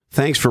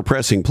Thanks for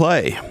pressing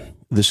play.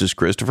 This is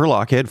Christopher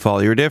Lochhead,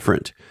 Follow Your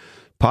Different.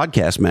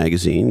 Podcast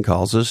Magazine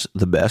calls us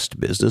the best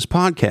business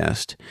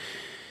podcast.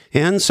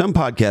 And some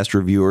podcast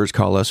reviewers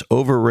call us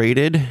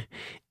overrated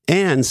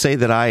and say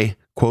that I,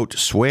 quote,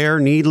 swear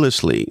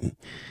needlessly.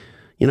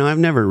 You know, I've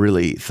never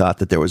really thought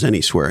that there was any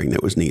swearing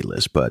that was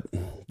needless, but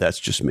that's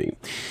just me.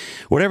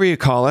 Whatever you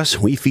call us,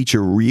 we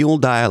feature real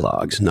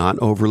dialogues, not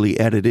overly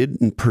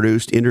edited and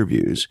produced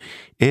interviews.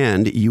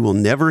 And you will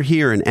never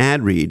hear an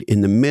ad read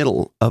in the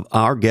middle of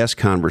our guest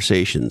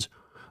conversations.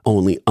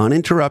 Only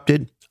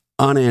uninterrupted,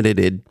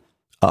 unedited,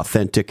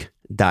 authentic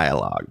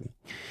dialogue.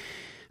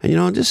 And,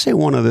 I'll just say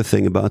one other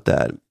thing about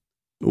that.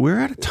 We're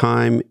at a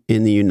time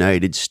in the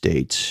United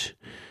States,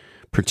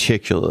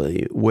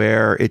 particularly,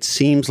 where it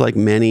seems like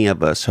many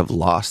of us have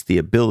lost the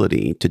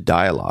ability to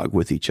dialogue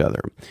with each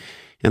other.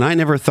 And I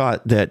never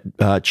thought that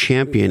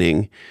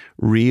championing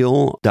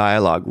real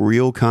dialogue,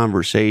 real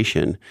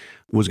conversation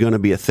was going to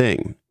be a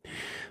thing.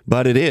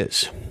 But it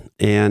is.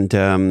 And,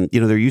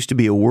 there used to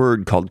be a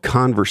word called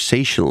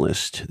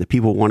conversationalist, that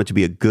people wanted to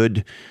be a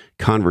good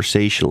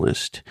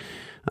conversationalist.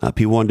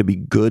 People wanted to be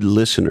good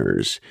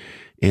listeners.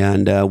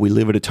 And we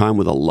live at a time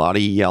with a lot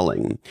of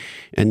yelling.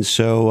 And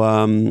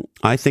so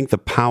I think the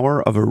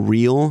power of a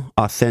real,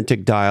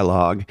 authentic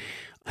dialogue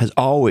has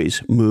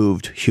always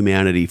moved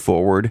humanity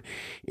forward.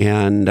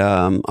 And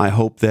I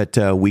hope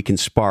that we can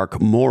spark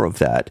more of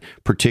that,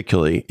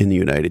 particularly in the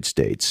United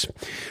States.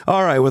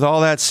 All right, with all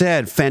that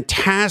said,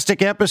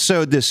 fantastic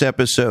episode this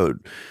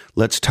episode.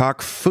 Let's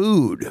talk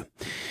food.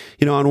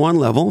 On one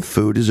level,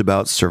 food is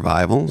about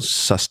survival,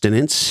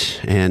 sustenance,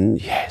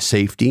 and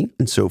safety,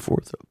 and so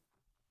forth.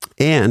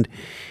 And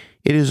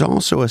it is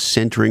also a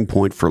centering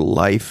point for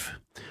life,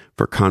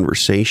 for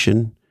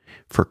conversation,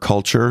 for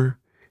culture,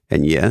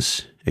 and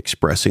yes,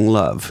 expressing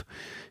love.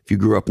 If you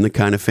grew up in the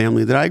kind of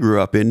family that I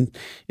grew up in,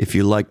 if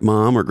you liked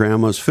mom or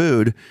grandma's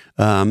food,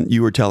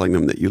 you were telling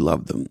them that you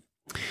loved them.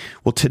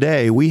 Well,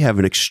 today we have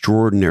an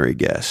extraordinary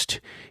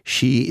guest.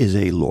 She is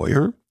a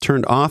lawyer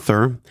turned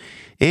author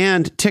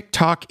and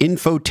TikTok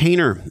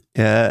infotainer,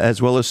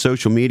 as well as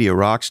social media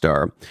rock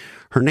star.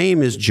 Her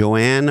name is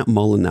Joanne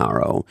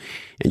Molinaro,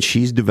 and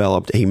she's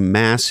developed a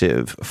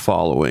massive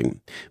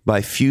following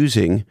by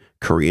fusing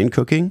Korean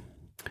cooking,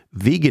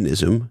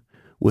 veganism,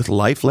 with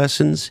life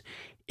lessons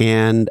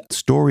and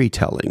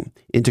storytelling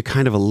into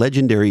kind of a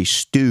legendary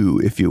stew,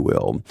 if you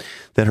will,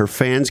 that her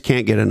fans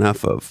can't get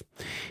enough of.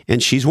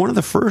 And she's one of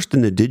the first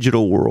in the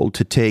digital world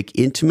to take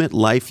intimate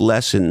life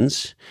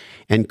lessons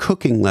and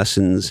cooking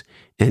lessons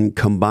and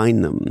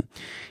combine them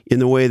in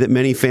the way that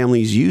many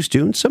families used to,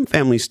 and some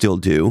families still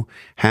do,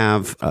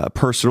 have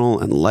personal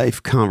and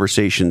life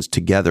conversations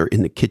together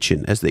in the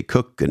kitchen as they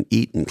cook and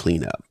eat and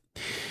clean up.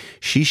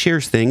 She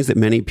shares things that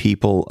many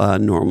people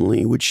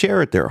normally would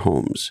share at their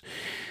homes.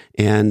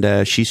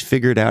 And she's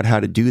figured out how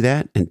to do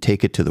that and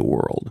take it to the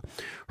world.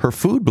 Her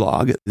food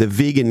blog, The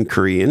Vegan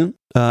Korean,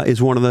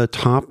 is one of the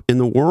top in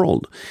the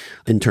world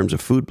in terms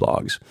of food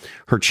blogs.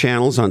 Her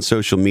channels on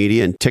social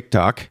media and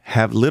TikTok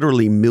have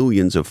literally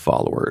millions of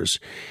followers.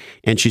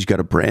 And she's got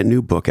a brand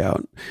new book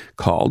out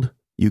called,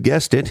 you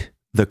guessed it,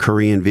 The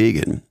Korean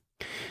Vegan.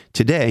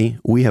 Today,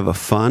 we have a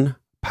fun,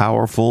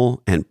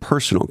 powerful, and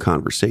personal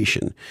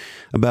conversation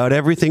about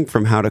everything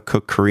from how to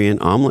cook Korean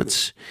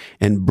omelets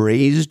and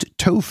braised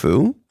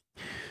tofu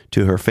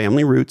to her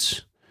family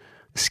roots,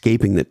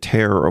 escaping the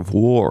terror of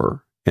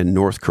war in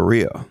North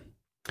Korea.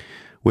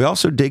 We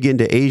also dig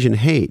into Asian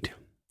hate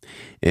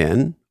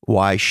and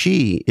why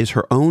she is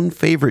her own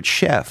favorite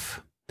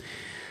chef,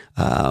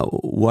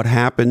 what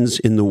happens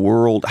in the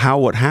world, how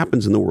what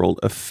happens in the world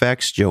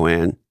affects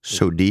Joanne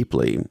so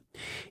deeply.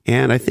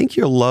 And I think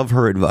you'll love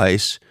her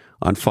advice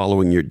on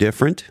following your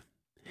different.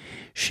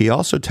 She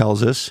also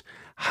tells us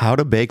how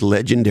to bake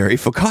legendary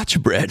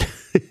focaccia bread.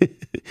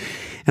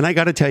 And I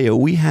got to tell you,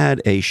 we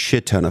had a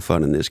shit ton of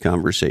fun in this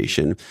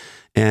conversation.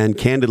 And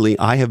candidly,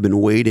 I have been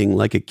waiting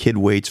like a kid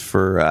waits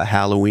for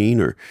Halloween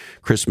or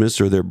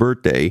Christmas or their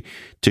birthday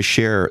to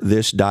share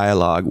this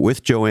dialogue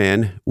with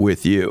Joanne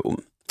with you.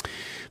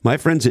 My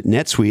friends at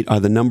NetSuite are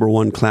the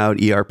 #1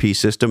 cloud ERP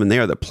system, and they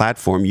are the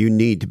platform you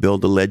need to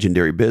build a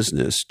legendary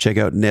business. Check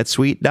out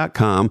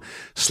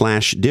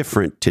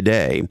netsuite.com/different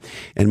today.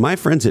 And my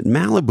friends at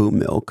Malibu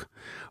Milk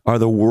are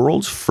the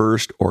world's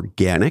first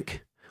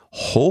organic,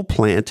 whole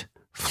plant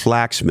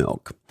flax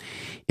milk.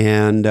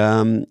 And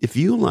if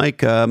you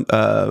like,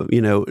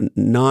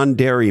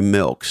 non-dairy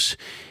milks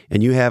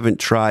and you haven't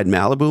tried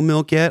Malibu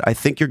Milk yet, I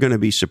think you're going to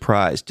be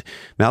surprised.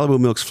 Malibu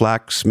Milk's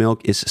flax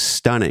milk is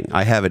stunning.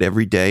 I have it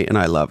every day and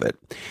I love it.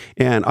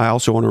 And I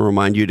also want to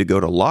remind you to go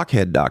to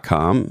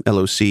lochhead.com,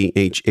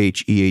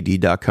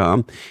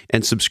 LOCHHEAD.com,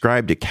 and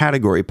subscribe to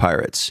Category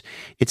Pirates.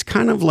 It's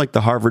kind of like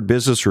the Harvard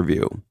Business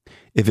Review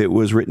if it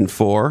was written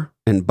for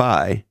and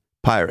by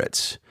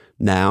pirates.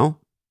 Now,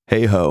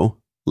 hey ho,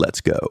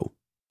 let's go.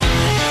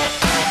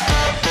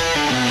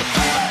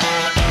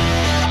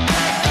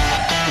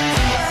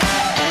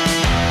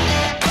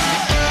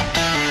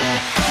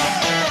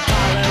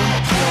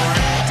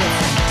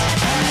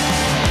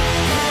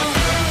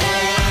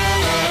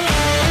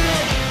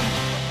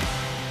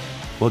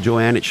 Well,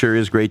 Joanne, it sure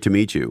is great to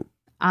meet you.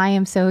 I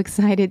am so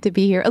excited to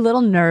be here. A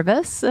little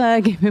nervous,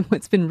 given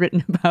what's been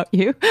written about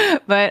you,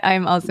 but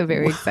I'm also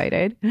very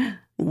excited.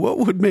 What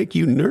would make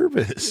you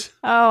nervous?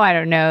 Oh, I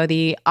don't know,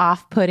 the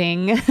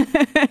off-putting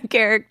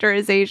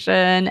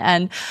characterization.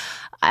 And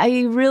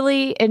I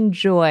really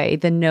enjoy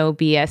the no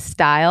BS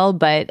style,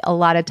 but a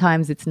lot of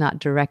times it's not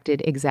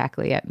directed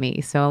exactly at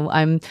me. So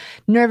I'm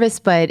nervous,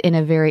 but in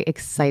a very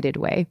excited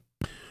way.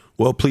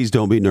 Well, please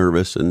don't be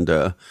nervous.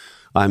 And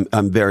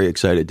I'm very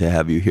excited to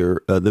have you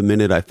here. The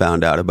minute I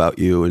found out about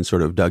you and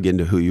sort of dug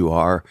into who you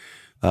are,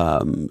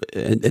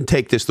 and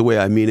take this the way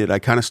I mean it, I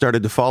kind of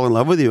started to fall in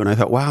love with you. And I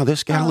thought, wow,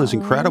 this gal is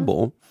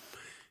incredible.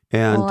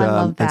 And, I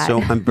love that. And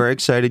so I'm very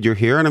excited you're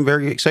here, and I'm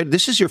very excited.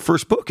 This is your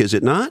first book, is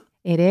it not?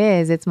 It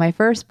is. It's my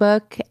first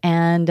book.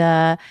 And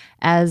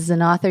as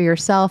an author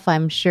yourself,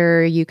 I'm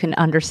sure you can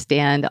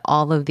understand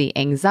all of the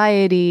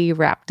anxiety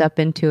wrapped up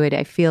into it.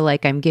 I feel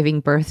like I'm giving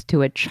birth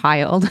to a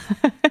child.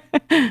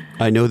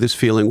 I know this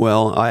feeling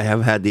well. I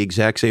have had the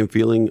exact same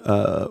feeling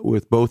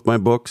with both my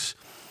books.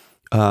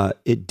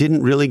 It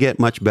didn't really get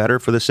much better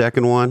for the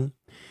second one.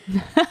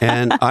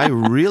 And I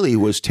really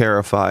was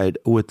terrified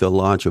with the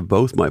launch of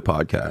both my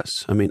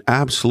podcasts. I mean,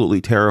 absolutely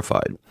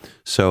terrified.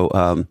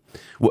 So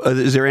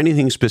is there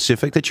anything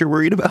specific that you're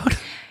worried about?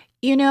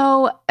 You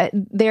know,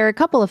 there are a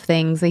couple of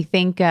things. I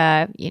think,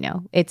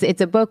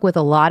 it's a book with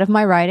a lot of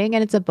my writing,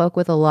 and it's a book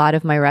with a lot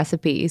of my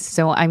recipes.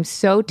 So I'm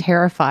so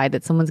terrified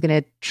that someone's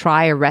going to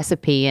try a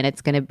recipe and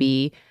it's going to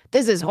be,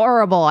 this is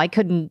horrible, I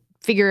couldn't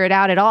figure it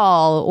out at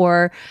all.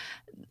 Or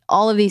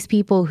all of these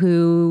people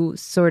who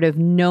sort of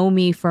know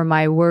me for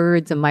my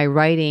words and my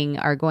writing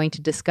are going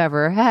to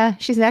discover,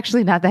 she's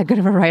actually not that good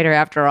of a writer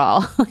after all.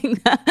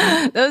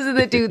 Those are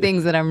the two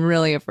things that I'm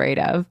really afraid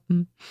of.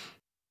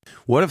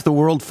 What if the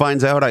world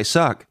finds out I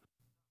suck?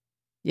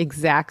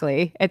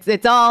 Exactly.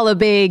 It's all a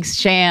big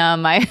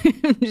sham. I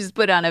just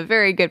put on a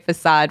very good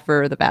facade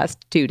for the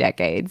past 2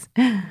 decades.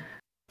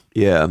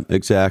 Yeah,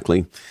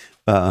 exactly.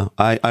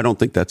 I don't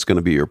think that's going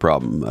to be your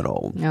problem at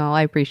all. No,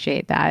 I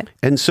appreciate that.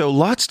 And so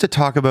lots to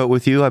talk about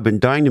with you. I've been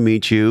dying to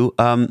meet you.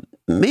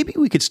 Maybe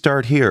we could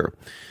start here.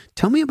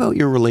 Tell me about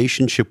your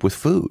relationship with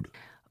food.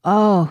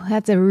 Oh,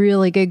 that's a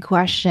really good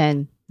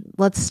question.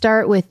 Let's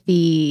start with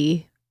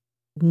the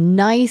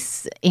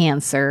nice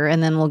answer,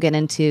 and then we'll get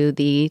into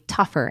the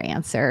tougher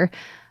answer.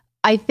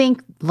 I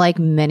think, like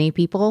many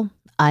people,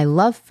 I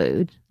love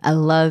food. I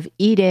love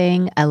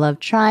eating. I love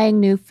trying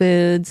new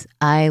foods.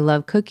 I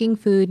love cooking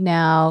food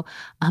now,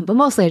 but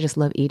mostly I just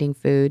love eating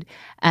food.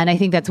 And I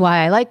think that's why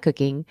I like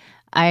cooking.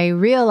 I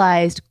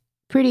realized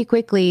pretty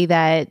quickly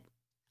that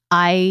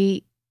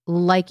I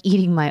like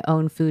eating my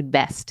own food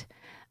best.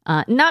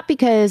 Not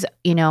because,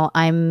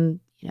 I'm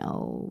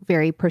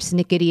very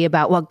persnickety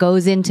about what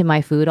goes into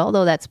my food,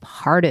 although that's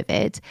part of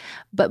it,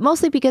 but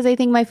mostly because I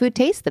think my food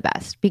tastes the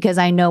best, because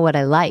I know what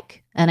I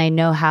like and I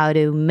know how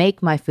to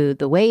make my food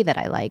the way that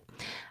I like.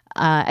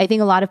 I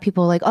think a lot of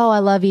people are like, oh, I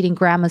love eating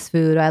grandma's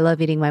food. I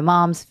love eating my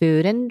mom's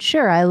food. And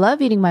sure, I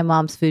love eating my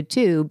mom's food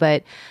too.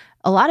 But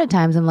a lot of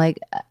times I'm like,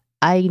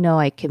 I know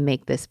I can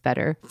make this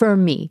better for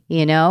me,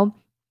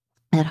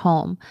 at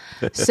home.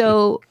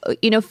 So,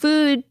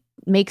 food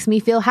makes me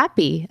feel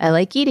happy. I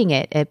like eating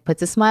it. It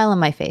puts a smile on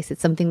my face.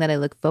 It's something that I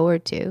look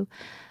forward to.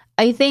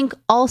 I think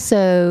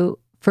also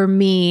for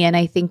me, and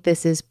I think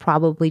this is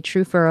probably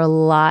true for a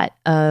lot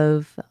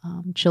of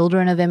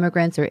children of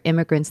immigrants or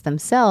immigrants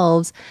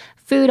themselves,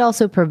 food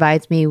also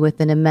provides me with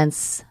an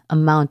immense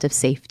amount of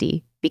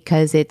safety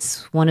because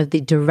it's one of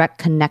the direct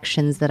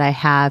connections that I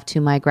have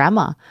to my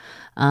grandma.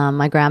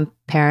 My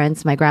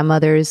grandparents, my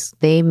grandmothers,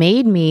 they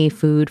made me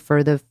food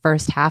for the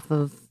first half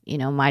of,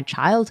 my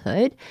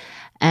childhood.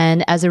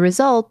 And as a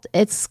result,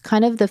 it's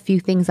kind of the few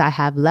things I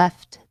have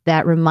left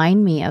that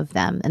remind me of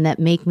them and that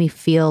make me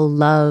feel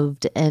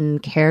loved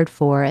and cared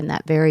for in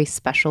that very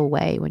special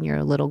way when you're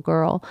a little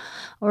girl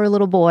or a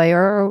little boy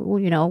or,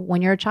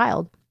 when you're a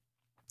child.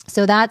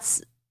 So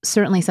that's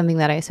certainly something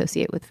that I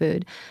associate with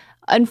food.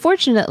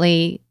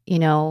 Unfortunately,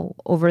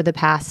 over the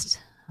past,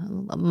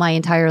 my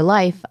entire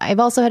life, I've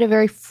also had a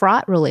very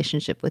fraught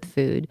relationship with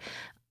food.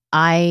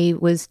 I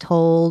was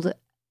told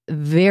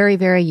very,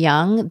 very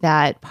young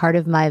that part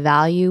of my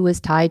value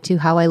was tied to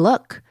how I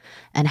look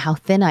and how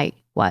thin I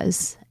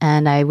was.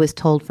 And I was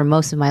told for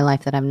most of my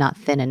life that I'm not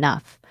thin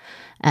enough.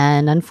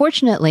 And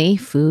unfortunately,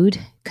 food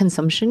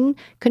consumption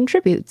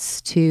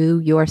contributes to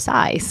your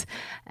size.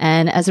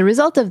 And as a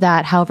result of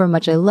that, however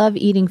much I love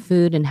eating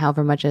food and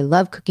however much I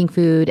love cooking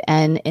food,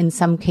 and in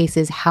some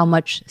cases, how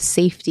much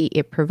safety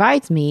it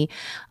provides me,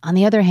 on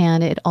the other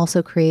hand, it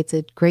also creates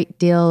a great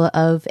deal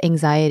of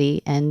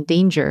anxiety and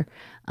danger.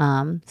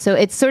 So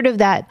it's sort of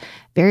that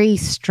very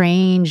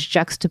strange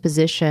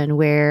juxtaposition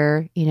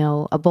where,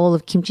 a bowl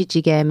of kimchi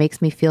jjigae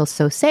makes me feel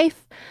so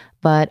safe,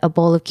 but a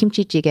bowl of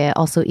kimchi jjigae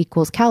also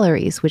equals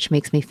calories, which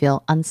makes me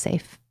feel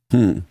unsafe.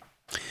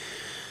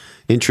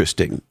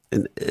 Interesting.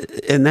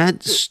 And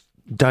that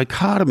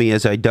dichotomy,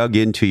 as I dug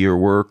into your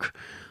work,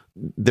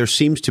 there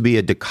seems to be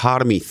a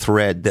dichotomy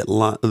thread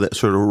that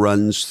sort of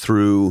runs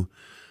through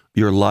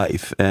your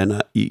life,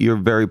 and you're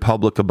very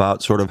public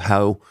about sort of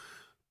how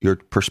your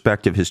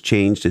perspective has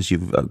changed as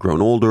you've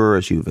grown older,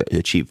 as you've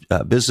achieved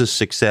business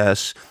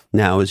success,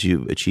 now as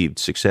you've achieved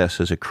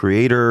success as a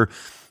creator,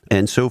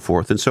 and so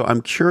forth. And so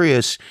I'm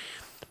curious,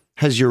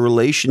 has your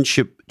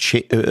relationship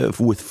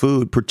with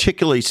food,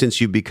 particularly since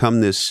you've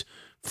become this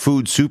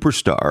food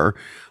superstar,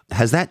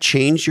 has that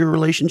changed your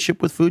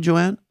relationship with food,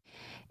 Joanne?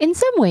 In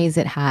some ways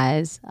it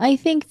has. I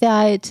think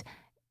that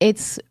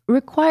it's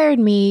required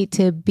me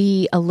to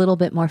be a little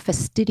bit more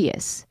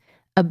fastidious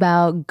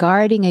about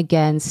guarding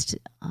against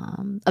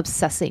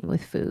obsessing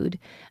with food,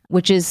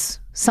 which is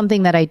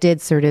something that I did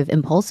sort of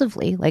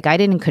impulsively. Like, I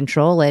didn't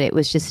control it. It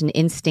was just an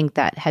instinct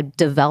that had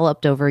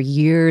developed over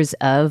years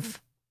of,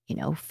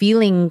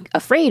 feeling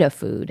afraid of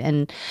food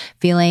and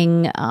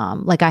feeling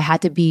like I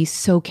had to be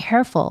so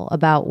careful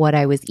about what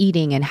I was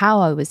eating and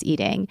how I was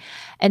eating.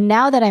 And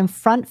now that I'm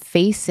front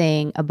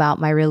facing about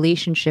my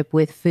relationship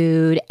with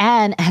food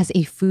and as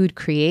a food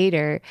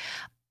creator,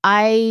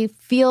 I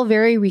feel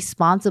very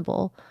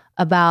responsible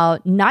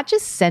about not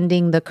just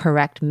sending the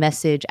correct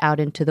message out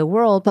into the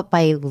world, but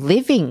by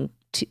living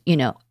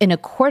in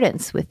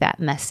accordance with that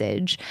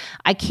message.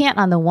 I can't,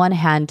 on the one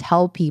hand,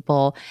 tell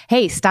people,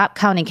 hey, stop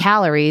counting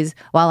calories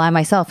while I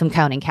myself am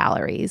counting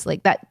calories.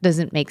 Like, that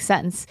doesn't make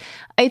sense.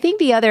 I think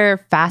the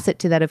other facet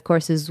to that, of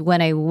course, is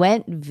when I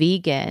went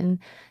vegan,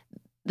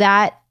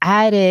 that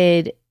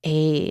added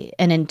an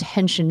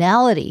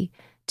intentionality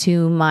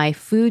to my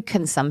food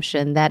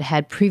consumption that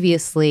had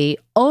previously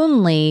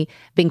only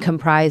been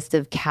comprised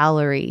of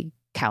calorie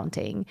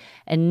counting.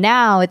 And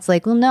now it's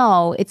like, well,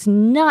 no, it's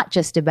not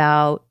just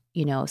about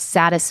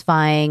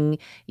satisfying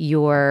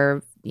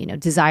your,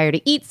 desire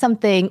to eat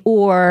something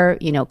or,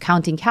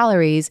 counting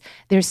calories.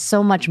 There's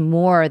so much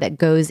more that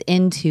goes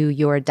into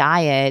your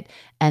diet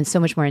and so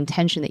much more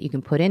intention that you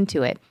can put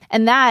into it.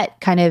 And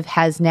that kind of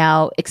has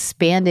now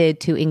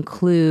expanded to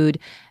include,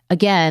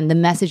 again, the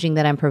messaging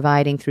that I'm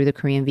providing through the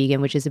Korean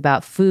Vegan, which is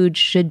about food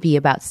should be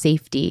about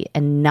safety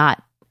and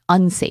not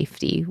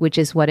unsafety, which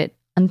is what it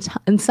on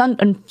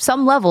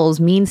some levels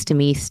means to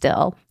me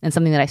still, and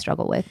something that I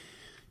struggle with.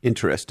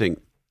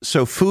 Interesting.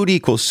 So food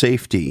equals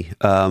safety.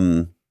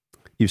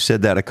 You've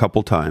said that a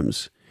couple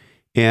times.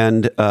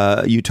 And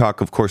you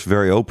talk, of course,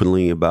 very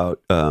openly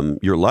about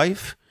your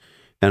life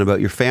and about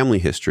your family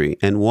history.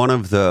 And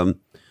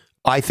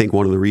I think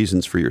one of the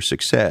reasons for your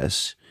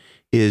success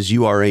is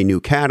you are a new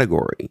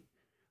category.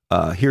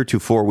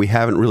 Heretofore, we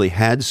haven't really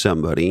had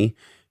somebody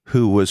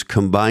who was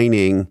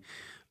combining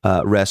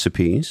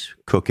recipes,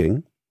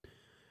 cooking,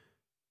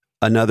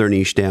 another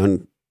niche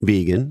down,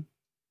 vegan,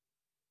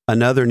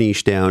 another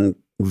niche down,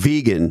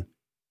 vegan,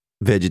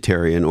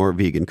 vegetarian or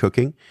vegan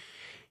cooking,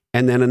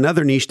 and then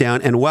another niche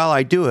down. And while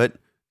I do it,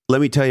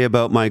 let me tell you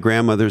about my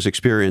grandmother's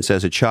experience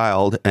as a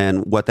child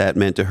and what that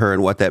meant to her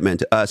and what that meant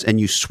to us. And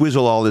you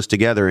swizzle all this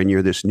together and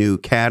you're this new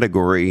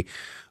category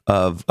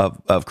of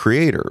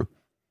creator.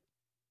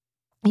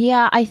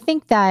 Yeah, I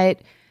think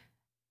that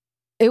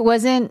it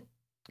wasn't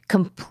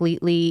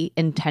completely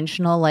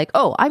intentional, like,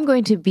 oh, I'm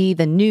going to be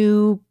the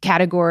new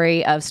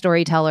category of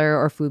storyteller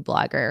or food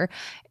blogger.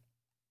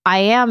 I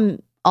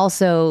am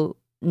also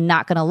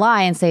not going to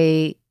lie and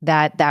say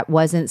that that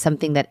wasn't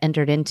something that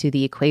entered into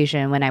the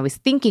equation when I was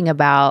thinking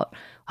about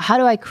how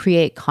do I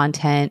create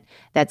content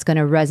that's going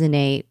to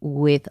resonate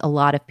with a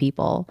lot of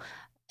people.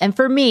 And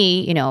for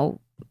me,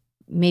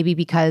 maybe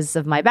because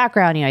of my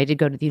background, I did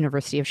go to the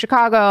University of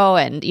Chicago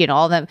and,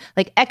 all them,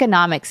 like,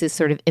 economics is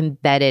sort of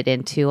embedded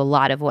into a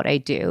lot of what I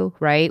do,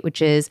 right?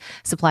 Which is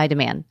supply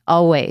demand.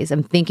 Always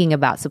I'm thinking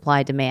about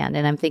supply demand,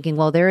 and I'm thinking,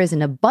 well, there is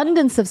an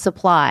abundance of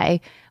supply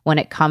when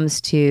it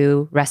comes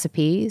to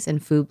recipes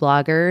and food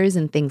bloggers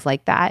and things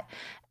like that.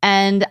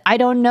 And I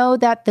don't know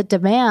that the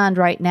demand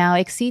right now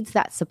exceeds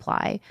that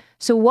supply.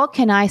 So what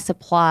can I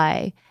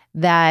supply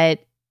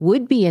that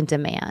would be in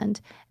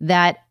demand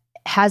that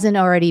hasn't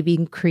already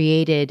been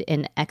created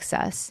in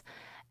excess?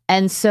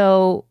 And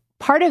so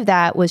part of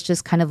that was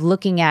just kind of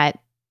looking at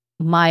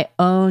my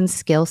own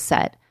skill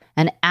set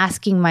and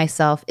asking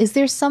myself, is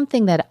there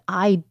something that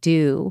I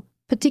do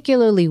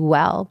particularly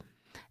well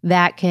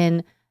that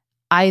can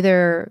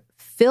either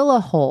fill a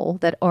hole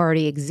that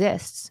already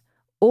exists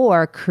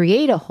or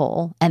create a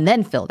hole and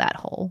then fill that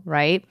hole,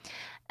 right?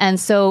 And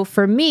so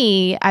for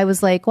me, I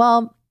was like,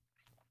 well,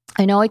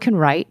 I know I can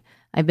write.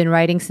 I've been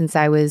writing since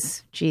I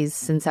was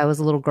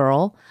a little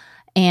girl.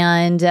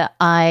 And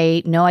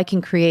I know I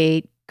can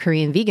create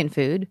Korean vegan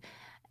food.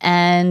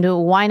 And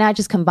why not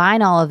just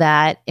combine all of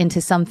that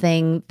into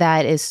something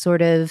that is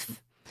sort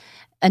of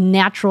a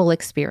natural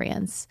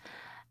experience?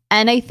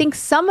 And I think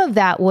some of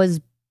that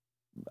was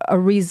a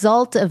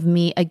result of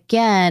me,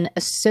 again,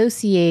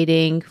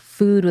 associating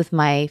food with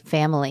my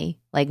family,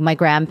 like my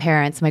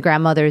grandparents, my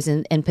grandmothers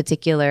in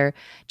particular,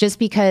 just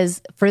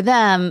because for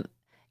them,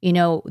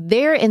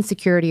 their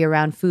insecurity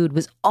around food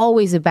was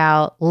always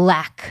about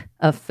lack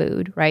of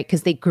food, right?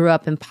 Because they grew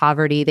up in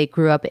poverty, they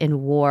grew up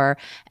in war.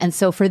 And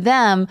so for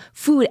them,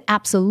 food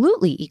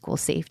absolutely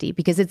equals safety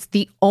because it's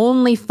the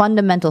only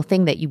fundamental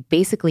thing that you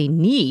basically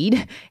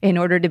need in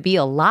order to be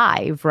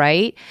alive,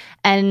 right?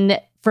 And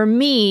for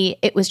me,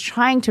 it was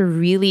trying to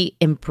really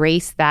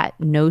embrace that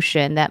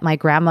notion that my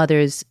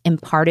grandmothers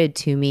imparted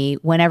to me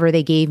whenever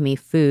they gave me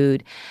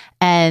food.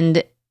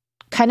 And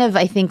kind of,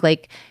 I think,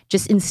 like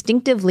just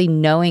instinctively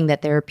knowing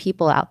that there are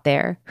people out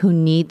there who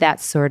need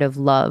that sort of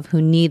love,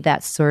 who need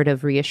that sort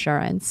of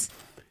reassurance.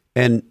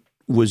 And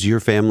was your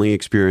family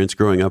experience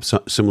growing up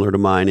similar to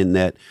mine in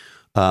that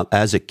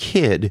as a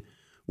kid,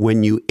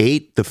 when you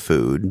ate the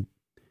food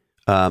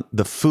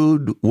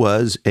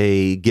was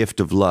a gift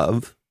of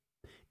love?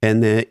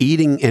 And the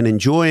eating and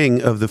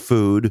enjoying of the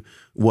food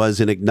was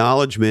an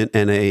acknowledgement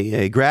and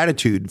a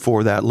gratitude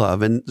for that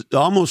love. And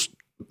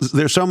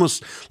there's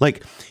almost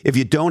like if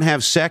you don't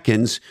have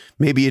seconds,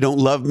 maybe you don't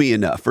love me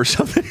enough or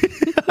something.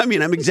 I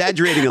mean, I'm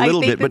exaggerating a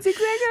little bit, but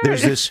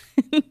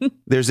exactly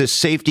there's this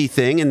safety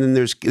thing, and then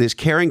there's this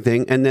caring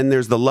thing, and then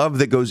there's the love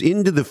that goes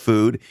into the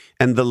food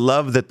and the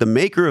love that the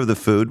maker of the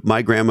food.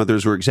 My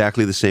grandmothers were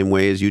exactly the same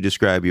way as you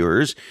describe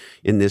yours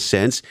in this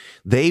sense.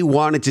 They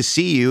wanted to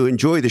see you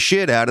enjoy the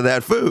shit out of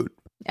that food.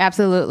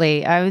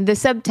 Absolutely. I mean, the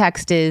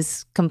subtext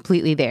is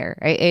completely there.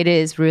 Right? It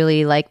is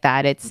really like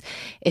that.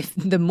 If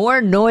the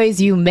more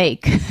noise you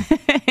make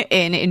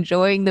in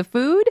enjoying the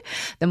food,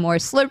 the more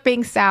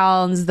slurping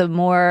sounds, the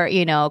more,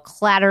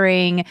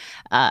 clattering,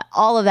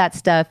 all of that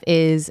stuff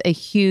is a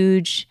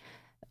huge,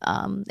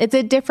 it's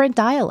a different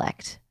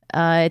dialect.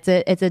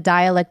 It's a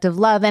dialect of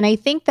love. And I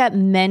think that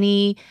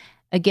many,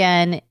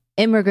 again,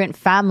 immigrant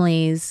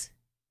families,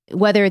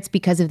 whether it's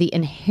because of the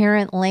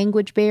inherent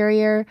language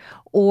barrier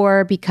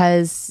or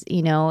because,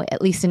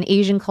 at least in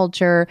Asian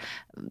culture,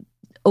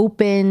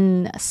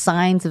 open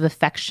signs of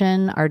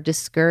affection are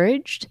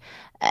discouraged.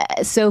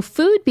 So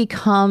food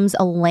becomes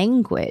a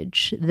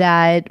language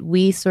that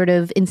we sort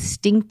of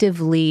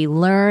instinctively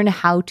learn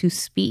how to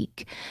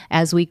speak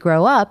as we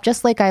grow up.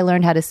 Just like I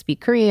learned how to speak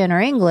Korean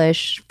or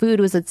English, food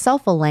was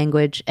itself a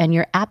language. And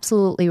you're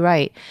absolutely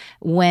right.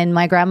 When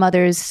my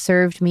grandmothers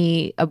served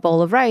me a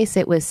bowl of rice,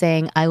 it was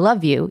saying, I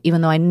love you,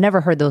 even though I never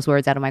heard those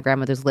words out of my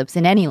grandmother's lips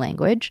in any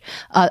language,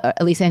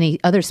 at least any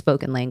other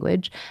spoken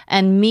language.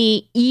 And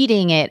me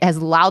eating it as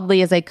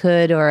loudly as I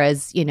could or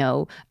as,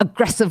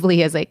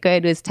 aggressively as I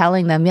could was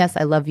telling them, yes,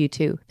 I love you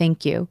too.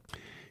 Thank you.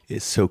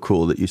 It's so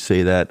cool that you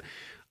say that.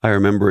 I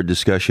remember a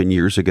discussion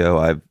years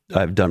ago.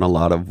 I've done a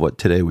lot of what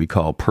today we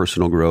call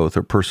personal growth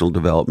or personal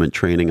development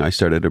training. I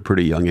started at a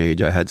pretty young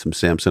age. I had some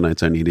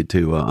Samsonites I needed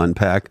to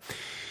unpack.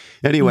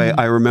 Anyway,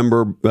 I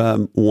remember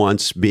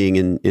once being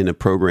in a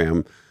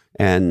program,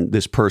 and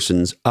this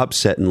person's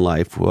upset in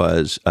life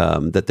was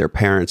that their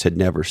parents had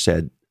never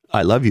said,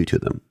 I love you to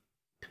them.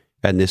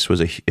 And this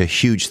was a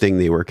huge thing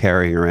they were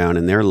carrying around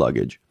in their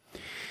luggage.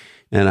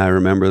 And I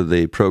remember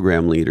the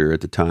program leader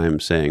at the time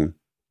saying,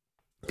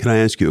 can I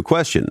ask you a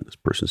question? This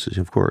person says,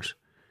 of course.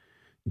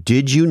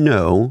 Did you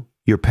know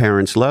your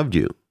parents loved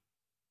you?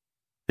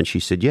 And she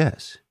said,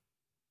 yes.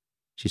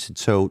 She said,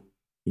 so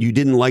you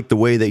didn't like the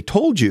way they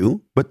told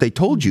you, but they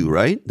told you,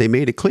 right? They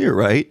made it clear,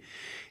 right?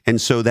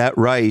 And so that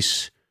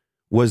rice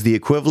was the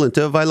equivalent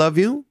of I love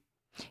you?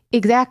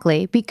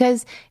 Exactly.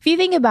 Because if you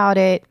think about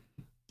it,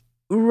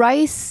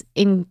 rice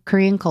in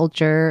Korean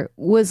culture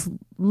was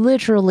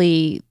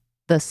literally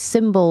the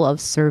symbol of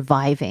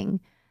surviving.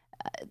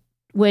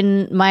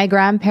 When my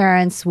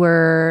grandparents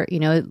were,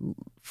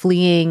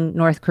 fleeing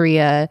North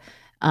Korea,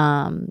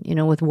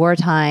 with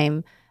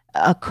wartime,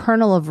 a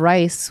kernel of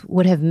rice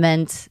would have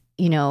meant,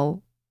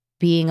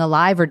 being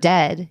alive or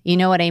dead. You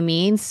know what I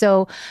mean?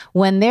 So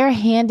when they're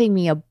handing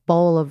me a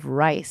bowl of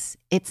rice,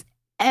 it's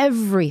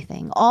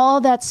everything,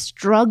 all that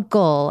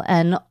struggle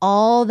and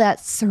all that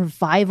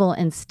survival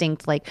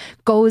instinct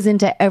goes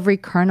into every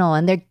kernel,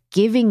 and they're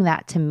giving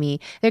that to me.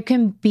 There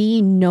can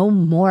be no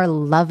more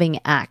loving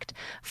act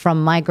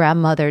from my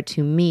grandmother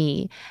to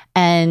me.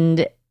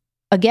 And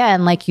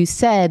again, like you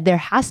said, there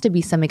has to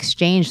be some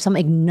exchange, some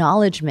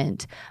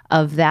acknowledgement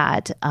of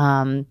that.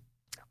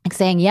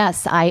 Saying,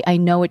 yes, I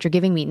know what you're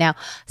giving me. Now,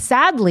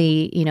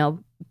 sadly,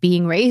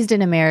 being raised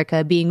in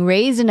America, being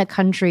raised in a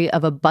country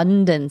of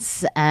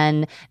abundance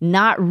and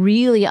not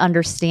really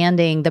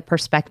understanding the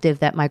perspective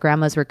that my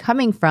grandmas were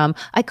coming from,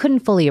 I couldn't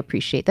fully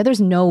appreciate that. There's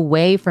no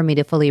way for me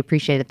to fully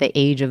appreciate at the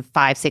age of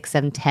 5, 6,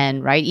 7,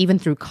 10, right? Even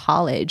through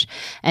college.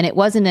 And it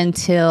wasn't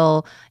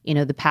until,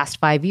 the past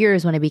 5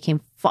 years when I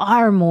became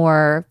far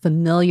more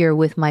familiar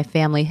with my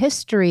family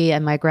history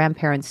and my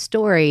grandparents'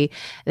 story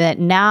that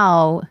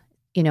now,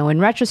 in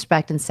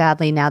retrospect, and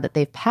sadly now that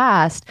they've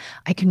passed,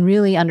 I can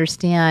really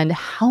understand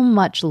how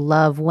much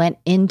love went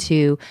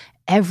into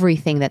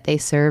everything that they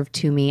served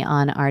to me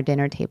on our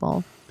dinner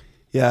table.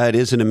 Yeah, it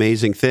is an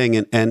amazing thing.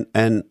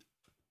 And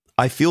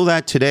I feel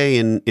that today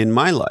in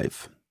my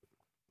life.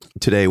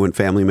 Today, when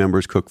family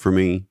members cook for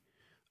me,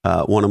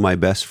 one of my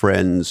best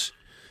friends,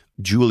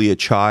 Julia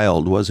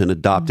Child, was an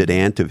adopted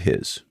aunt of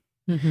his.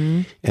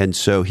 Mm-hmm. And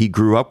so he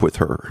grew up with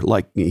her,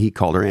 like he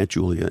called her Aunt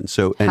Julia. And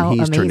so, and How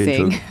he's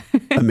amazing. turned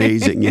into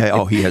amazing. Yeah.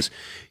 Oh,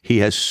 he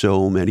has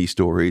so many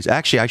stories.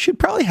 Actually, I should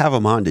probably have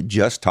him on to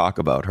just talk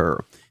about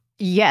her.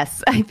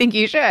 Yes, I think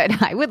you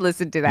should. I would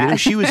listen to that. You know,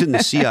 she was in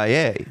the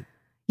CIA.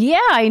 Yeah,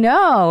 I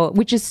know,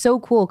 which is so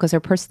cool because her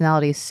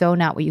personality is so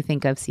not what you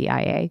think of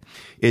CIA.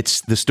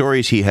 It's the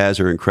stories he has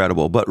are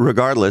incredible. But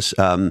regardless,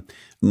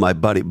 my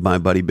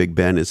buddy Big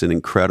Ben is an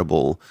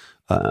incredible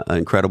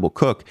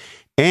cook.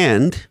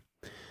 And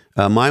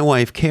my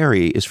wife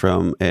Carrie is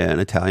from an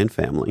Italian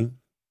family,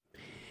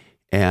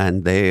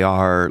 and they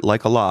are,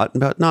 like a lot,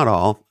 but not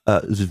all,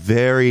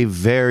 very,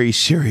 very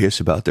serious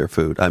about their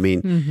food. I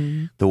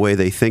mean, the way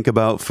they think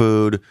about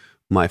food.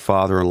 My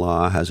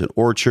father-in-law has an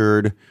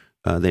orchard.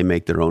 They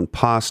make their own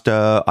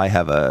pasta. I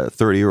have a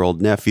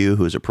 30-year-old nephew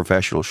who is a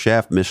professional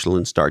chef,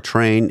 Michelin star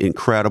trained,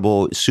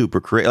 incredible, super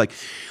creative. Like,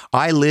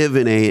 I live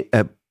in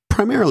a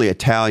primarily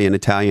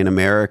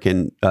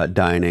Italian-American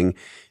dining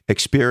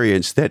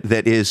experience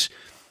that is.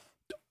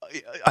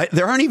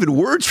 There aren't even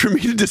words for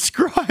me to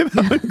describe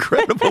how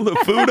incredible the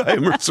food I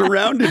am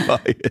surrounded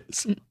by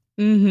is.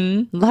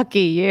 Mm-hmm. Lucky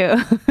you.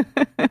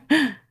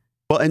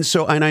 Well,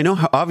 and I know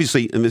how,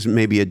 obviously, and this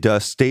may be a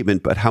dust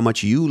statement, but how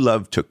much you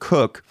love to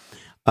cook.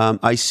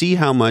 I see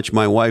how much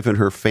my wife and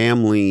her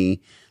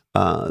family,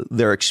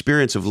 their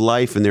experience of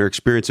life and their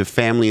experience of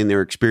family and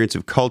their experience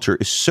of culture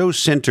is so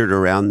centered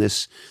around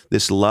this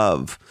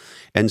love.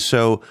 And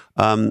so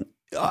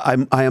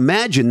I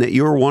imagine that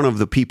you're one of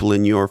the people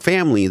in your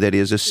family that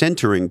is a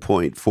centering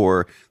point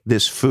for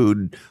this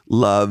food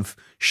love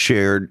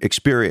shared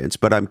experience.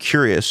 But I'm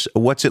curious,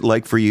 what's it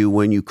like for you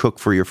when you cook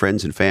for your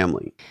friends and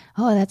family?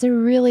 Oh, that's a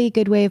really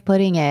good way of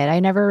putting it. I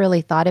never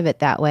really thought of it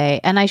that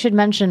way. And I should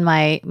mention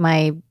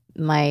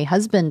my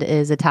husband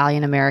is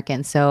Italian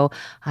American, so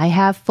I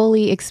have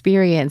fully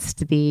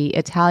experienced the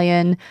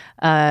Italian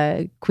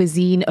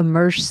cuisine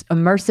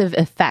immersive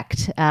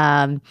effect.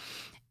 And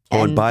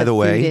by the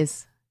way,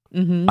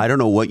 I don't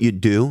know what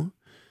you'd do,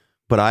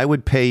 but I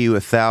would pay you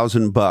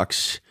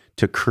 $1,000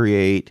 to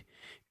create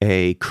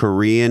a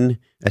Korean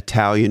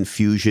Italian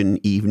fusion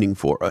evening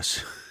for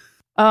us.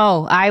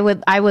 Oh, I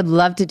would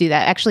love to do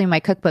that. Actually, my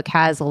cookbook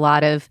has a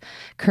lot of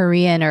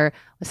Korean, or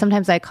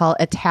sometimes I call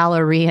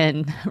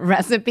Italorian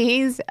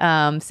recipes,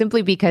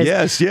 simply because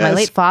my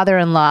late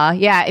father-in-law,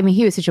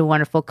 he was such a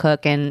wonderful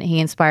cook, and he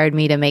inspired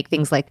me to make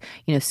things like,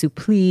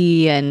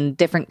 supli and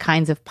different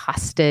kinds of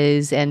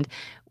pastas. And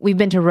we've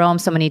been to Rome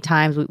so many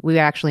times. We were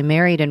actually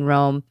married in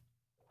Rome,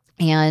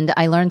 and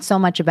I learned so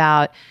much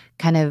about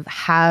kind of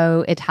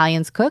how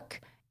Italians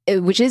cook,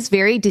 which is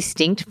very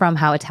distinct from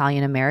how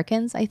Italian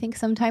Americans, I think,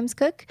 sometimes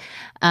cook.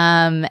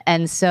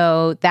 And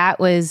so that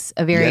was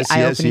a very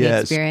eye-opening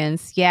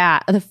experience.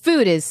 Yeah, the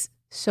food is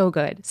so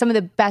good. Some of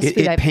the best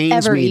food I've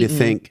ever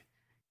eaten.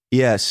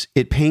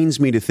 It pains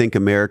me to think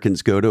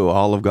Americans go to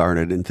Olive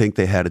Garden and think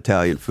they had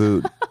Italian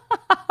food.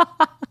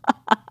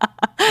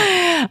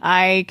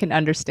 I can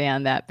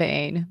understand that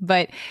pain.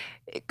 But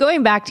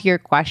going back to your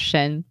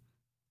question,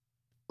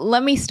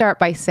 let me start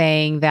by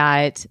saying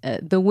that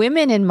the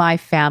women in my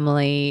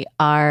family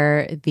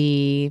are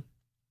the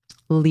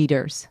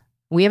leaders.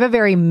 We have a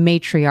very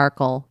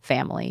matriarchal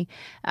family.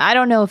 I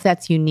don't know if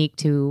that's unique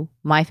to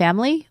my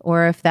family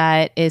or if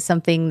that is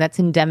something that's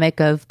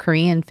endemic of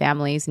Korean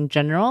families in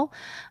general,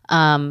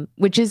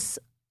 which is,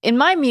 in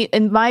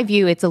my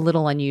view, it's a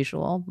little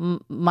unusual.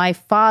 My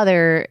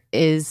father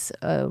is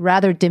a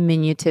rather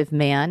diminutive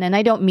man, and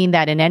I don't mean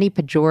that in any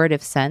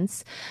pejorative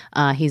sense.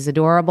 He's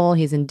adorable.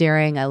 He's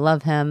endearing. I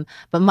love him.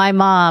 But my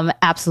mom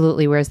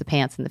absolutely wears the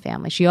pants in the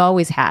family. She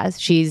always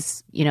has.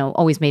 She's,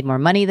 always made more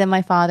money than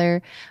my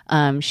father.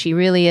 She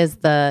really is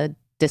the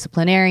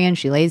disciplinarian.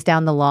 She lays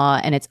down the law,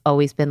 and it's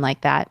always been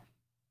like that.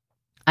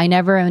 I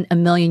never in a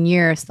million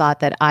years thought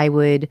that I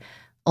would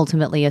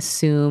ultimately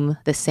assume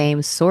the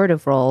same sort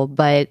of role,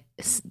 but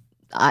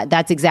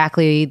that's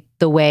exactly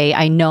the way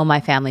I know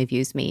my family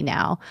views me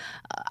now.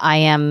 I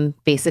am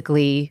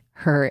basically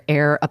her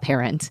heir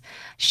apparent.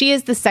 She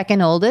is the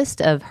second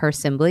oldest of her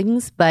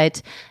siblings,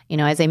 but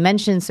as I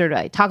mentioned,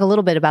 I talk a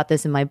little bit about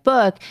this in my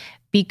book,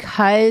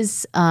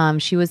 because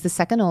she was the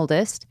second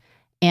oldest,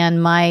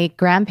 and my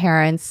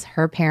grandparents,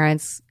 her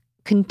parents,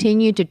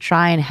 continued to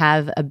try and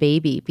have a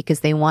baby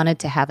because they wanted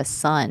to have a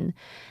son.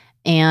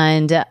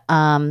 And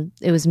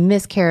it was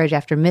miscarriage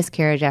after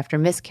miscarriage after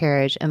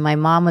miscarriage. And my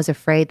mom was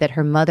afraid that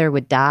her mother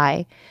would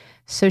die.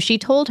 So she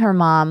told her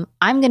mom,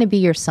 I'm going to be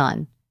your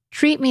son.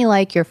 Treat me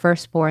like your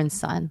firstborn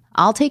son.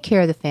 I'll take care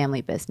of the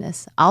family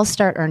business. I'll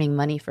start earning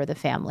money for the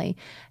family.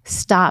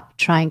 Stop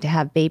trying to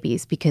have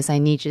babies because I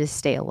need you to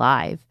stay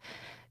alive.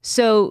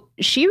 So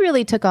she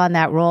really took on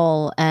that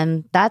role,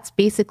 and that's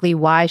basically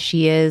why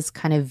she is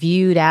kind of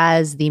viewed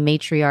as the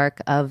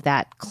matriarch of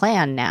that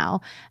clan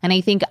now. And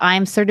I think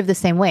I'm sort of the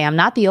same way. I'm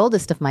not the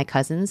oldest of my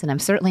cousins, and I'm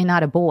certainly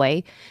not a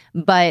boy,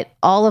 but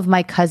all of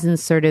my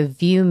cousins sort of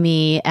view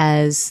me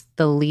as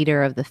the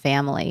leader of the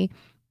family.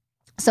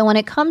 So when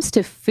it comes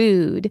to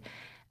food,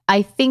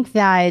 I think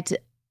that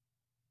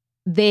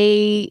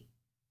they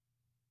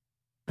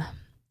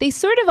they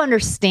sort of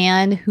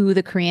understand who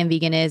the Korean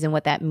vegan is and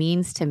what that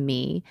means to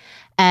me.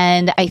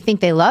 And I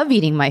think they love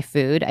eating my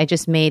food. I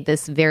just made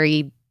this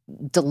very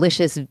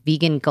delicious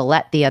vegan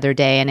galette the other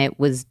day, and it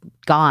was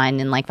gone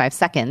in like 5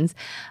 seconds.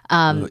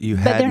 You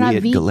had me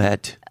at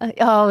galette.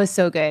 Oh, it was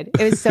so good.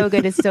 It was so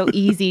good. It's so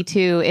easy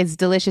too. It's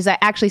delicious.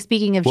 Actually,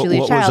 speaking of Julia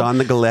Child. What was on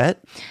the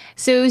galette?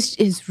 So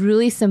it's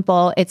really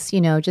simple. It's,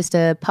 just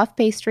a puff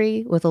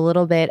pastry with a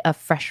little bit of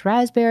fresh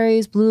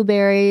raspberries,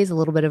 blueberries, a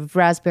little bit of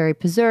raspberry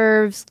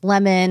preserves,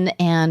 lemon,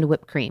 and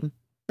whipped cream.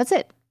 That's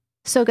it.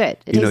 So good.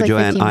 It takes like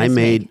Joanne, 15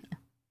 minutes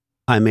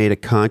I made a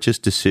conscious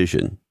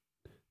decision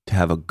to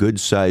have a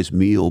good-sized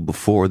meal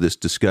before this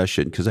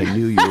discussion because I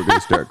knew you were going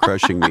to start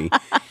crushing me.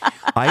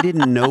 I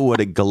didn't know what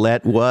a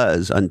galette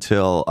was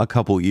until a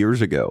couple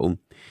years ago.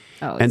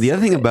 Oh, and the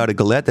other thing about a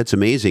galette that's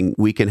amazing,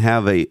 we can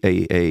have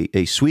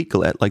a sweet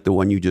galette like the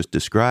one you just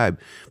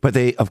described, but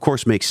they, of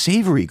course, make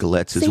savory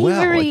galettes as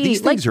well. Like,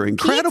 these things are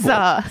incredible.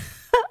 Pizza.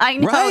 I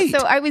know. Right.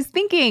 So I was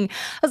thinking,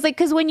 I was like,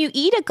 because when you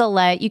eat a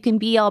galette, you can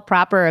be all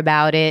proper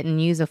about it and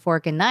use a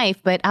fork and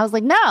knife. But I was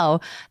like, no,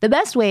 the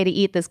best way to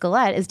eat this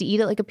galette is to eat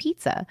it like a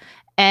pizza.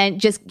 And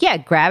just,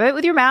 grab it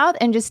with your mouth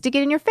and just stick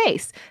it in your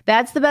face.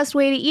 That's the best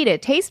way to eat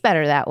it. Tastes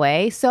better that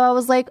way. So I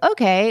was like,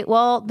 okay,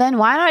 well, then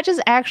why not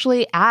just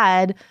actually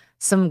add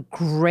some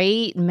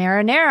great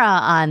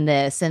marinara on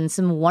this and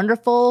some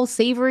wonderful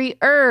savory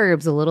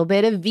herbs, a little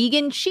bit of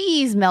vegan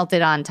cheese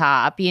melted on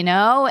top,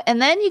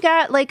 and then you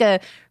got like a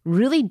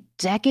really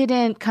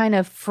decadent kind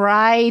of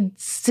fried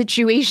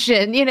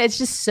situation. It's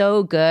just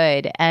so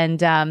good. And,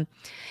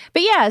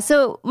 but yeah,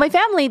 so my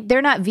family,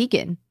 they're not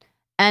vegan.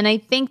 And I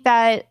think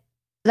that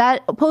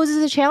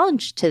poses a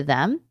challenge to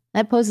them.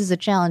 That poses a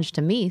challenge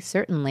to me,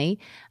 certainly.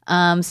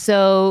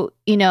 So,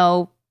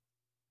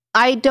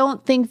 I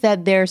don't think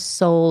that they're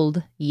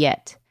sold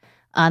yet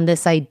on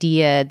this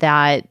idea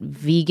that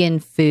vegan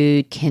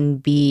food can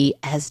be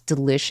as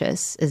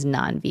delicious as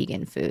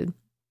non-vegan food,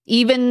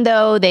 even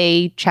though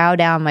they chow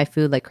down my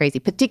food like crazy,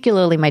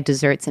 particularly my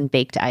desserts and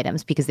baked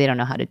items, because they don't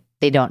know how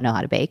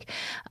to bake.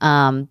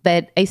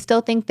 But I still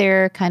think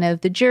they're kind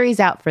of, the jury's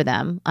out for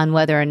them on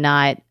whether or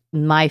not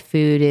my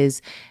food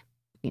is,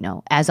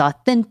 as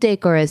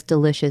authentic or as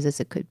delicious as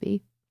it could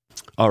be.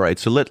 All right,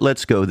 so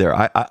let's go there.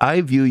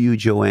 I view you,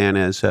 Joanne,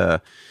 as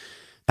a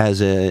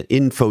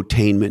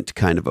infotainment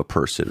kind of a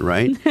person,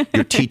 right?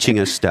 You're teaching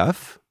us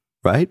stuff,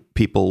 right?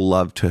 People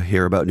love to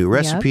hear about new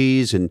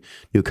recipes and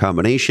new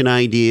combination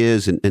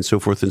ideas and so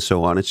forth and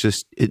so on. It's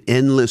just an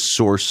endless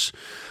source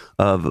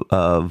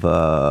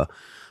of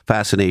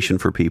fascination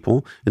for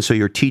people. And so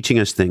you're teaching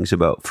us things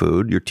about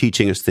food. You're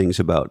teaching us things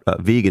about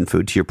vegan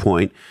food, to your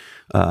point.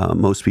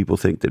 Most people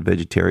think that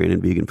vegetarian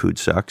and vegan food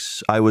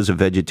sucks. I was a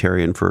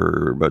vegetarian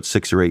for about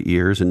 6 or 8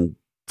 years and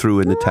threw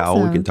in the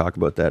towel. We can talk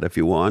about that if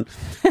you want.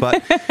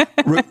 But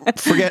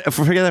forget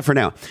that for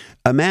now.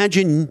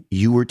 Imagine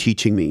you were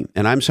teaching me,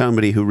 and I'm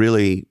somebody who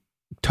really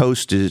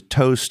toast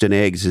and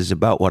eggs is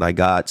about what I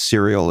got.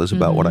 Cereal is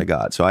about what I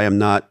got. So I am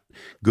not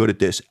good at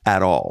this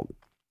at all.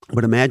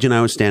 But imagine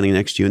I was standing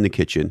next to you in the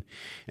kitchen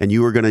and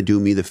you were going to do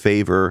me the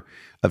favor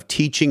of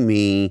teaching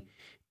me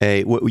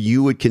what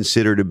you would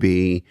consider to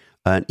be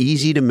an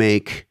easy to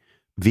make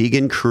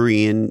vegan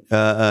Korean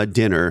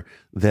dinner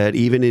that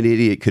even an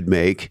idiot could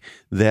make,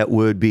 that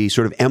would be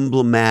sort of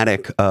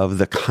emblematic of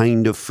the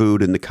kind of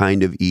food and the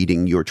kind of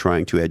eating you're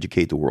trying to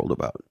educate the world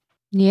about.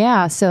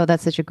 Yeah, so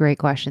that's such a great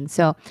question.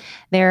 So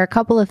there are a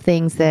couple of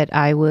things that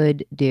I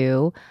would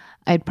do.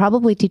 I'd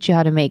probably teach you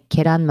how to make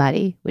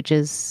keranmari, which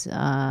is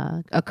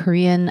a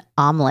Korean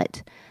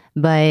omelet,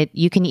 but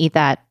you can eat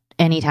that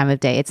any time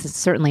of day. It's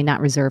certainly not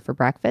reserved for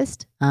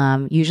breakfast.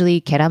 Usually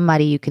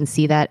keranmari, you can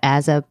see that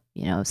as a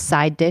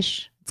side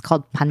dish. It's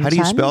called panchan. How do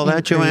you spell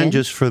that, Joanne? Korean.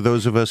 Just for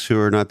those of us who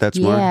are not that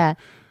smart.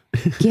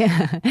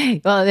 Yeah.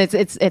 Well,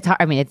 it's hard.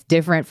 I mean, it's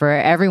different for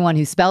everyone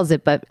who spells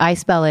it, but I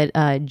spell it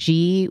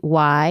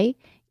Gyerran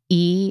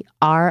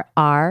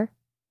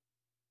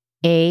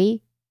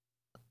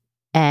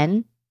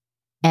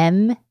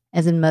M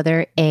as in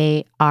mother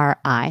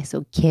ARI.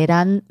 So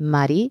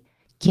keranmari.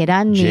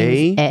 Keran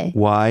means Gyerr.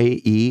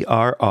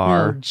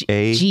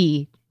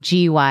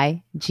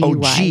 G-Y. Oh,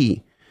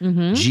 G.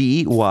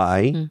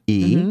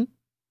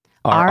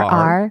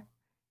 Gyerr.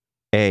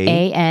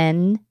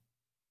 A-N.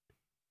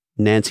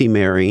 Nancy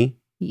Mary.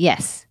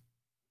 Yes.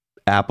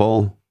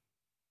 Apple.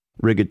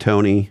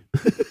 Rigatoni.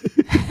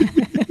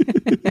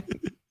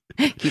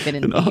 Keep it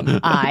in the name.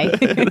 I.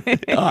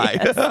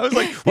 Yes. I was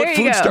like, what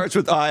food starts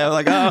with I? I'm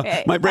like,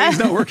 my brain's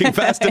not working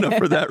fast enough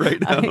for that right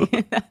now.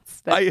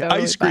 That's totally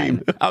ice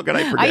cream. fine. How can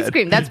I forget? Ice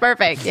cream. That's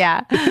perfect.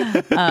 Yeah.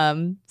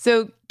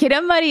 So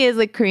keranmari is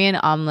like Korean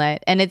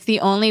omelet, and it's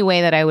the only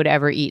way that I would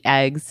ever eat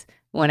eggs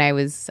when I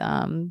was,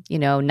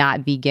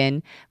 not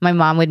vegan. My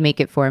mom would make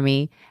it for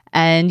me.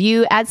 And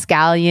you add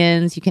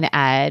scallions, you can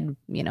add,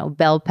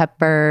 bell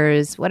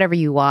peppers, whatever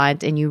you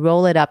want, and you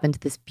roll it up into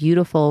this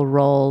beautiful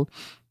roll.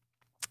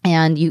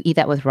 And you eat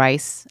that with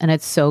rice, and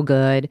it's so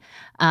good.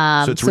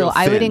 So it's real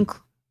thin. I would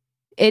include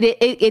it.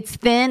 It's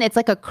thin. It's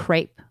like a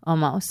crepe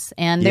almost.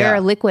 And there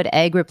are liquid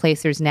egg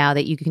replacers now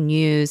that you can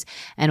use.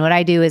 And what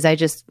I do is I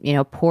just,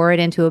 pour it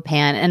into a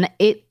pan, and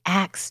it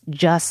acts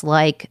just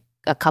like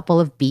a couple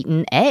of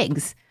beaten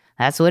eggs.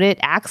 That's what it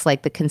acts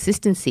like, the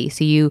consistency.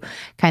 So you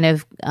kind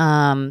of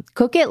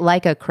cook it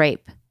like a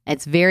crepe.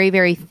 It's very,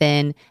 very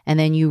thin, and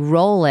then you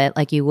roll it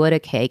like you would a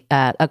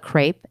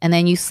crepe, and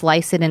then you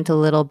slice it into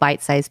little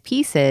bite-sized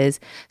pieces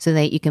so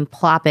that you can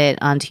plop it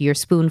onto your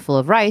spoonful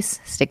of rice,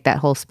 stick that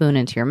whole spoon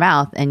into your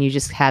mouth, and you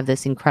just have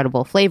this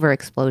incredible flavor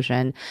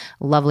explosion,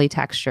 lovely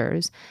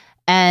textures.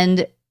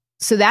 And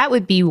so that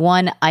would be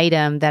one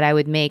item that I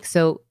would make.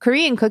 So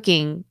Korean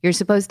cooking, you're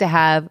supposed to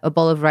have a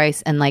bowl of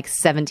rice and like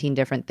 17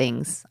 different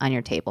things on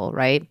your table,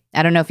 right?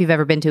 I don't know if you've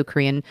ever been to a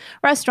Korean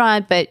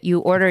restaurant, but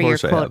you order your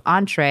quote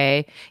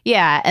entree.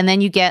 Yeah. And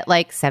then you get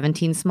like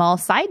 17 small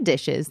side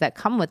dishes that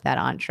come with that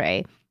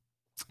entree.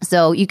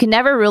 So you can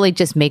never really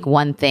just make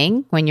one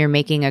thing when you're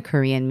making a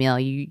Korean meal.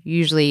 You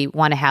usually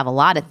want to have a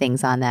lot of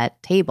things on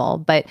that table.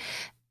 But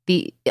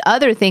the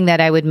other thing that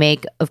I would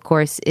make, of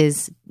course,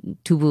 is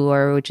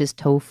dubuor, which is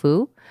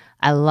tofu.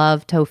 I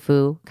love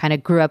tofu. Kind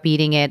of grew up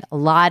eating it. A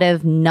lot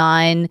of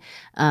non-Asian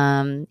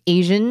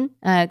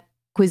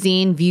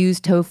cuisine views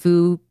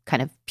tofu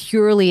kind of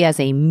purely as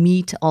a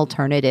meat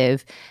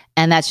alternative.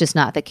 And that's just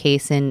not the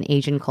case in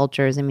Asian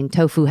cultures. I mean,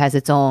 tofu has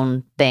its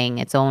own thing,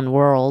 its own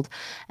world.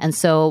 And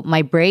so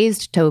my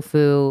braised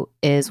tofu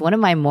is one of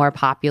my more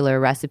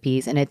popular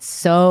recipes, and it's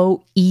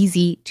so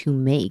easy to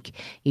make.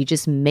 You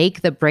just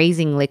make the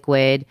braising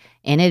liquid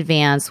in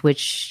advance,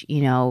 which,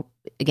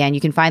 again,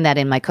 you can find that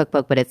in my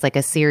cookbook, but it's like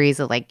a series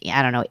of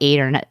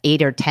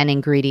 8 or 10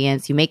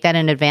 ingredients. You make that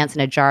in advance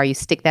in a jar. You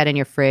stick that in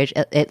your fridge.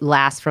 It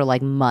lasts for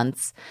like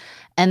months.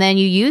 And then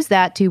you use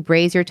that to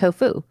braise your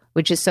tofu,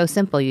 which is so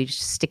simple. You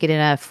just stick it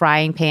in a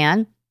frying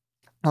pan,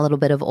 a little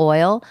bit of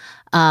oil,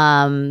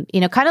 kind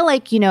of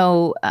like,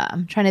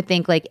 I'm trying to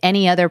think like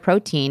any other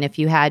protein. If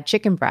you had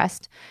chicken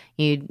breast,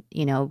 you'd,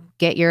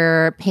 get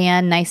your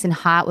pan nice and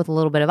hot with a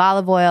little bit of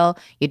olive oil.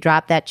 You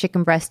drop that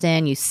chicken breast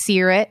in, you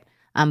sear it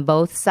on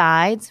both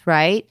sides,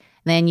 right?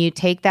 Then you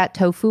take that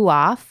tofu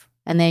off,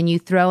 and then you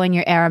throw in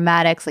your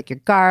aromatics like your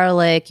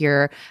garlic,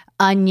 your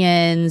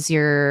onions,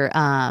 your,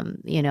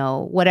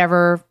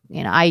 whatever,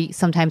 I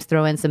sometimes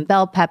throw in some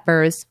bell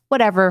peppers,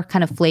 whatever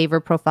kind of flavor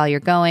profile you're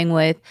going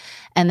with.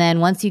 And then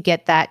once you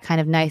get that kind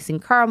of nice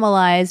and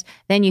caramelized,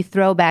 then you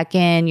throw back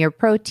in your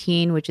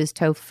protein, which is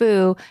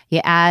tofu.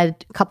 You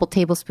add a couple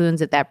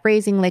tablespoons of that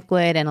braising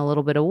liquid and a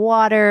little bit of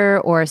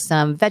water or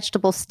some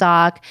vegetable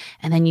stock.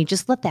 And then you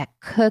just let that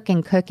cook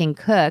and cook and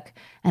cook.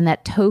 And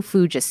that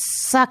tofu just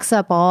sucks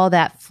up all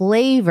that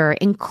flavor,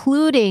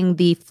 including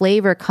the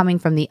flavor coming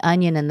from the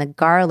onion and the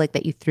garlic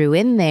that you threw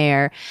in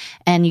there.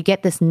 And you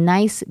get this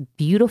nice,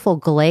 beautiful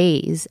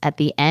glaze at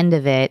the end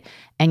of it.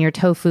 And your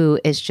tofu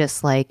is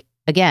just like,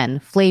 again,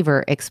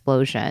 flavor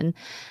explosion.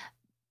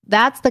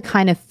 That's the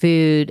kind of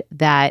food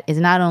that is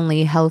not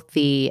only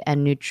healthy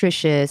and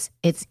nutritious,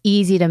 it's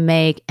easy to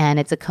make, and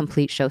it's a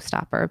complete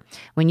showstopper.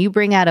 When you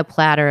bring out a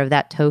platter of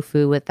that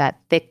tofu with that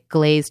thick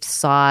glazed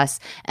sauce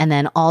and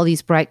then all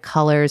these bright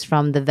colors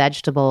from the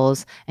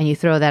vegetables, and you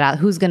throw that out,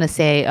 who's going to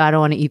say, I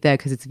don't want to eat that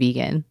because it's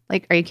vegan?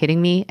 Like, are you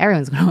kidding me?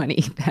 Everyone's going to want to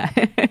eat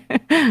that.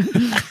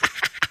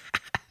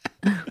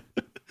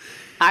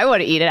 I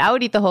want to eat it. I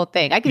would eat the whole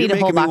thing. I could eat a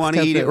whole box of tofu. You want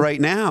to eat it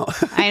right now.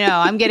 I know.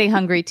 I'm getting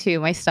hungry too.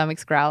 My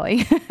stomach's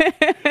growling.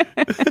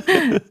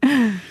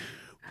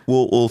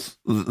 Well,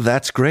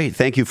 that's great.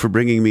 Thank you for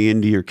bringing me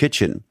into your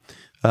kitchen.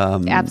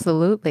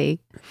 Absolutely.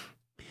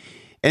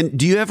 And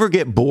do you ever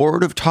get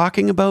bored of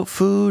talking about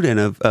food and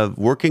of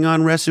working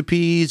on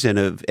recipes and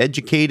of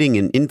educating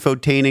and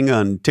infotaining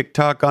on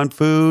TikTok on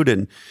food?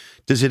 And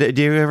do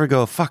you ever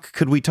go, fuck,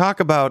 could we talk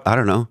about, I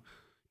don't know,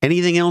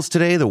 anything else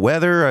today? The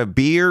weather, a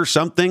beer,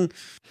 something?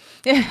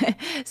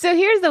 So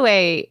here's the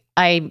way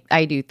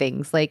I do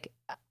things. Like,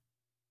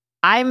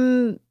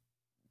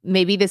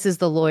 maybe this is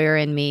the lawyer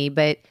in me,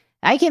 but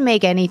I can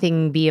make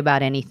anything be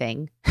about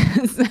anything.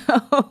 So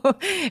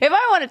if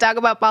I want to talk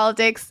about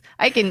politics,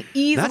 I can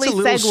easily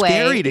segue. That's a little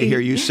scary to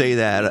hear you say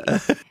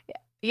that.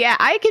 Yeah,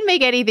 I can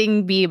make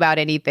anything be about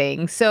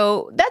anything.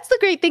 So that's the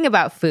great thing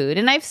about food.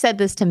 And I've said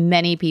this to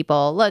many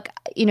people. Look,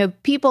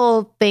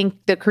 people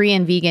think the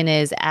Korean Vegan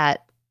is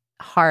at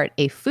heart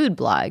a food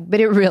blog,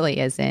 but it really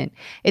isn't.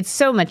 It's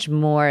so much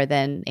more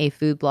than a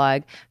food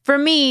blog. For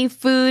me,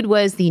 food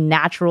was the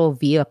natural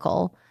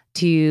vehicle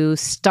to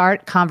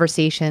start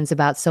conversations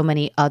about so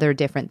many other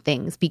different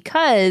things,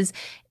 because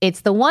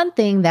it's the one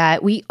thing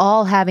that we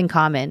all have in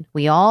common.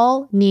 We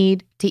all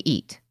need to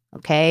eat.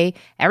 Okay.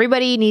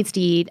 Everybody needs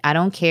to eat. I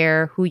don't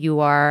care who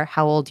you are,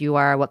 how old you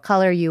are, what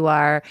color you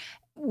are,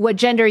 what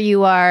gender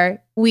you are.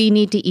 We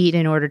need to eat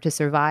in order to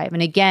survive.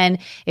 And again,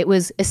 it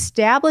was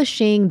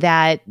establishing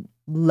that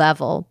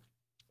level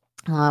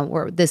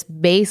or this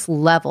base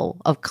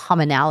level of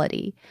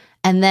commonality,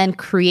 and then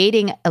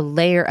creating a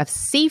layer of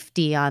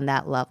safety on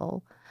that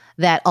level.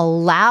 that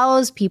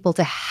allows people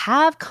to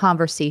have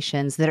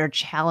conversations that are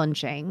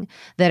challenging,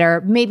 that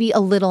are maybe a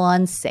little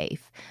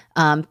unsafe,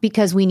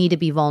 because we need to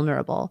be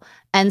vulnerable.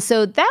 And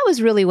so that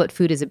was really what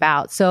food is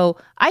about. So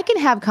I can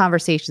have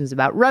conversations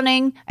about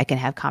running. I can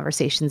have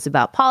conversations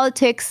about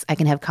politics. I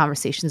can have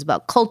conversations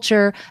about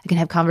culture. I can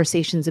have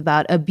conversations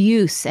about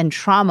abuse and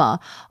trauma,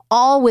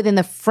 all within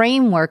the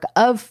framework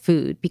of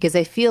food, because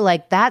I feel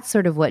like that's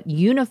sort of what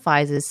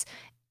unifies us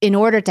in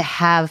order to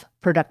have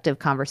productive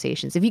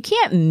conversations. If you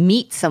can't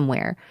meet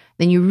somewhere,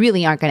 then you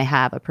really aren't going to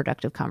have a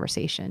productive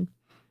conversation.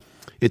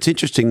 It's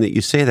interesting that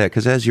you say that,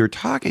 because as you're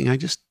talking, I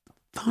just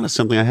thought of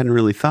something I hadn't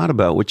really thought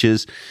about, which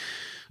is,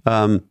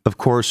 of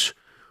course,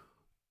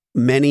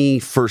 many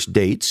first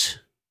dates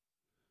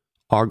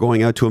are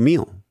going out to a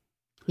meal.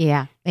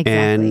 Yeah, exactly.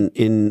 And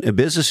in a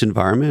business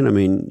environment, I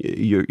mean,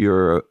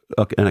 you're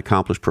an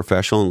accomplished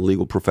professional in the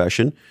legal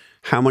profession.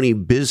 How many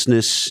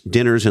business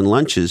dinners and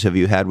lunches have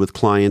you had with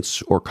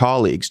clients or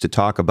colleagues to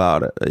talk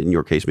about, in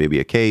your case, maybe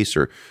a case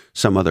or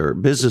some other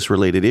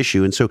business-related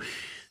issue? And so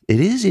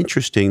it is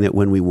interesting that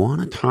when we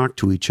want to talk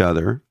to each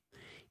other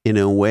in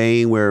a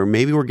way where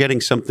maybe we're getting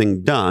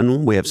something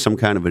done, we have some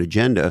kind of an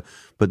agenda,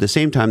 but at the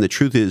same time, the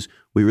truth is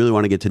we really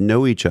want to get to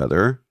know each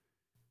other,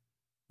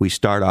 we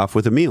start off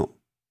with a meal.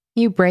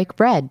 You break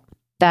bread.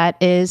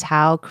 That is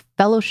how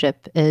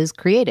fellowship is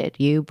created.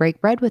 You break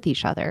bread with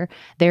each other.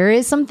 There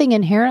is something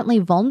inherently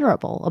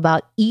vulnerable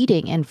about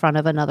eating in front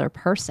of another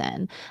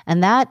person.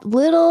 And that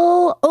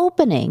little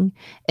opening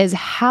is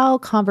how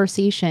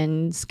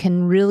conversations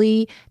can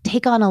really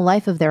take on a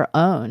life of their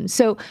own.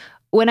 So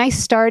when I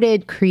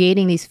started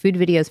creating these food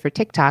videos for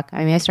TikTok,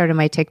 I started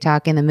my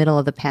TikTok in the middle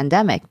of the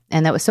pandemic.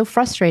 And that was so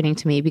frustrating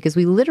to me because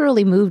we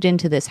literally moved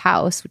into this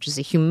house, which is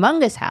a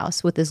humongous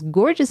house with this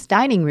gorgeous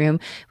dining room,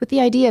 with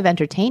the idea of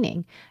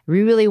entertaining.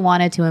 We really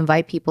wanted to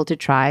invite people to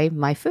try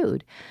my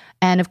food.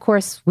 And of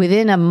course,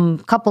 within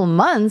a couple of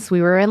months,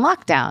 we were in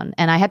lockdown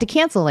and I had to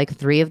cancel like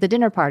 3 of the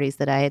dinner parties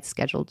that I had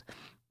scheduled.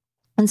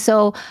 And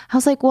so I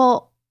was like,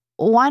 well,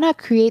 why not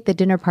create the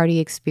dinner party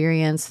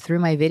experience through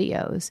my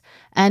videos?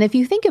 And if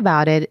you think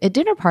about it, a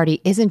dinner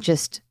party isn't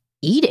just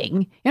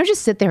eating. You don't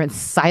just sit there and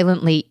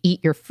silently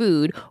eat your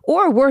food.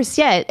 Or worse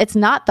yet, it's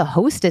not the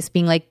hostess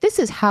being like, this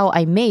is how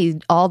I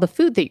made all the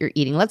food that you're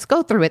eating. Let's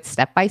go through it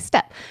step by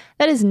step.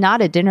 That is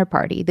not a dinner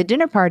party. The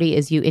dinner party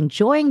is you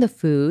enjoying the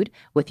food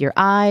with your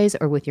eyes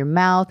or with your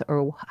mouth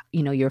or,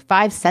 your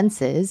 5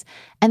 senses.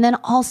 And then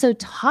also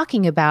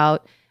talking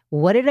about,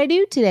 what did I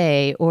do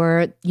today?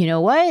 Or,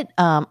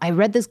 I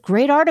read this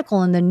great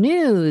article in the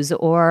news.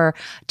 Or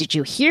did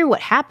you hear what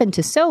happened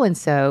to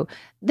so-and-so?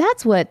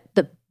 That's what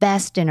the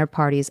best dinner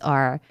parties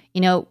are.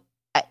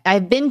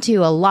 I've been to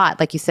a lot,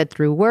 like you said,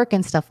 through work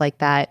and stuff like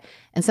that.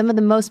 And some of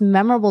the most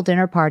memorable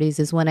dinner parties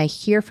is when I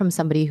hear from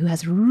somebody who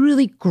has a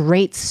really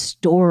great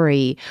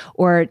story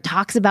or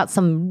talks about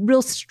some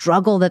real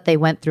struggle that they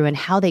went through and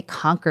how they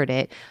conquered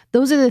it.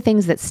 Those are the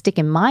things that stick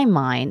in my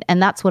mind.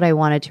 And that's what I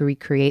wanted to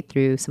recreate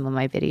through some of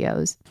my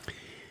videos.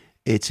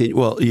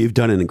 Well, you've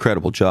done an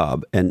incredible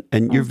job. And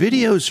your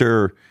videos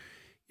are,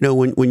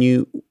 when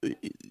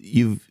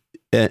you've,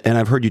 and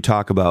I've heard you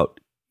talk about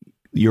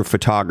your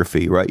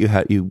photography, right?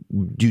 You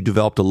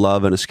developed a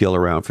love and a skill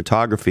around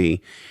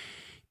photography.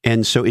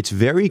 And so it's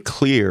very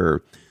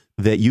clear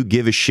that you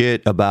give a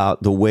shit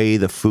about the way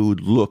the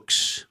food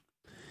looks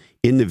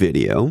in the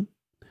video.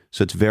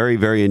 So it's very,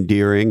 very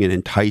endearing and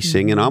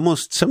enticing. And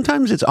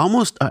sometimes it's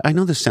almost, I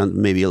know this sounds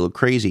maybe a little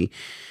crazy,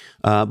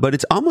 but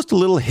it's almost a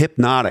little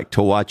hypnotic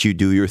to watch you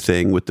do your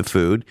thing with the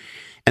food.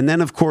 And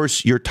then, of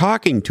course, you're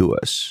talking to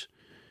us.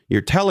 You're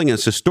telling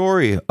us a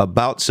story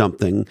about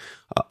something,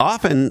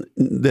 often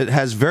that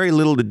has very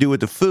little to do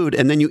with the food,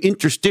 and then you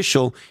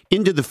interstitial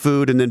into the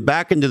food and then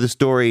back into the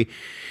story.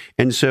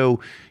 And so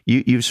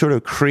you've sort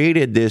of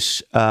created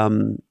this,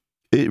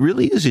 it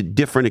really is a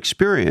different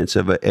experience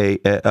of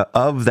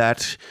of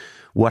that,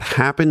 what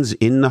happens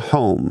in the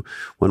home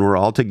when we're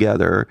all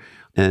together.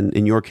 And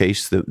in your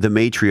case, the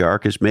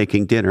matriarch is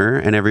making dinner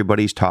and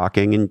everybody's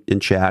talking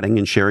and chatting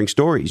and sharing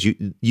stories.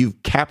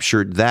 You've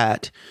captured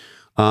that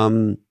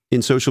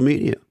in social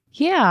media.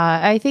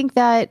 Yeah, I think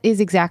that is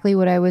exactly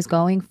what I was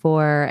going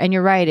for. And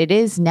you're right. It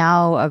is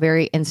now a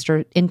very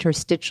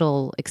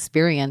interstitial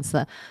experience.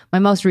 My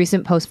most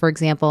recent post, for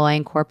example, I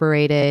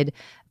incorporated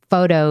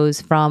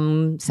photos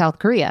from South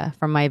Korea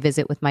from my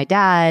visit with my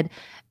dad.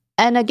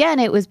 And again,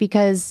 it was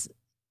because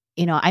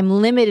I'm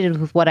limited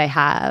with what I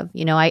have.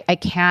 I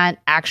can't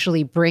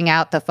actually bring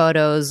out the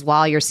photos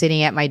while you're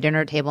sitting at my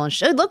dinner table and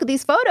look at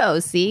these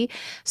photos, see?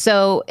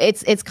 So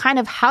it's kind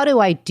of, how do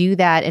I do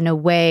that in a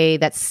way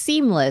that's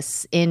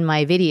seamless in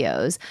my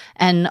videos?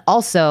 And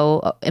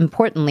also,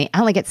 importantly, I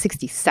only get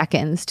 60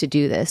 seconds to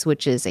do this,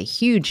 which is a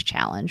huge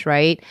challenge,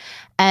 right?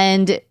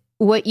 And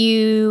what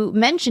you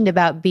mentioned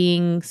about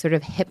being sort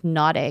of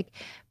hypnotic,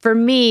 for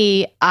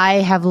me, I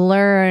have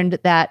learned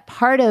that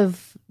part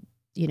of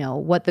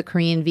what the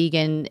Korean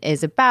vegan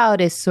is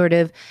about is sort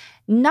of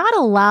not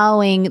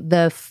allowing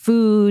the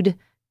food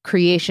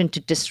creation to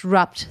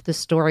disrupt the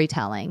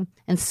storytelling.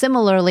 And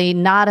similarly,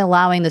 not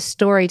allowing the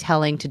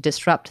storytelling to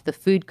disrupt the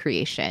food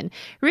creation.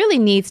 Really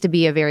needs to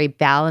be a very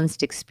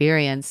balanced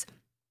experience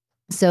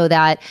so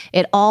that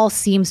it all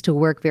seems to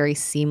work very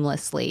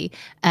seamlessly.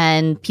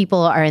 And people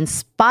are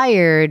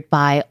inspired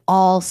by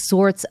all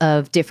sorts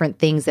of different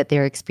things that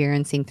they're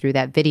experiencing through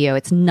that video.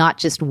 It's not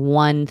just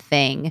one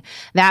thing.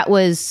 That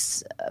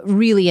was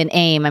really an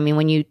aim. I mean,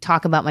 when you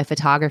talk about my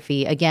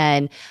photography,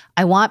 again,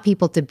 I want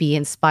people to be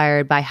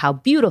inspired by how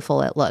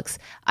beautiful it looks.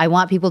 I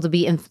want people to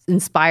be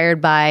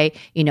inspired by,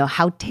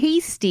 how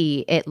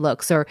tasty it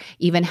looks, or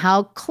even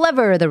how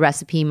clever the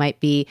recipe might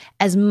be,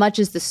 as much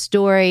as the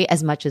story,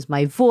 as much as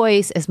my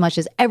voice, as much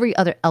as every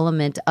other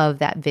element of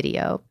that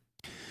video.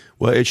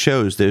 Well, it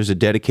shows there's a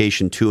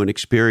dedication to an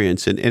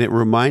experience. And it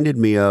reminded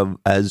me of,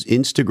 as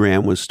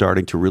Instagram was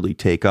starting to really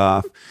take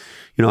off,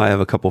 I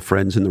have a couple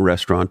friends in the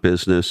restaurant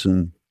business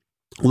and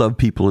love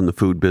people in the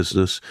food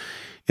business.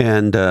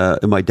 And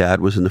my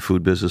dad was in the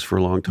food business for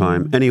a long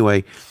time. Mm-hmm.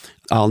 Anyway,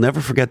 I'll never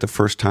forget the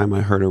first time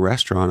I heard a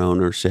restaurant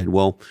owner said,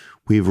 well,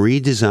 we've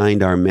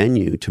redesigned our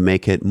menu to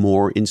make it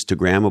more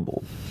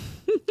Instagrammable.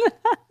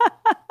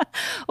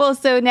 Well,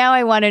 so now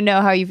I want to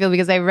know how you feel,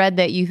 because I read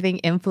that you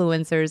think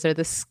influencers are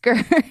the scourge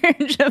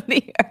of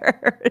the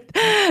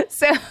earth.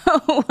 So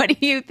what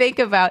do you think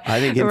about I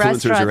think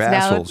influencers are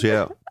assholes,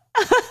 yeah.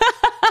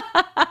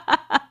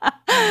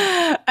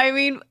 I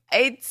mean,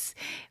 it's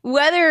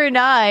whether or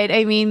not.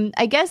 I mean,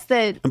 I guess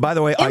that. And by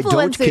the way, I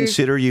don't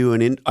consider you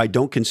an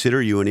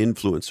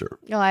influencer.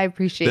 Oh, I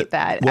appreciate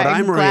that. What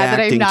I'm glad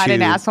that I'm not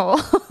an asshole.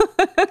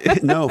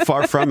 No,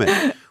 far from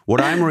it.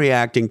 What I'm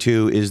reacting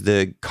to is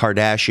the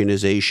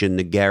Kardashianization,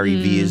 the Gary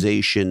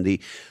Vee-ization, the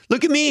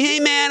look at me, hey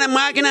man, I'm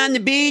walking on the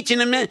beach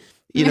and I'm not,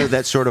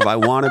 that sort of I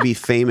want to be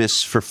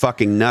famous for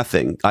fucking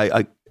nothing.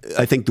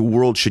 I think the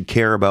world should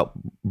care about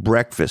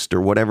breakfast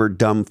or whatever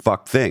dumb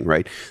fuck thing,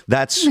 right?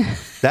 That's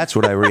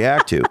what I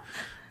react to.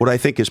 What I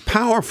think is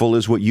powerful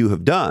is what you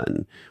have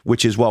done,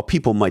 which is, while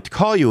people might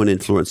call you an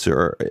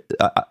influencer,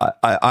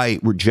 I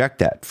reject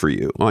that for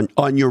you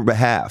on your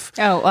behalf.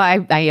 Oh,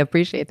 well, I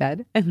appreciate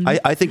that.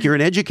 I think you're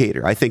an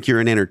educator. I think you're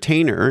an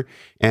entertainer.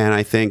 And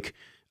I think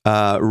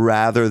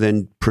rather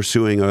than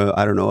pursuing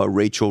a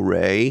Rachel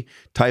Ray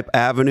type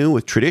avenue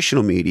with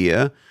traditional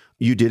media,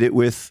 you did it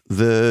with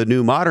the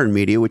new modern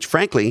media, which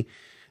frankly,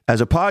 as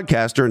a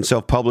podcaster and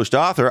self-published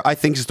author, I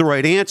think is the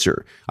right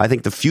answer. I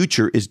think the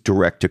future is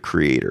direct to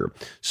creator.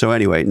 So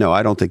anyway, no,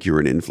 I don't think you're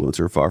an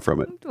influencer. Far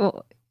from it.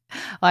 Well,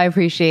 I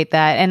appreciate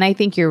that. And I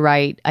think you're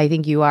right. I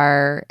think you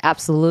are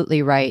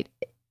absolutely right.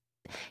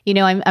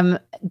 I'm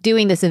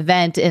doing this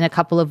event in a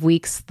couple of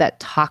weeks that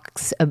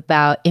talks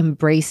about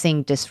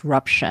embracing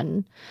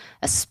disruption,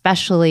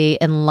 especially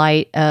in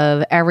light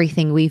of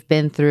everything we've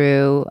been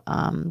through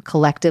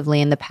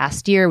collectively in the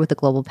past year with the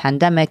global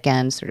pandemic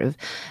and sort of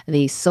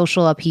the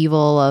social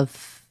upheaval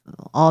of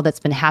all that's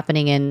been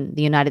happening in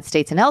the United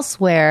States and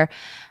elsewhere.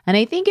 And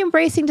I think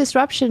embracing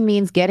disruption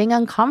means getting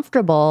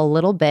uncomfortable a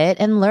little bit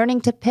and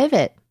learning to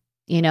pivot.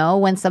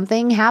 When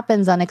something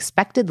happens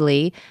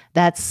unexpectedly,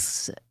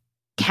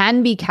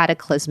 can be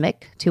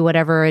cataclysmic to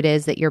whatever it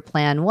is that your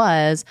plan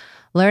was,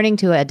 learning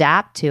to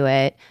adapt to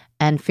it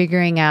and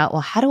figuring out,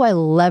 well, how do I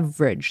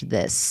leverage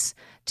this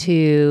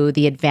to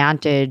the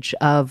advantage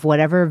of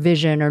whatever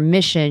vision or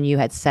mission you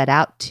had set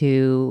out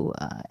to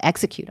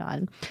execute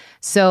on?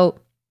 So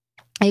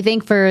I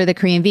think for the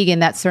Korean Vegan,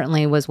 that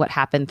certainly was what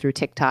happened through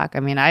TikTok. I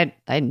mean, I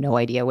had no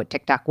idea what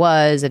TikTok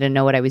was. I didn't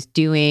know what I was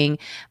doing,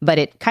 but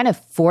it kind of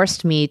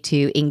forced me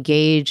to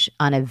engage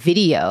on a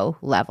video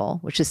level,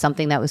 which is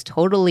something that was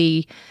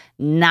totally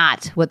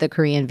not what the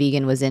Korean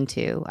Vegan was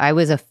into. I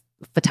was a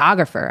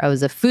photographer. I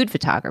was a food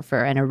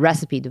photographer and a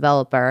recipe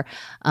developer,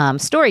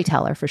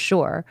 storyteller for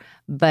sure,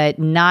 but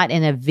not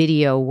in a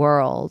video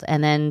world.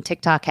 And then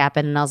TikTok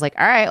happened and I was like,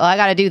 all right, well, I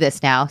got to do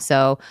this now.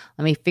 So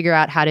let me figure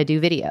out how to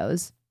do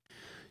videos.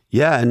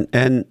 Yeah,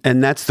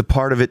 and that's the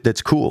part of it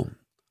that's cool.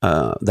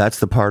 That's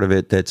the part of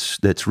it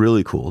that's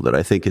really cool, that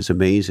I think is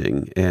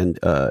amazing, and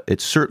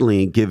it's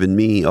certainly given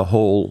me a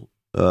whole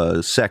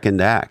second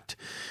act.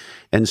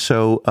 And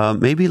so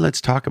maybe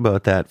let's talk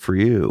about that for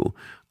you.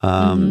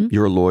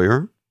 You're a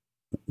lawyer,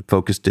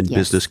 focused in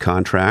business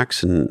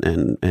contracts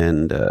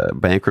and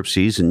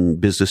bankruptcies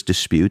and business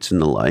disputes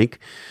and the like.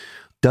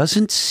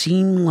 Doesn't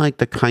seem like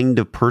the kind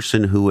of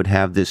person who would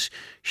have this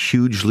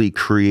hugely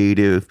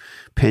creative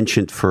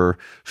penchant for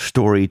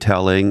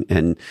storytelling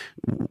and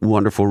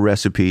wonderful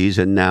recipes,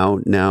 and now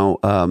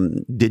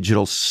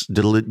digital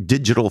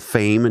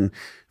fame and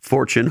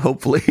fortune,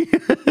 hopefully.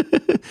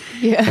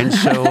 Yeah. And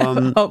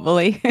so,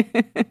 hopefully,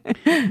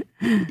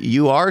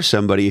 you are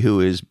somebody who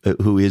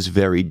is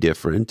very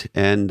different.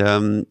 And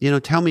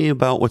tell me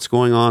about what's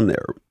going on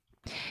there.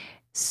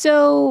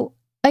 So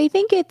I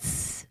think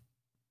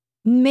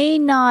may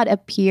not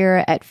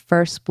appear at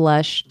first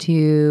blush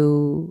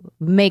to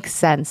make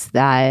sense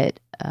that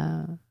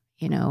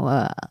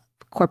a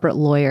corporate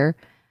lawyer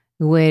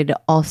would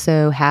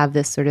also have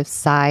this sort of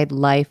side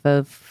life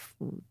of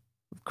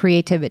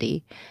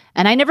creativity.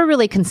 And I never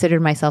really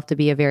considered myself to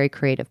be a very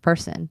creative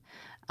person.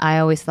 I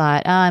always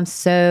thought, oh, I'm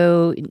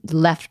so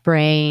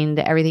left-brained.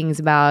 Everything's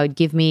about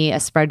give me a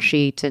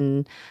spreadsheet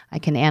and I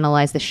can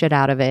analyze the shit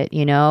out of it,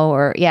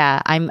 or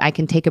I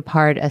can take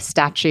apart a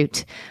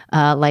statute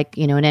like,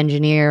 an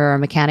engineer or a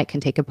mechanic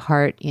can take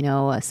apart,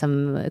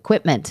 some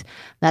equipment.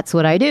 That's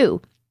what I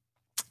do.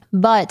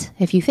 But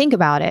if you think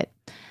about it,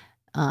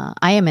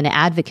 I am an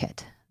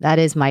advocate. That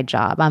is my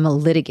job. I'm a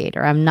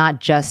litigator. I'm not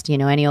just,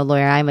 any old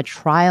lawyer. I'm a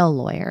trial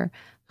lawyer.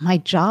 My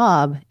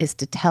job is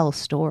to tell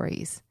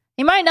stories.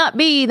 It might not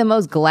be the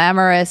most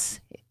glamorous,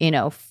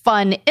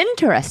 fun,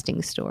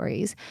 interesting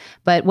stories,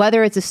 but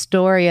whether it's a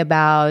story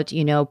about,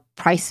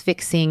 price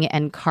fixing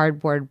and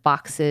cardboard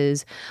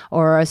boxes,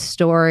 or a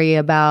story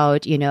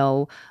about,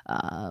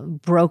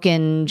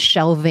 broken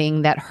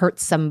shelving that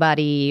hurts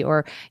somebody,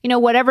 or,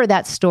 whatever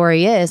that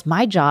story is,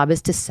 my job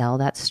is to sell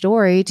that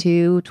story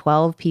to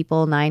 12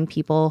 people, 9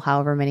 people,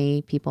 however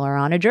many people are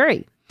on a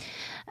jury.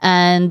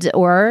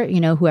 Or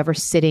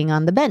whoever's sitting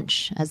on the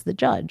bench as the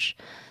judge.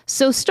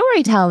 So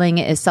storytelling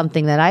is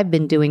something that I've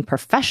been doing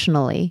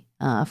professionally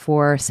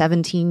for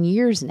 17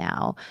 years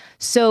now.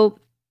 So,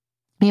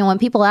 when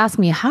people ask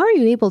me, how are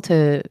you able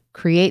to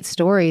create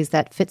stories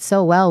that fit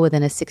so well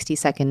within a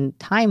 60-second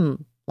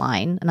timeline?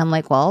 And I'm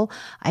like, well,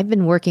 I've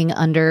been working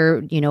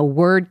under,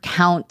 word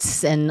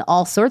counts and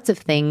all sorts of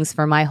things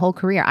for my whole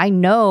career. I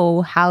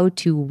know how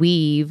to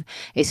weave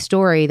a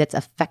story that's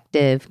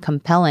effective,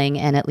 compelling,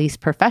 and at least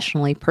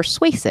professionally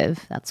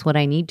persuasive. That's what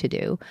I need to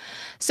do.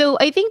 So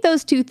I think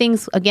those two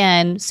things,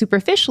 again,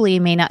 superficially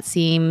may not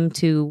seem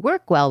to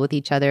work well with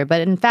each other.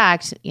 But in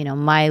fact,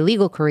 my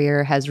legal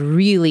career has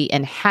really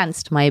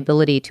enhanced my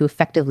ability to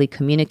effectively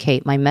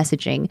communicate my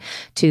messaging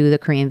to the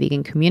Korean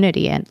vegan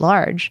community at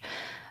large.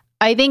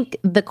 I think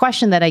the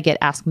question that I get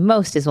asked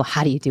most is, well,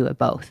 how do you do it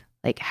both?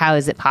 Like, how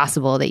is it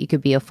possible that you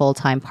could be a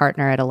full-time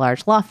partner at a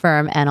large law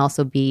firm and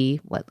also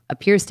be what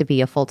appears to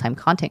be a full-time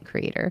content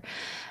creator?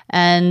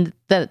 And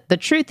the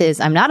truth is,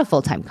 I'm not a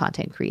full-time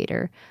content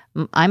creator.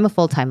 I'm a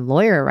full-time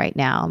lawyer right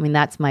now. I mean,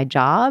 that's my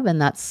job,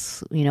 and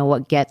that's,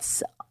 what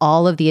gets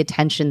all of the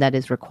attention that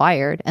is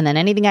required. And then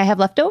anything I have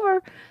left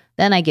over,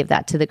 then I give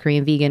that to the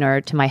Korean vegan or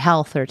to my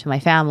health or to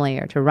my family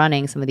or to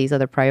running some of these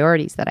other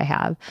priorities that I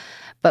have.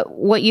 But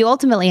what you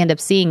ultimately end up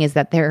seeing is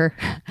that there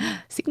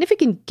are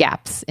significant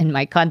gaps in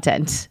my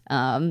content.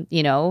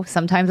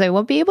 Sometimes I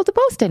won't be able to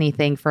post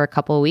anything for a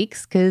couple of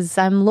weeks because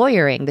I'm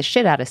lawyering the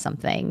shit out of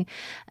something.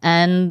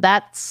 And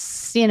that's,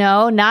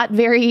 not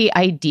very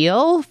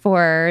ideal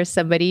for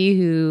somebody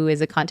who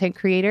is a content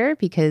creator,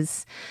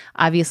 because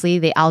obviously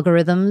the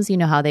algorithms,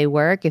 how they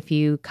work. If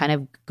you kind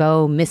of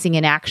go missing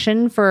in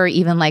action for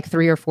even like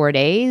 3 or 4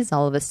 days,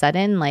 all of a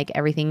sudden, like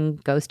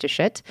everything goes to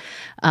shit.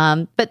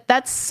 But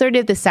that's sort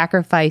of the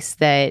sacrifice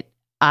that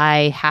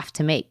I have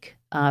to make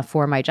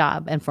for my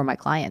job and for my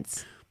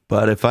clients.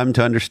 But if I'm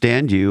to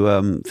understand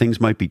you,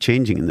 things might be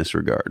changing in this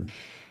regard.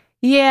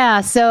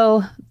 Yeah.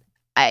 So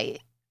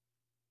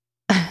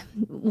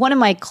one of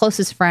my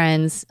closest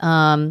friends,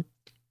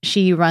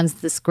 she runs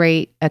this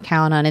great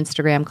account on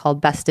Instagram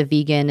called Best of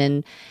Vegan.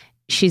 And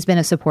she's been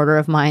a supporter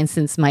of mine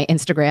since my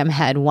Instagram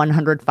had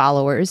 100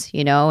 followers,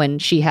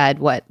 and she had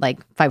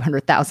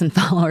 500,000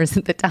 followers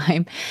at the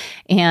time.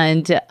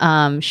 And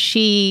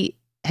she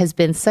has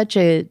been such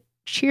a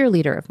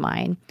cheerleader of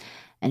mine.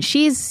 And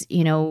she's,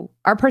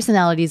 our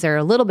personalities are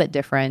a little bit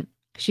different.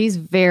 She's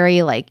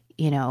very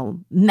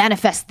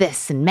manifest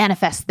this and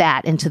manifest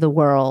that into the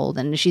world.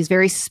 And she's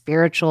very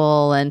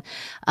spiritual, and,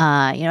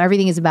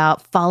 everything is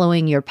about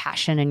following your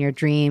passion and your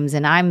dreams.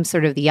 And I'm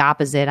sort of the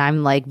opposite.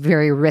 I'm like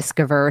very risk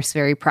averse,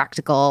 very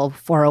practical,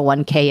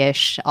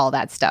 401k-ish, all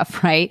that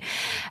stuff. Right.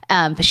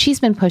 But she's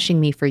been pushing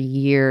me for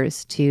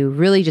years to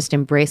really just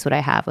embrace what I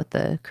have with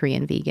the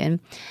Korean vegan.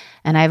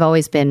 And I've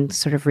always been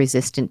sort of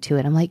resistant to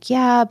it. I'm like,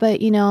 yeah,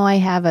 but, I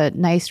have a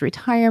nice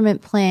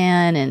retirement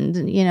plan,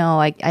 and,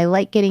 I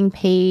like getting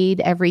paid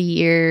every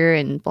year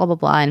and blah, blah,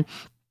 blah. And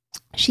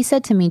she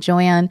said to me,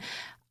 Joanne,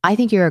 I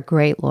think you're a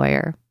great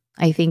lawyer.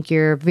 I think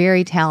you're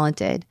very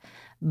talented,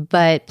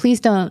 but please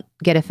don't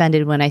get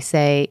offended when I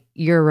say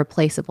you're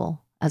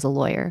replaceable as a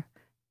lawyer.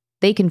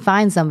 They can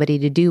find somebody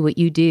to do what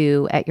you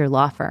do at your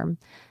law firm.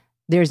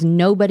 There's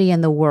nobody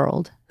in the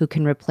world who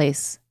can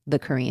replace the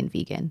Korean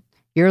vegan.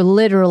 You're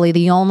literally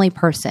the only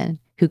person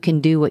who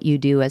can do what you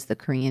do as the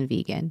Korean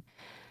vegan.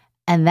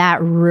 And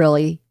that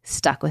really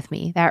stuck with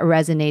me. That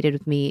resonated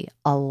with me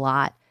a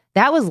lot.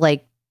 That was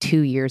like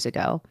 2 years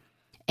ago.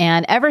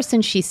 And ever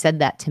since she said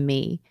that to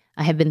me,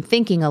 I have been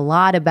thinking a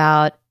lot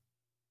about,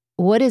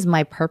 what is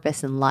my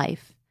purpose in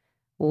life?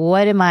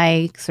 What am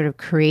I sort of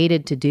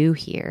created to do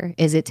here?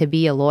 Is it to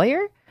be a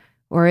lawyer,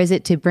 or is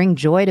it to bring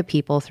joy to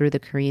people through the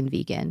Korean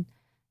vegan?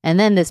 And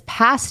then this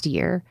past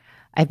year,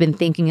 I've been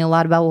thinking a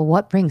lot about, well,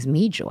 what brings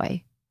me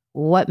joy?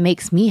 What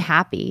makes me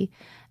happy?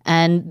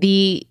 And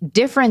the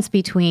difference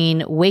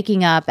between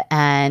waking up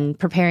and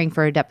preparing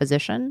for a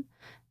deposition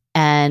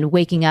and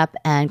waking up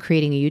and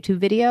creating a YouTube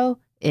video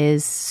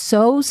is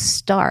so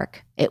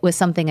stark. It was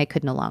something I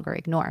could no longer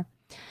ignore.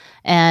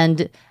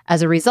 And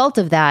as a result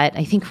of that,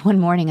 I think one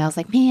morning I was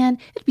like, man,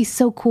 it'd be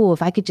so cool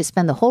if I could just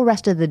spend the whole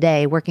rest of the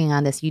day working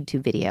on this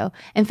YouTube video.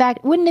 In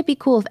fact, wouldn't it be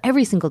cool if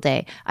every single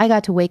day I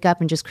got to wake up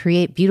and just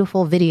create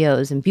beautiful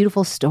videos and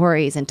beautiful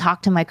stories and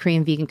talk to my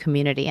Korean vegan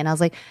community? And I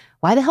was like,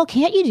 why the hell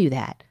can't you do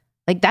that?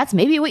 Like, that's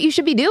maybe what you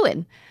should be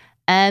doing.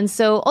 And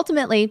so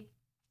ultimately,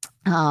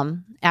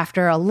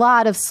 after a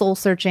lot of soul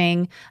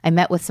searching, I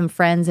met with some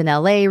friends in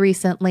LA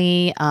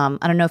recently. I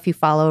don't know if you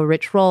follow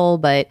Rich Roll,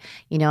 but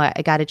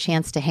I got a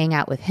chance to hang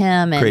out with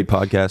him. And great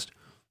podcast.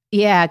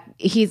 Yeah,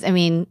 he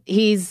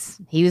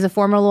was a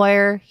former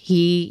lawyer.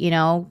 He,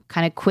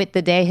 kind of quit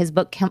the day his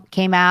book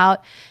came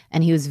out,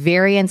 and he was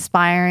very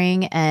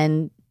inspiring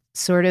and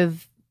sort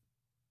of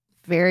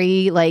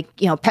very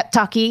pep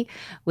talky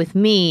with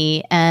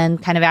me.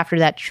 And kind of after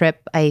that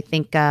trip, I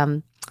think,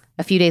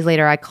 a few days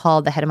later, I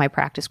called the head of my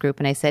practice group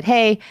and I said,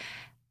 hey,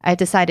 I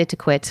decided to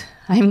quit.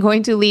 I'm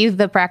going to leave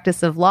the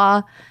practice of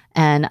law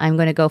and I'm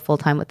going to go full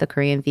time with the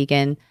Korean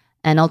Vegan.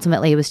 And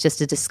ultimately, it was just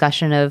a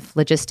discussion of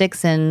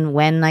logistics and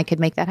when I could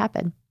make that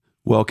happen.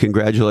 Well,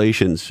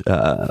 congratulations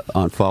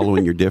on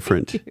following your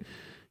different.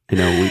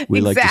 We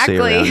like to say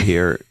around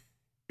here,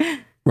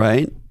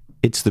 right?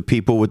 It's the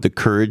people with the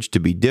courage to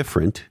be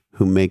different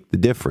who make the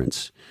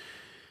difference.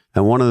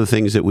 And one of the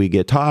things that we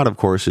get taught, of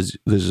course, is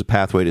there's a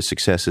pathway to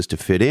success is to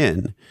fit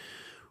in.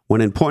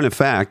 When in point of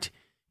fact,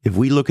 if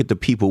we look at the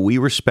people we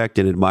respect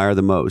and admire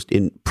the most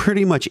in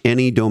pretty much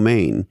any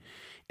domain,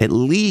 at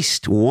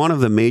least one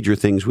of the major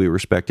things we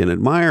respect and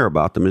admire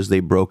about them is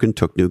they broke and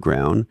took new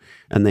ground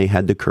and they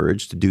had the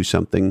courage to do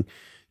something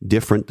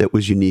different that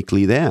was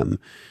uniquely them.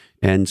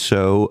 And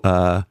so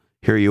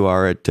here you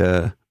are at...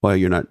 well,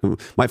 you're not.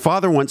 My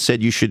father once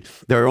said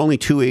there are only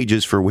two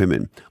ages for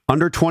women,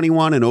 under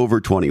 21 and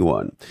over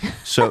 21.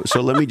 So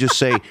let me just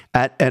say,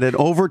 at an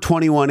over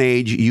 21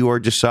 age, you are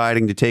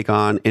deciding to take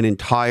on an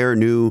entire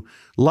new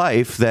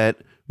life that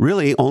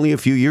really only a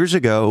few years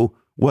ago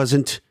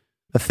wasn't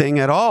a thing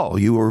at all.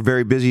 You were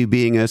very busy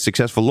being a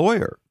successful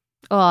lawyer.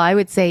 Well, I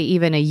would say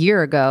even a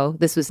year ago,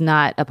 this was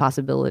not a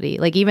possibility.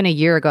 Like even a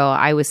year ago,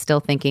 I was still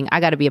thinking, I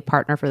got to be a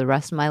partner for the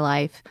rest of my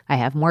life. I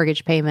have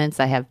mortgage payments.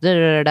 I have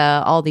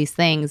all these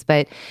things.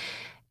 But,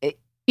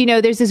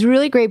 there's this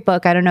really great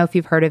book. I don't know if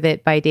you've heard of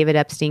it by David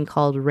Epstein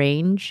called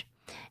Range.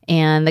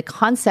 And the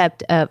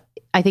concept of,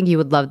 I think you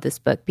would love this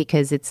book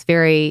because it's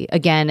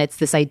it's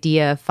this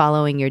idea of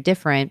following your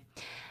different.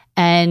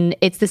 And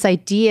it's this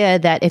idea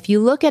that if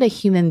you look at a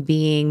human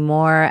being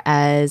more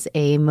as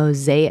a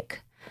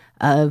mosaic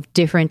of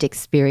different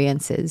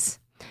experiences,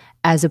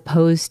 as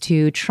opposed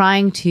to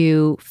trying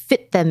to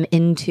fit them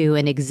into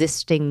an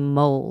existing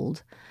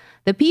mold.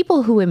 The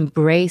people who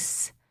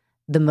embrace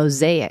the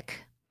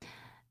mosaic,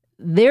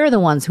 they're the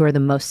ones who are the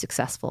most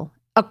successful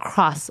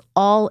across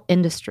all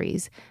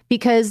industries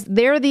because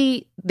they're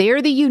the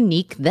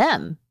unique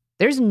them.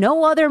 There's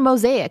no other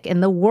mosaic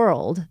in the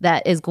world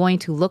that is going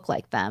to look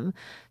like them.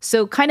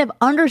 So kind of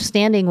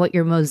understanding what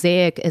your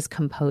mosaic is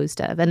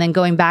composed of, and then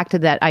going back to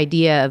that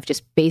idea of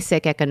just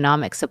basic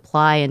economic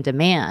supply and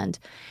demand,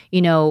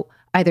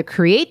 either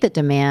create the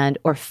demand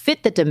or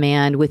fit the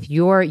demand with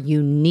your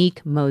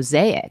unique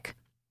mosaic.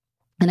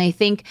 And I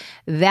think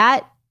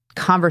that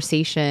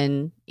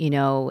conversation,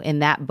 in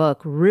that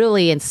book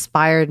really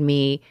inspired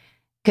me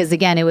because,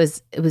 again, it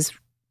was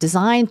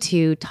designed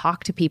to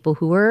talk to people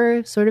who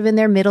were sort of in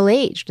their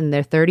middle-aged, in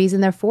their 30s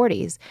and their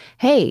 40s.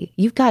 Hey,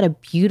 you've got a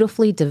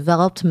beautifully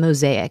developed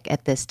mosaic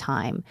at this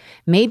time.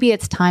 Maybe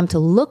it's time to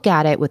look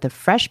at it with a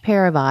fresh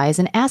pair of eyes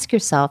and ask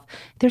yourself,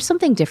 there's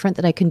something different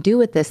that I can do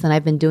with this than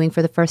I've been doing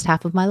for the first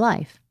half of my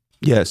life.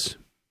 Yes.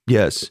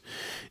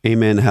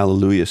 Amen.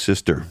 Hallelujah,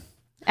 sister.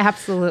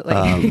 Absolutely.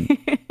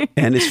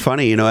 And it's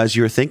funny, as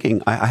you're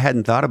thinking, I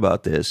hadn't thought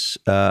about this.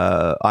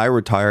 I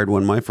retired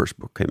when my first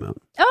book came out.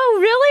 Oh,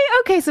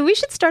 really? Okay, so we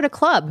should start a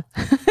club.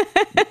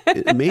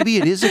 Maybe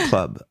it is a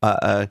club.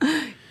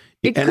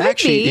 It and could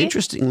actually,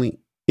 be.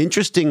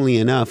 interestingly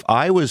enough,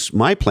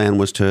 my plan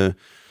was to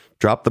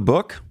drop the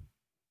book.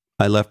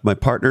 I left my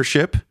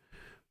partnership.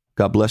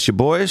 God bless you,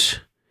 boys.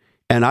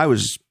 And that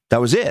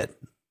was it.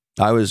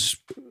 I was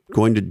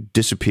going to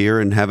disappear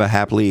and have a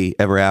happily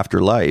ever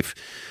after life.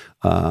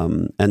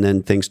 And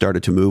then things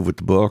started to move with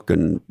the book,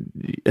 and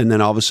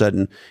then all of a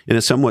sudden, in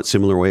a somewhat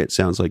similar way, it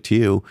sounds like to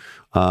you,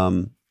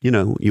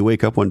 you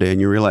wake up one day and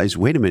you realize,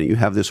 wait a minute, you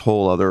have this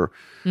whole other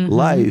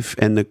life.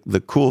 And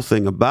the cool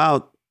thing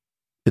about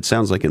it,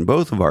 sounds like in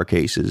both of our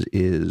cases,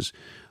 is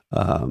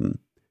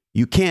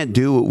you can't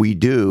do what we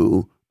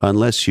do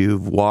unless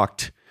you've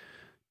walked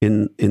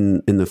in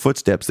the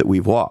footsteps that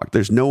we've walked.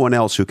 There's no one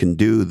else who can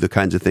do the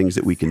kinds of things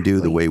that we can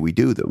do the way we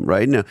do them,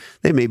 right? Now,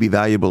 they may be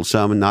valuable to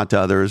some and not to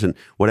others and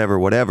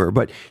whatever,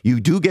 but you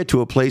do get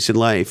to a place in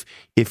life,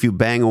 if you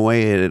bang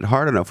away at it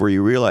hard enough, where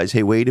you realize,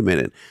 hey, wait a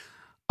minute,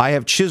 I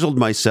have chiseled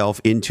myself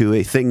into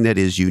a thing that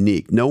is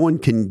unique. No one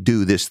can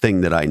do this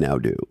thing that I now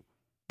do.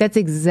 That's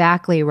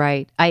exactly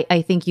right.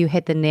 I think you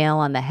hit the nail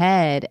on the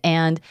head.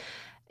 And,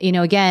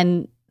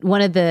 again,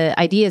 one of the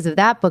ideas of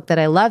that book that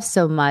I love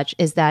so much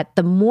is that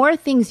the more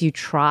things you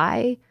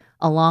try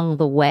along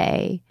the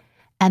way,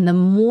 And the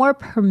more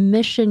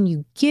permission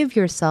you give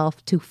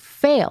yourself to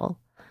fail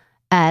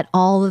at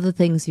all of the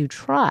things you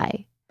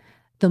try,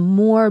 the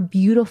more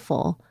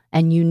beautiful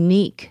and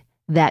unique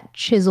that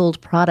chiseled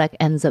product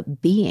ends up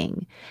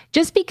being.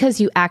 Just because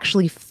you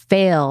actually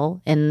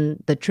fail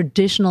in the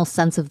traditional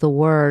sense of the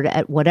word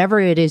at whatever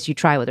it is you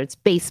try, whether it's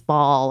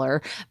baseball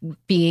or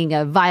being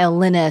a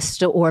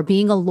violinist or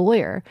being a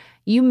lawyer,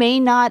 you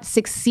may not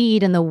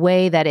succeed in the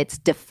way that it's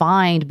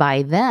defined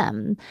by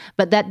them,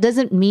 but that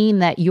doesn't mean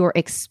that your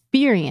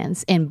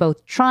experience in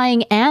both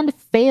trying and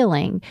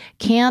failing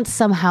can't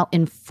somehow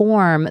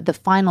inform the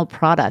final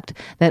product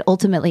that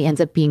ultimately ends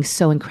up being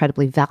so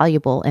incredibly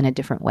valuable in a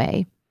different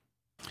way.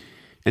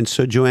 And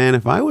so, Joanne,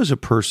 if I was a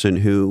person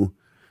who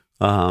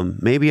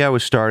maybe I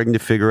was starting to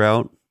figure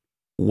out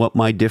what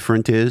my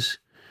different is,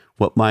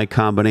 what my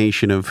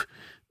combination of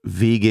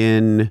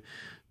vegan,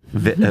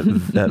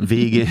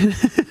 vegan,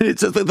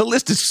 the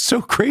list is so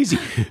crazy.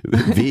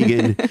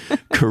 Vegan,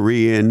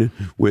 Korean,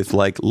 with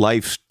like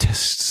life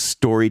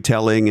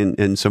storytelling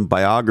and some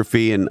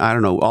biography and I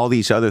don't know, all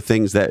these other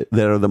things that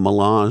are the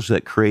melange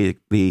that create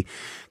the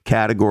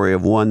category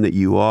of one that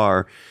you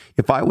are.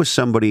 If I was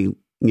somebody,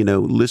 you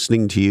know,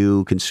 listening to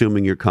you,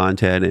 consuming your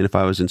content, and if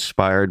I was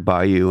inspired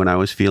by you and I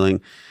was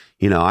feeling,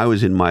 you know, I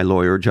was in my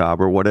lawyer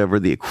job or whatever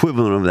the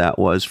equivalent of that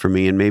was for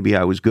me, and maybe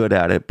I was good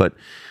at it, but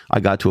I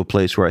got to a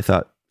place where I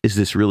thought, is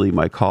this really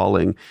my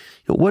calling? You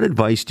know, what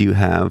advice do you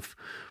have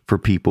for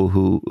people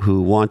who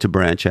want to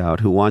branch out,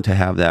 who want to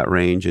have that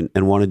range and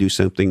want to do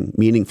something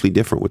meaningfully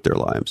different with their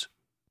lives?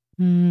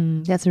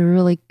 That's a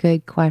really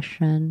good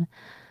question.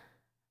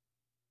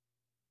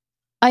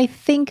 I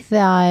think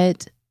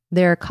that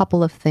there are a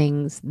couple of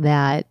things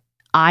that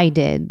I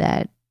did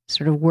that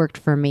sort of worked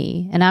for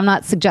me. And I'm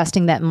not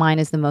suggesting that mine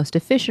is the most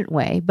efficient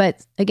way,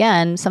 but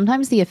again,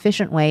 sometimes the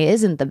efficient way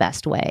isn't the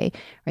best way,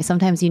 right?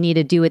 Sometimes you need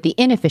to do it the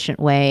inefficient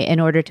way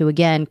in order to,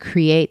 again,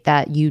 create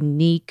that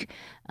unique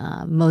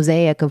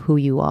mosaic of who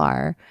you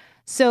are.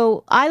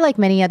 So I, like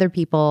many other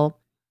people,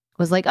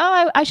 was like,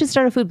 oh, I should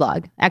start a food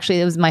blog.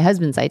 Actually, it was my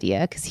husband's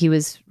idea because he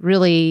was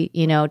really,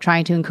 you know,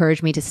 trying to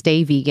encourage me to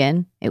stay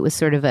vegan. It was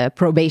sort of a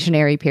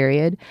probationary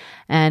period.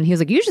 And he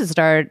was like, you should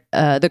start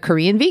the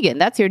Korean Vegan.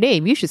 That's your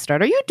name. You should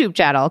start a YouTube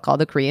channel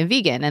called The Korean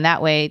Vegan. And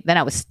that way, then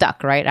I was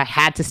stuck, right? I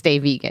had to stay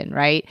vegan,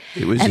 right?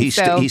 It was he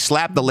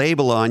slapped the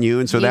label on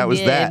you. And so that was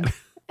that.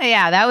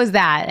 Yeah, that was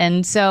that.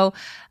 And so,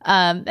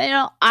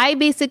 I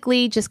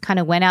basically just kind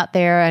of went out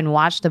there and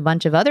watched a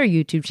bunch of other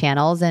YouTube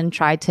channels and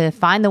tried to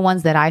find the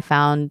ones that I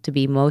found to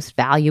be most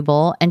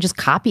valuable and just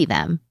copy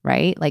them,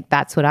 right? Like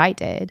that's what I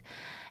did.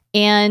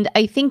 And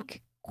I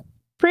think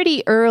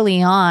pretty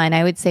early on,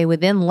 I would say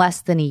within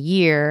less than a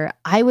year,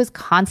 I was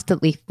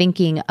constantly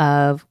thinking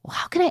of, well,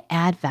 how can I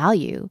add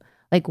value?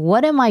 Like,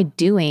 what am I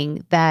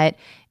doing that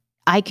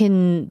I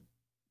can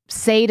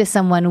say to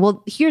someone,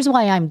 well, here's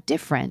why I'm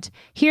different.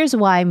 Here's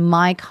why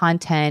my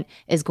content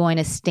is going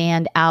to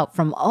stand out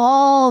from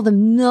all the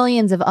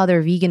millions of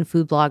other vegan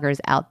food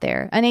bloggers out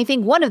there. And I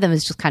think one of them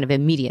is just kind of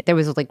immediate. There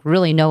was like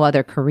really no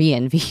other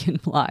Korean vegan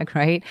blog,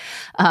 right?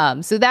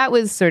 So that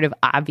was sort of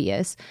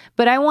obvious,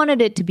 but I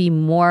wanted it to be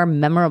more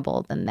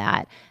memorable than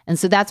that. And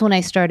so that's when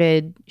I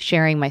started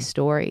sharing my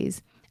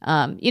stories.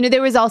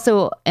 There was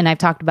also, and I've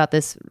talked about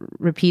this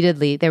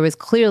repeatedly, there was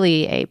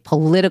clearly a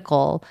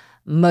political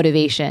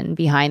motivation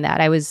behind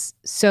that. I was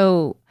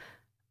so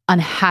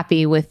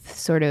unhappy with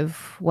sort of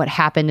what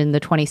happened in the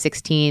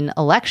 2016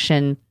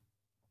 election.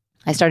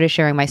 I started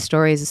sharing my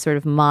stories as sort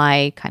of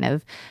my kind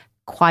of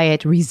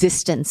quiet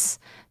resistance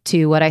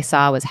to what I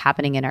saw was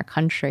happening in our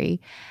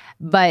country.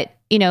 But,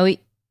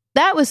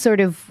 that was sort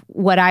of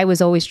what I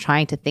was always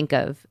trying to think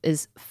of,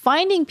 is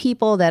finding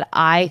people that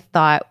I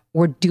thought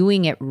were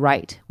doing it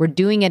right, were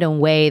doing it in a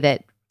way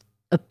that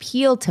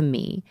appealed to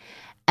me,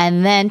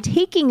 and then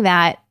taking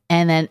that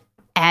and then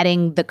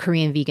adding the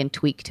Korean vegan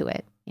tweak to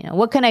it.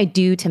 What can I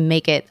do to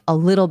make it a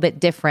little bit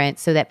different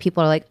so that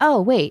people are like, oh,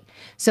 wait,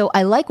 so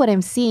I like what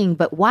I'm seeing,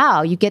 but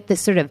wow, you get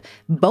this sort of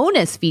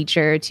bonus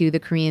feature to the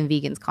Korean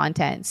vegans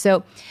content.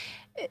 So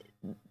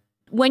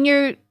when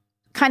you're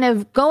kind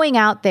of going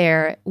out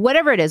there,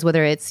 whatever it is,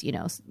 whether it's,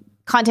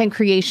 content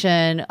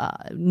creation,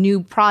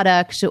 new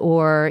product,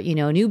 or,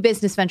 new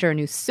business venture, or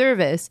new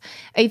service,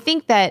 I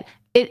think that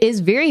it is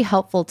very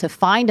helpful to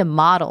find a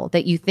model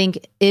that you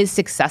think is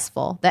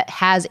successful, that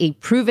has a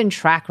proven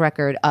track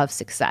record of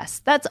success.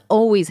 That's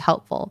always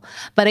helpful.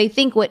 But I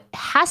think what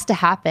has to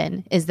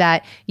happen is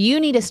that you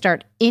need to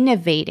start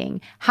innovating.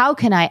 How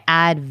can I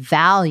add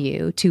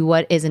value to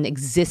what is an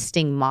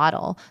existing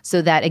model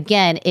so that,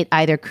 again, it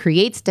either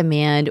creates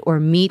demand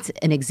or meets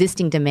an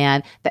existing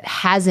demand that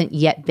hasn't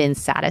yet been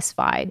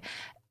satisfied?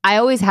 I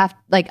always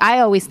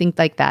think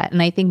like that.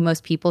 And I think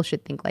most people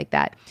should think like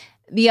that.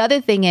 The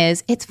other thing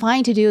is, it's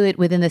fine to do it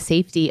within the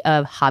safety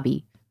of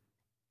hobby.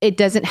 it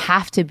doesn't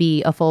have to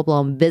be a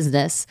full-blown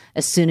business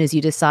as soon as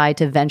you decide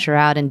to venture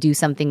out and do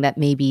something that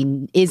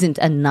maybe isn't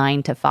a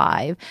 9 to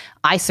 5.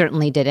 I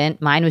certainly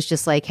didn't. Mine was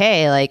just like,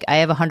 hey, like I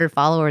have 100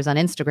 followers on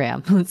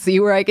Instagram. Let's see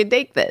where I can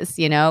take this.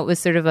 You know, it was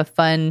sort of a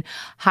fun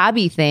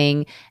hobby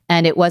thing.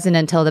 And it wasn't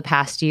until the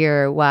past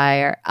year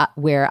where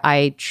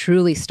I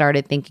truly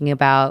started thinking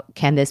about,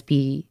 can this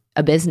be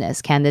a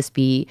business? Can this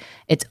be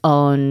its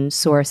own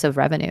source of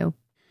revenue?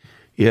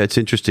 Yeah, it's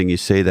interesting you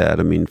say that.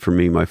 I mean, for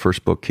me, my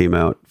first book came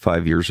out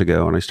 5 years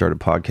ago, and I started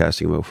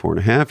podcasting about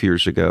 4.5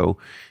 years ago.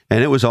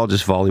 And it was all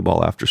just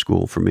volleyball after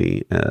school for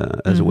me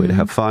as a way to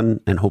have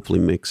fun and hopefully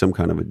make some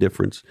kind of a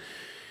difference.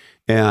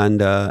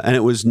 And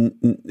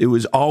it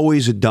was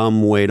always a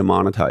dumb way to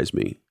monetize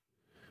me.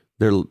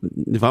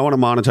 If I want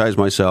to monetize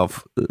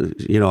myself,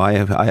 I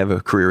have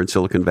a career in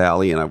Silicon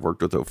Valley, and I've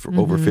worked with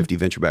over 50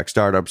 venture-backed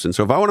startups. And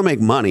so if I want to make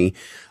money,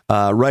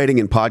 writing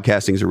and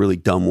podcasting is a really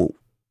dumb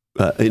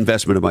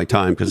investment of my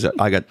time, because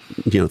I got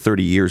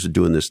 30 years of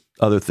doing this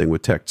other thing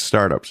with tech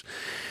startups.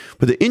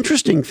 But the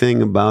interesting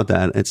thing about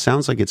that, it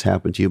sounds like it's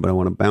happened to you, but I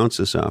want to bounce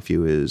this off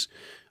you, is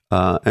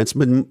and it's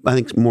been, I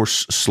think, more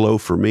slow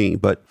for me,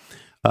 but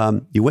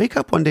you wake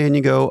up one day and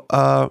you go,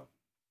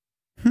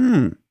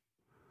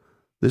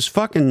 this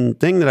fucking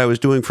thing that I was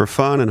doing for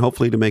fun and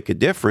hopefully to make a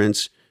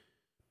difference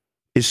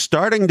is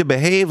starting to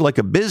behave like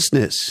a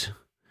business.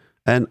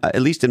 And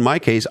at least in my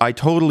case, I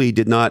totally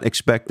did not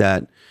expect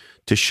that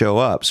to show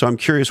up. So I'm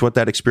curious what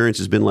that experience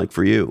has been like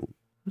for you.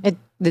 It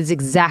is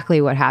exactly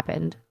what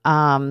happened.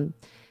 I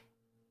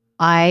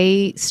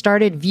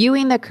started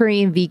viewing the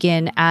Korean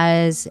Vegan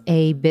as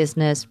a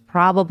business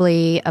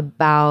probably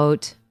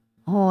about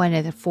 4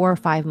 or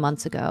 5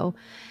 months ago.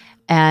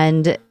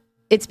 And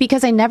it's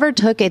because I never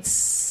took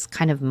its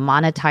kind of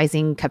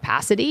monetizing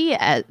capacity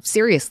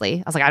seriously.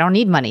 I was like, I don't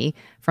need money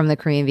from the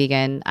Korean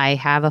Vegan. I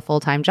have a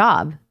full-time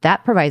job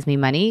that provides me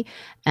money.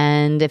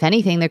 And if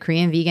anything, the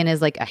Korean Vegan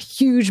is like a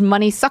huge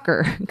money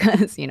sucker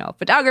because,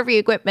 photography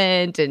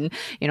equipment and,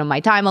 my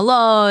time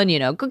alone,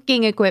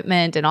 cooking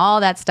equipment and all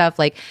that stuff.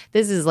 Like,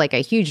 this is like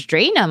a huge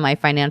drain on my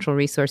financial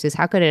resources.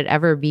 How could it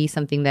ever be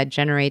something that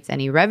generates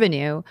any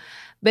revenue?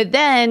 But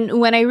then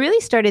when I really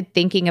started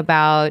thinking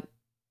about,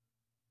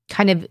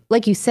 kind of,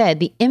 like you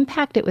said, the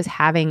impact it was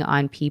having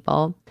on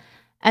people,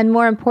 and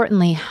more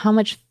importantly, how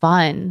much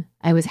fun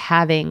I was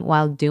having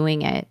while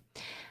doing it,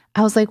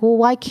 I was like, well,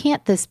 why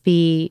can't this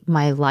be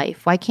my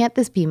life? Why can't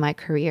this be my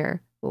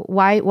career?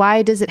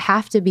 Why does it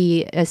have to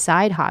be a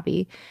side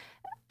hobby?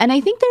 And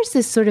I think there's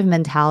this sort of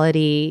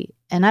mentality,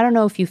 and I don't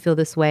know if you feel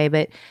this way,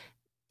 but,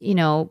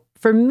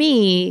 for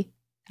me,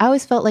 I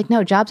always felt like,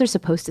 no, jobs are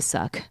supposed to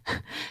suck.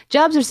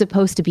 Jobs are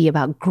supposed to be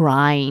about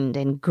grind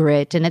and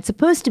grit. And it's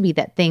supposed to be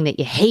that thing that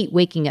you hate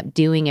waking up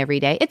doing every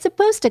day. It's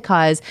supposed to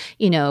cause,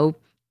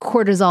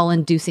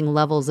 cortisol-inducing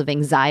levels of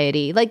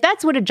anxiety. Like,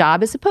 that's what a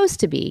job is supposed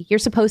to be. You're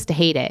supposed to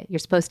hate it. You're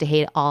supposed to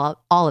hate all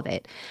of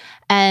it.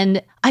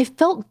 And I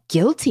felt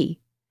guilty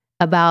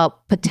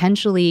about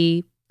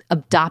potentially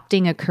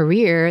adopting a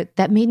career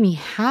that made me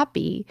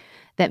happy,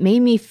 that made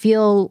me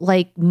feel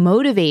like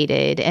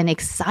motivated and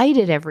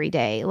excited every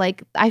day.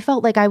 Like, I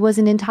felt like I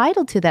wasn't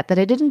entitled to that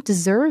I didn't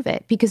deserve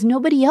it because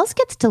nobody else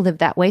gets to live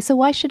that way. So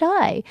why should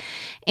I?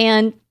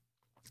 And,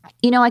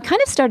 I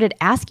kind of started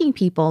asking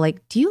people,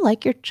 like, do you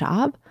like your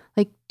job?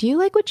 Like, do you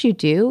like what you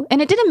do?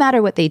 And it didn't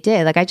matter what they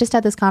did. Like, I just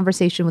had this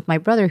conversation with my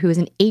brother, who is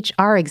an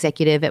HR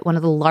executive at one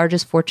of the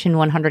largest Fortune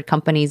 100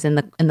 companies in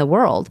the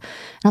world.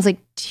 And I was like,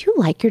 do you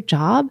like your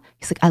job?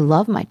 He's like, I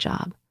love my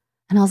job.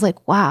 And I was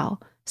like, wow.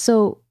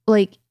 So,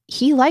 like,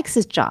 he likes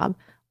his job.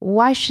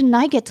 Why shouldn't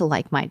I get to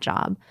like my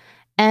job?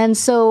 And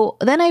so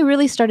then I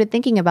really started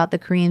thinking about the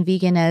Korean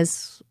Vegan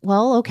as,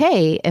 well,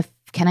 okay,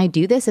 can I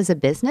do this as a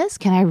business?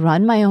 Can I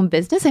run my own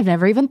business? I've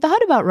never even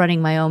thought about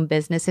running my own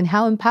business and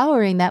how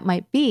empowering that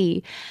might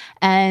be.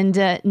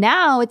 And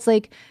now it's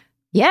like,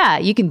 yeah,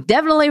 you can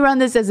definitely run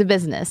this as a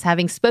business.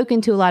 Having spoken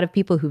to a lot of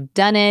people who've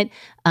done it,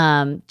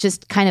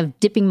 just kind of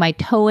dipping my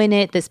toe in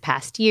it this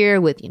past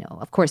year with,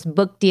 of course,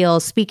 book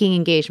deals, speaking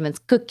engagements,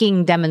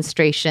 cooking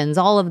demonstrations,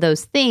 all of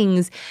those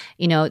things.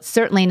 It's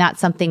certainly not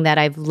something that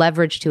I've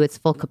leveraged to its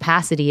full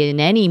capacity in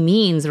any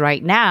means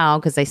right now,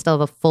 because I still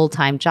have a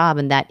full-time job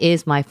and that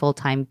is my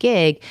full-time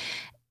gig.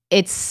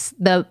 It's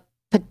the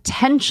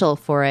potential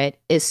for it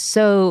is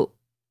so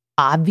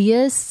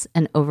obvious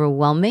and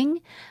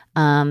overwhelming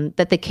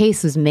that the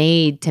case was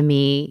made to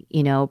me,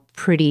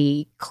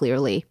 pretty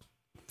clearly.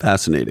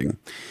 Fascinating.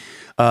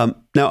 Now,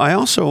 I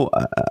also,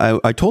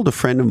 I told a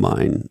friend of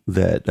mine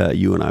that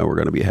you and I were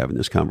going to be having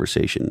this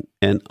conversation,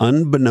 and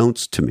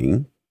unbeknownst to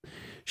me,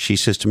 she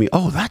says to me,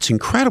 oh, that's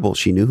incredible.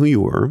 She knew who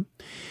you were.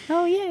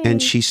 Oh, yeah.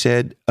 And she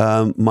said,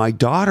 my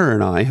daughter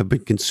and I have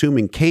been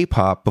consuming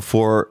K-pop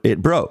before it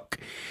broke.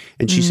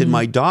 And she said,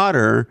 my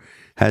daughter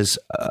has,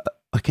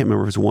 I can't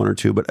remember if it's one or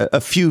two, but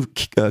a few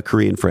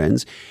Korean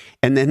friends.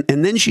 And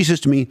then she says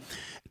to me,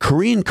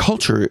 Korean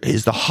culture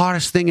is the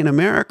hottest thing in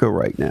America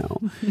right now.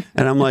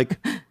 And I'm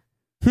like,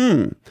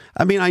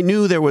 I mean, I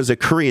knew there was a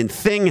Korean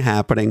thing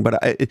happening, but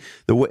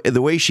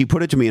the way she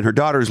put it to me, and her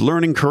daughter's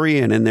learning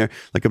Korean, and they're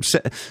like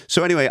upset.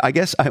 So anyway, I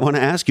guess I want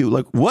to ask you,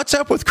 like, what's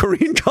up with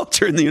Korean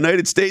culture in the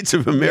United States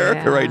of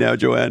America right now,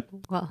 Joanne?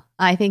 Well,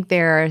 I think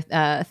there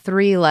are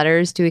 3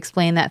 letters to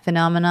explain that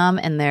phenomenon,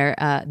 and they're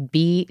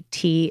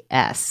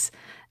BTS.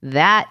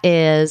 That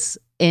is,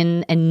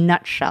 in a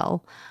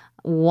nutshell,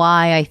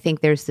 why I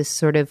think there's this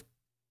sort of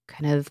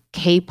kind of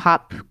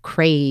K-pop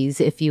craze,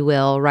 if you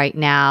will, right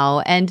now.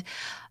 And,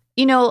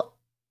 you know,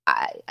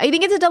 I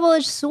think it's a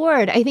double-edged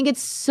sword. I think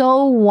it's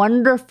so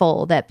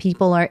wonderful that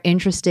people are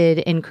interested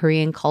in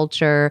Korean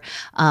culture.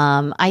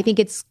 I think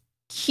it's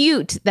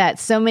cute that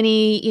so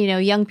many,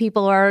 young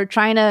people are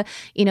trying to,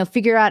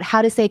 figure out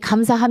how to say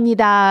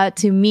감사합니다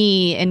to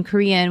me in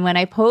Korean when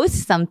I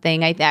post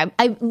something.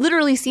 I've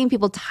literally seen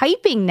people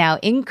typing now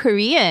in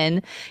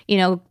Korean,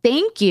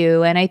 thank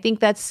you. And I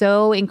think that's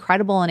so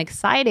incredible and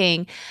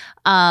exciting.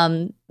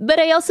 But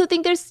I also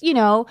think there's,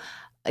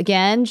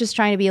 again, just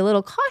trying to be a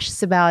little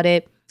cautious about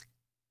it.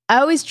 I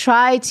always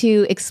try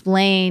to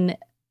explain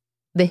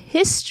the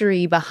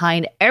history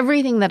behind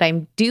everything that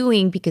I'm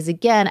doing, because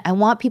again, I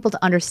want people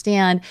to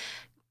understand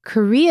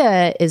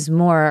Korea is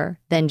more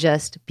than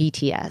just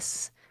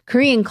BTS.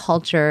 Korean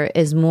culture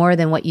is more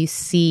than what you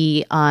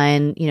see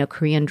on,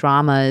 Korean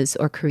dramas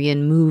or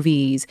Korean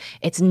movies.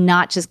 It's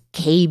not just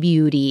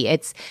K-beauty.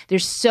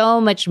 There's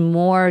so much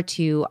more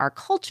to our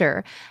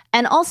culture.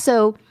 And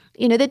also,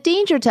 the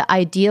danger to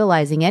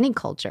idealizing any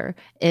culture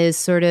is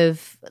sort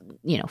of,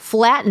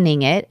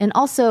 flattening it and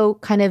also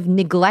kind of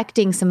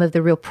neglecting some of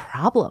the real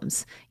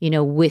problems,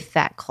 with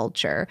that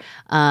culture.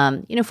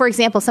 For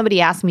example,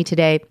 somebody asked me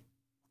today,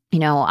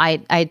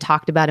 I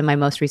talked about in my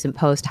most recent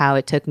post how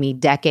it took me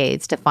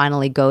decades to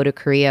finally go to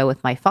Korea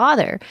with my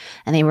father.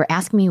 And they were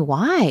asking me,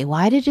 why?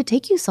 Why did it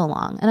take you so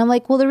long? And I'm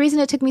like, well, the reason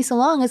it took me so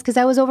long is because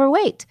I was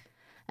overweight.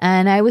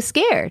 And I was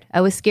scared.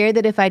 I was scared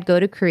that if I'd go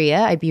to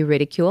Korea, I'd be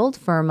ridiculed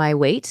for my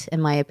weight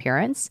and my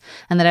appearance,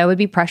 and that I would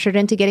be pressured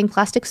into getting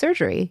plastic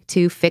surgery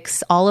to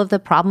fix all of the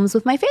problems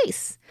with my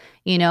face.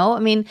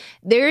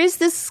 There is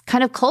this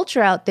kind of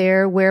culture out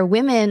there where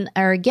women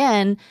are,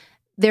 again,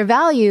 their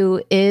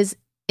value is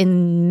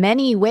in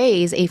many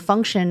ways a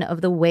function of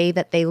the way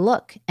that they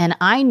look. And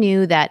I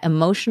knew that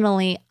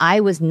emotionally, I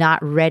was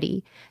not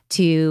ready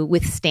to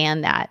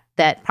withstand that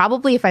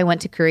probably if I went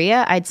to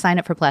Korea, I'd sign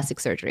up for plastic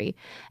surgery.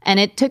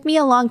 And it took me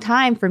a long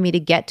time for me to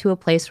get to a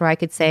place where I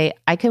could say,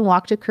 I can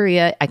walk to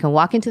Korea, I can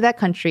walk into that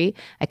country,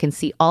 I can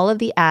see all of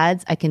the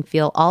ads, I can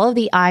feel all of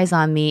the eyes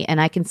on me, and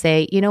I can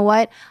say, you know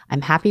what?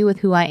 I'm happy with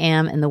who I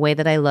am and the way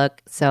that I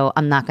look, so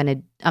I'm not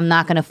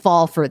gonna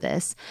fall for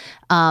this.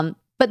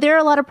 But there are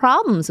a lot of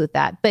problems with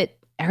that. But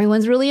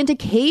everyone's really into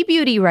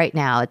K-beauty right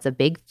now. It's a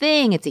big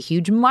thing. It's a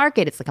huge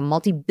market. It's like a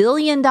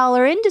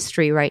multi-billion-dollar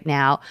industry right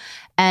now.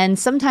 And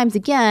sometimes,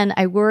 again,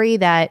 I worry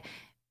that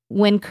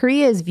when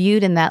Korea is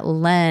viewed in that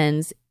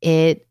lens,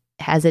 it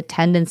has a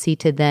tendency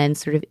to then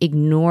sort of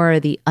ignore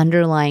the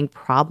underlying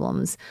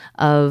problems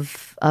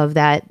of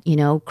that,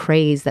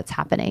 craze that's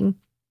happening.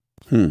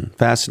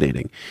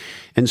 Fascinating.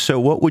 And so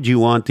what would you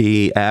want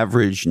the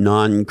average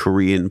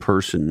non-Korean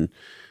person,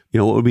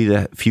 what would be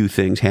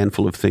the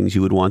handful of things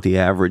you would want the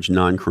average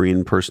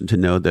non-Korean person to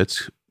know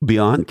that's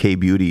beyond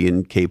K-beauty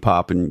and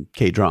K-pop and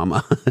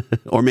K-drama?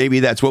 Or maybe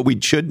that's what we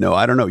should know.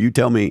 I don't know. You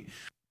tell me.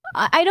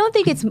 I don't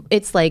think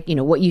it's like,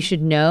 what you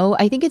should know.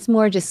 I think it's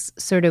more just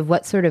sort of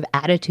what sort of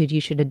attitude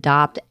you should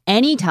adopt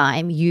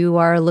anytime you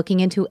are looking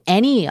into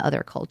any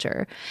other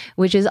culture,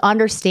 which is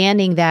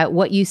understanding that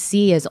what you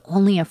see is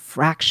only a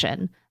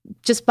fraction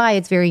just by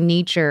its very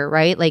nature,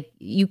 right? Like,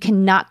 you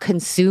cannot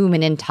consume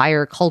an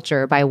entire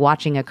culture by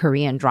watching a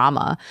Korean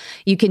drama.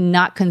 You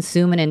cannot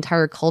consume an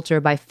entire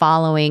culture by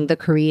following the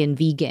Korean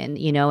vegan,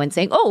 and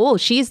saying, oh,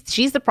 she's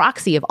the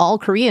proxy of all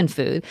Korean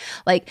food.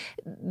 Like,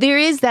 there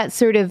is that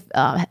sort of,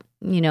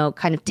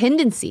 kind of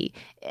tendency.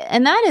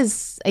 And that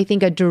is, I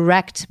think, a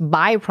direct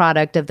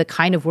byproduct of the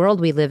kind of world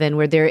we live in,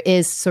 where there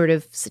is sort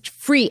of such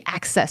free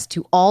access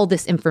to all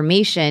this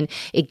information.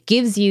 It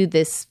gives you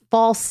this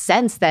false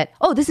sense that,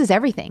 oh, this is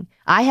everything.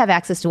 I have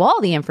access to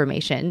all the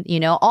information,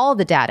 all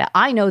the data.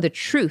 I know the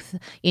truth.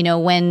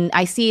 When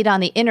I see it on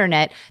the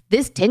internet,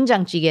 this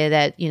된장찌개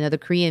that, the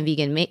Korean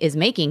vegan is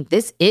making,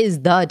 this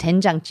is the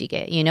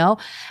된장찌개,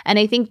 And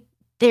I think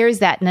there's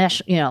that,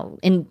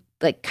 in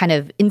like kind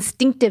of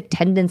instinctive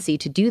tendency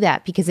to do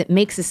that because it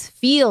makes us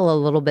feel a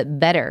little bit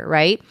better,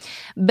 right?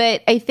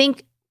 But I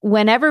think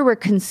whenever we're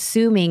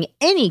consuming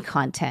any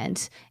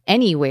content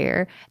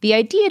anywhere, the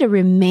idea to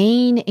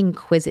remain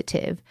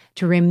inquisitive,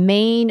 to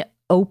remain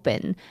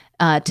open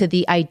to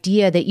the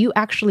idea that you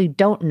actually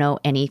don't know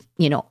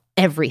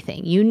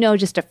everything,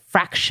 just a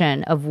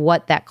fraction of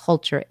what that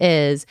culture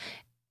is.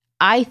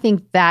 I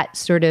think that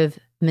sort of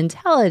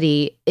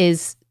mentality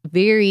is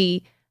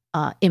very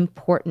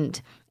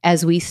important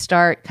as we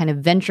start kind of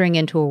venturing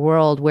into a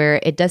world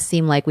where it does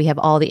seem like we have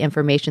all the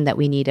information that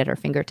we need at our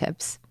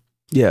fingertips.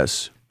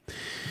 Yes.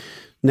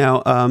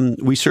 Now,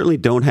 we certainly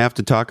don't have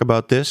to talk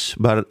about this,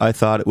 but I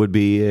thought it would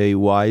be a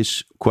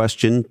wise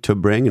question to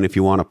bring. And if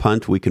you want to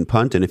punt, we can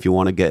punt. And if you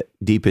want to get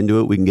deep into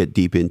it, we can get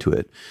deep into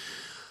it.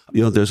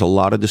 There's a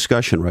lot of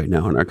discussion right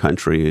now in our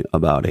country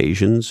about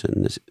Asians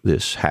and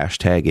this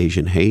hashtag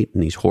Asian hate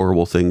and these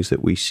horrible things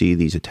that we see,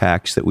 these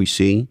attacks that we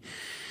see.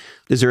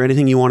 Is there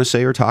anything you want to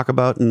say or talk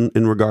about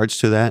in regards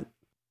to that?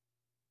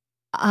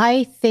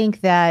 I think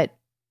that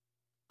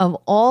of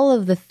all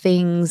of the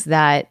things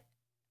that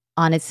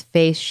on its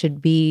face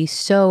should be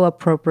so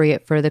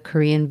appropriate for the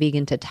Korean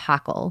vegan to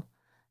tackle,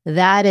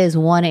 that is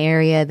one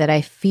area that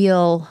I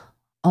feel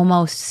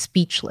almost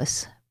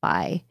speechless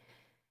by.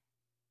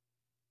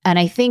 And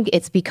I think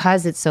it's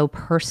because it's so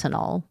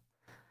personal.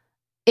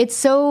 It's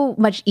so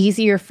much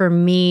easier for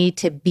me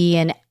to be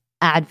an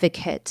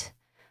advocate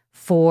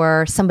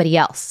for somebody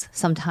else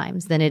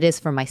sometimes than it is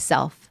for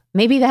myself.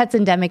 Maybe that's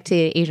endemic to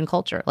Asian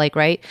culture,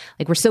 right?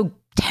 We're so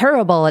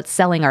terrible at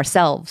selling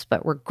ourselves,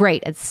 but we're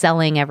great at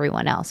selling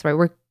everyone else, right?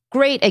 We're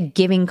great at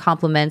giving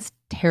compliments,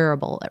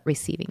 terrible at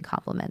receiving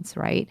compliments,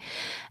 right?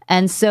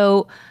 And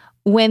so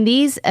when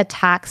these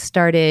attacks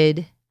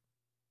started,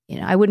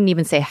 I wouldn't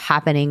even say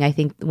happening. I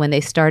think when they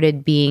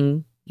started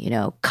being,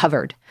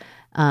 covered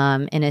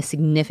in a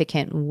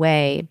significant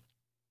way,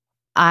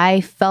 I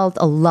felt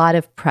a lot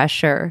of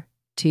pressure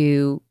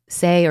to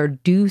say or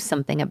do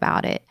something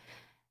about it.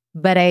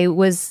 But I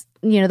was,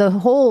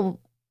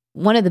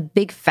 one of the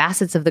big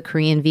facets of the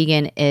Korean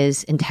vegan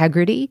is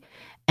integrity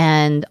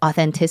and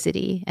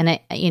authenticity. And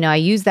I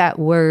use that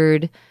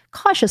word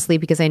cautiously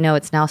because I know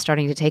it's now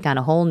starting to take on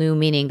a whole new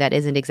meaning that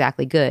isn't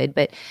exactly good.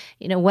 But,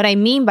 what I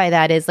mean by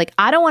that is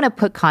I don't want to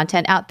put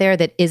content out there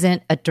that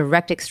isn't a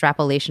direct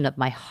extrapolation of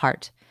my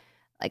heart.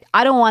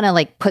 I don't want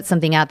to put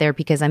something out there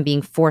because I'm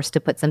being forced to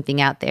put something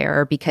out there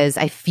or because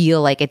I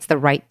feel like it's the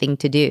right thing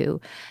to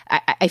do.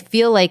 I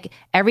feel like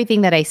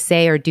everything that I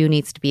say or do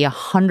needs to be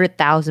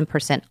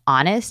 100,000%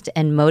 honest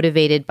and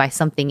motivated by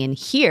something in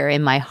here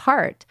in my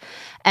heart.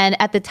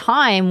 And at the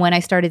time when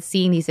I started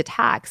seeing these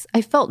attacks,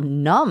 I felt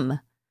numb.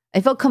 I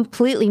felt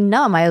completely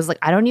numb. I was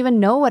I don't even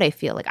know what I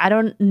feel. I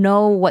don't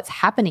know what's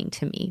happening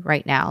to me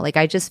right now.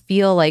 I just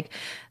feel like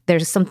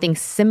there's something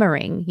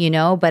simmering,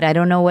 but I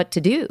don't know what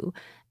to do.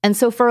 And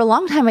so for a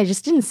long time, I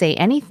just didn't say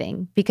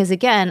anything because,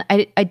 again,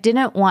 I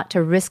didn't want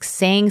to risk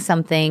saying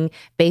something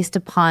based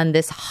upon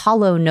this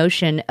hollow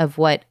notion of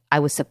what I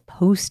was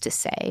supposed to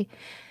say.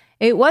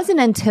 It wasn't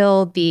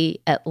until the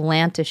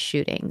Atlanta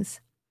shootings.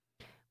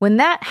 When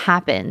that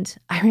happened,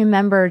 I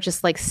remember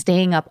just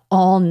staying up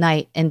all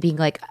night and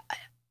being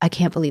I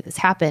can't believe this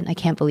happened. I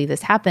can't believe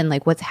this happened.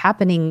 What's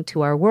happening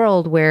to our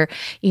world where,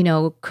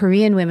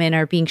 Korean women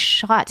are being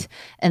shot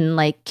and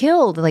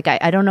killed.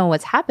 I don't know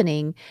what's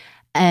happening.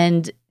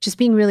 And just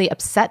being really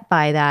upset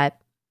by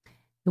that.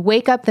 I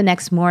wake up the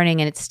next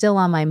morning and it's still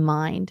on my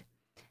mind.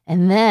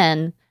 And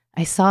then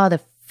I saw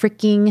the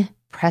freaking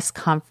press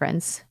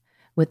conference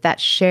with that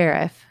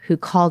sheriff who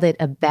called it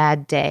a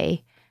bad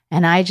day.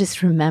 And I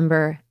just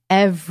remember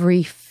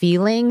every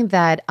feeling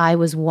that I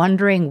was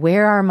wondering,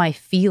 where are my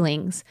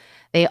feelings?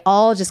 They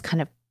all just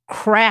kind of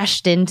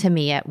crashed into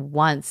me at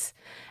once.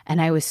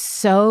 And I was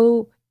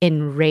so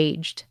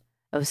enraged.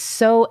 I was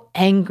so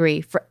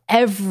angry for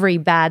every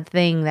bad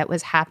thing that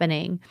was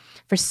happening.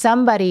 For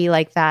somebody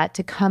like that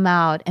to come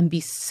out and be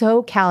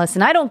so callous.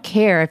 And I don't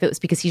care if it was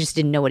because he just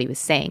didn't know what he was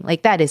saying.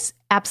 That is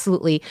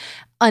absolutely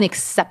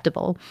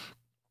unacceptable.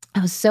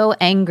 I was so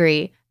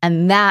angry.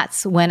 And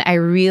that's when I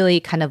really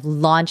kind of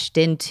launched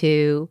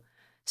into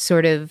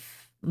sort of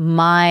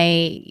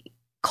my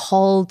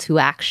call to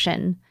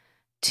action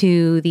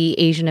to the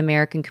Asian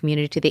American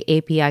community, to the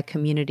API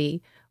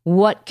community.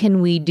 What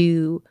can we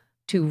do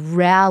to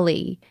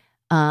rally?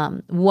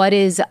 What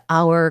is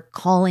our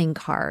calling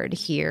card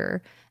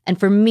here? And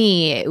for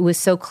me, it was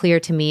so clear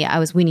to me,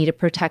 we need to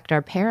protect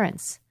our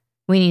parents.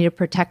 We need to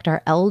protect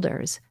our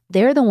elders.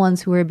 They're the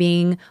ones who are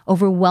being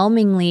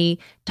overwhelmingly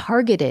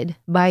targeted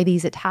by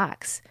these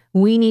attacks.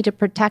 We need to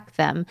protect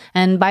them.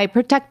 And by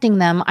protecting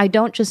them, I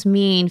don't just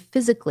mean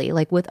physically,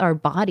 with our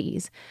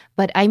bodies,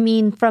 but I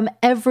mean from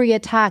every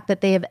attack that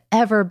they have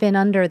ever been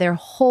under their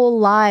whole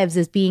lives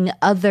as being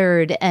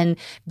othered and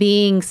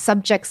being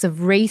subjects of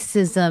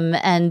racism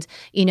and,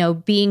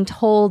 being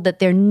told that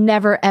they're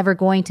never, ever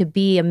going to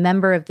be a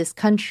member of this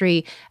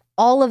country.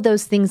 All of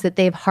those things that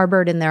they've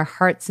harbored in their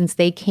hearts since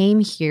they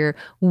came here,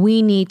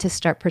 we need to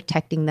start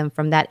protecting them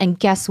from that. And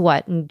guess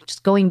what? And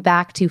just going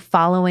back to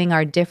following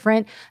our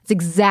different, it's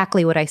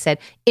exactly what I said.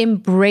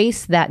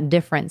 Embrace that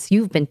difference.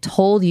 You've been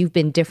told you've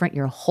been different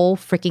your whole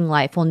freaking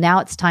life. Well, now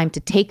it's time to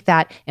take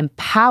that,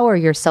 empower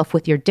yourself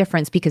with your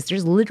difference, because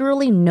there's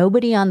literally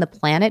nobody on the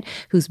planet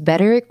who's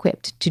better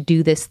equipped to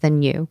do this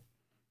than you.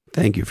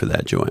 Thank you for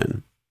that,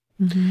 Joanne.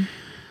 Mm-hmm.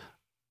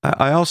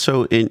 I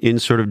also, in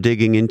sort of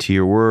digging into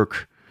your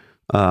work,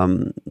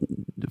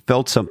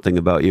 felt something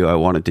about you I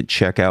wanted to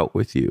check out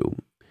with you.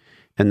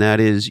 And that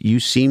is, you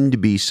seem to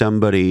be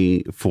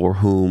somebody for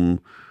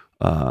whom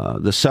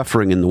the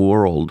suffering in the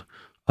world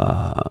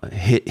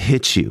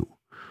hits you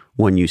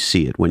when you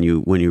see it, when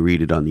you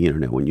read it on the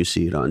internet, when you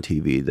see it on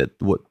TV, that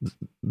what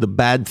the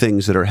bad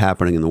things that are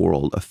happening in the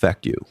world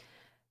affect you.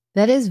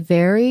 That is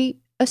very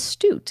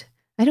astute.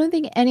 I don't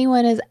think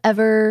anyone has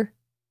ever,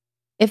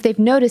 if they've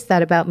noticed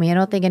that about me, I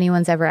don't think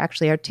anyone's ever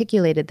actually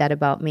articulated that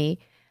about me.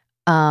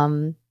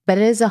 But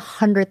it is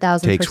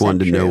 100,000% Takes one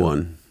to true. know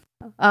one.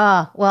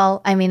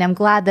 Well, I mean, I'm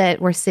glad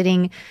that we're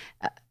sitting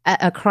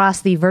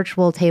across the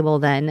virtual table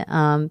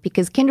then,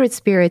 because kindred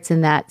spirits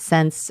in that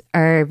sense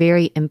are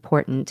very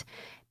important,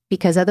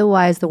 because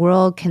otherwise the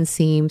world can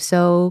seem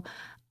so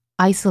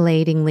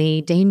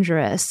isolatingly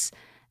dangerous.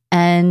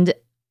 And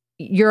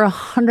you're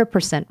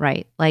 100%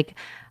 right. Like,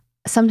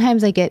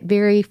 sometimes I get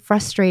very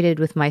frustrated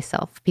with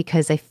myself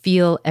because I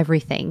feel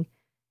everything,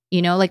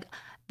 like,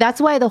 that's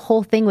why the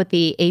whole thing with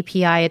the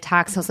API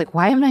attacks, I was like,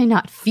 why am I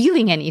not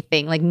feeling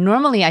anything? Like,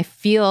 normally I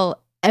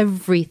feel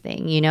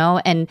everything,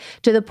 and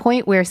to the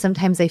point where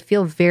sometimes I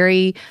feel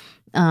very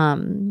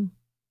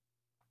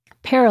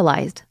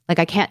paralyzed. Like,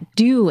 I can't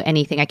do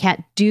anything. I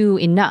can't do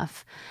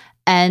enough.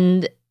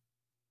 And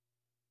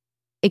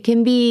it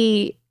can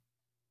be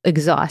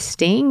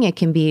exhausting. It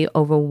can be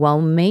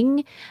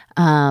overwhelming.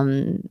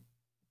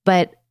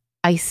 But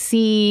I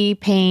see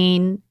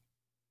pain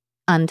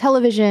on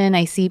television.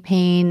 I see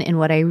pain in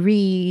what I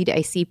read.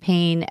 I see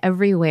pain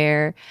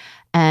everywhere.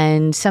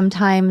 And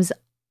sometimes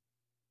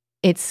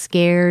it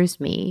scares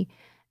me.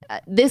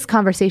 This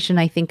conversation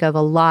I think of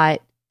a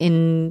lot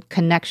in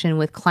connection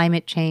with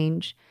climate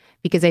change,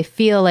 because I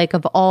feel like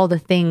of all the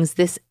things,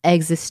 this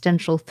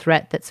existential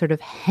threat that sort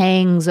of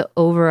hangs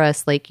over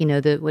us, like,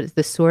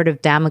 the sword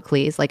of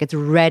Damocles, like it's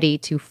ready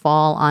to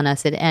fall on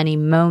us at any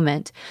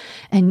moment.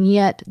 And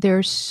yet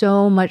there's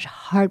so much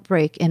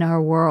heartbreak in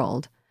our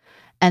world.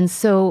 And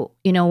so,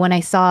 when I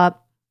saw,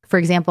 for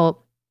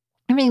example,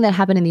 everything that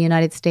happened in the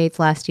United States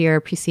last year,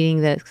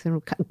 preceding the sort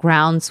of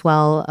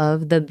groundswell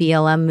of the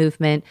BLM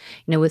movement,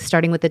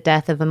 starting with the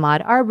death of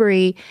Ahmaud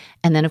Arbery,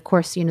 and then, of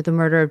course, the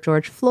murder of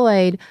George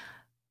Floyd.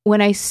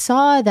 When I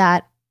saw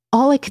that,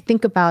 all I could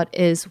think about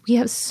is we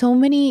have so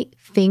many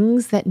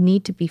things that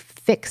need to be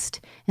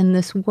fixed in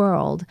this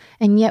world,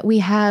 and yet we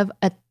have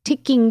a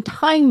ticking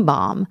time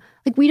bomb.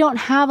 Like, we don't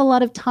have a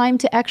lot of time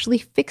to actually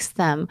fix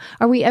them.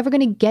 Are we ever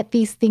going to get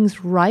these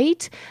things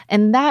right?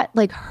 And that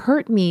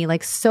hurt me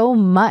so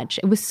much.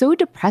 It was so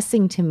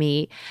depressing to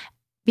me,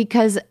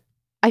 because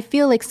I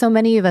feel like so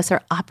many of us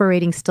are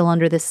operating still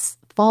under this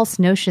false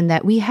notion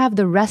that we have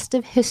the rest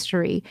of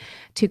history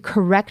to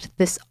correct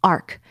this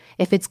arc.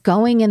 If it's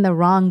going in the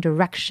wrong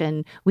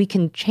direction, we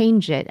can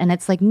change it. And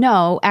it's like,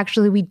 no,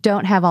 actually, we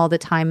don't have all the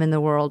time in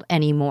the world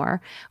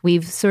anymore.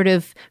 We've sort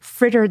of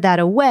frittered that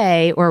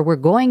away, or we're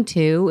going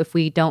to if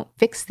we don't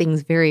fix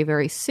things very,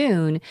 very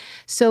soon.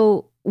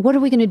 So what are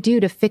we going to do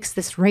to fix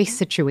this race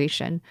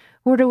situation?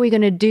 What are we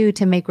going to do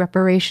to make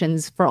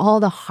reparations for all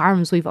the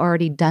harms we've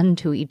already done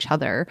to each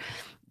other?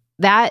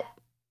 That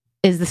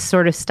is the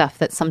sort of stuff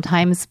that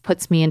sometimes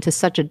puts me into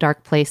such a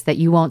dark place that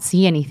you won't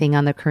see anything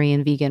on the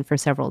Korean Vegan for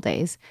several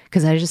days,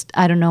 because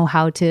I don't know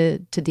how to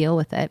deal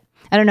with it.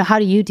 I don't know. How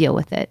do you deal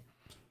with it?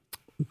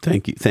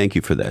 Thank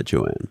you for that,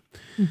 Joanne.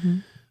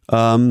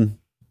 Mm-hmm.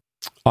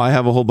 I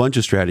have a whole bunch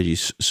of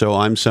strategies. So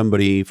I'm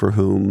somebody for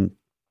whom,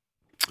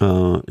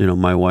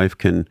 my wife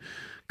can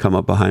come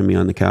up behind me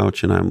on the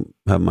couch and I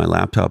have my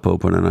laptop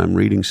open and I'm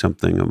reading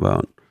something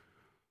about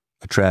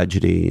a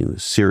tragedy, the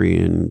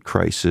Syrian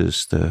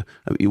crisis,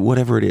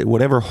 whatever it is,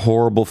 whatever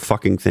horrible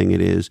fucking thing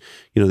it is,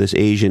 this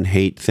Asian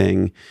hate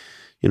thing.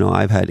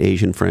 I've had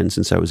Asian friends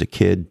since I was a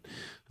kid.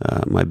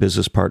 My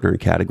business partner in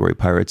Category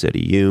Pirates,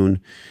 Eddie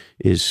Yoon,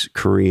 is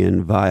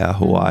Korean via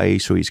Hawaii.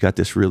 So he's got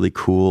this really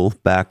cool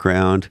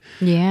background.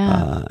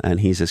 Yeah.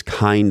 And he's as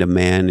kind a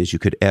man as you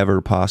could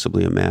ever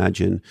possibly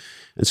imagine.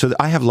 And so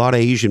I have a lot of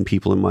Asian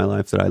people in my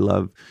life that I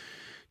love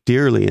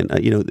dearly. And,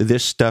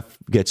 this stuff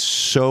gets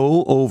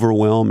so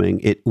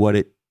overwhelming. What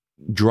it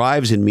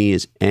drives in me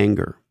is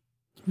anger.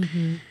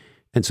 Mm-hmm.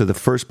 And so the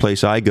first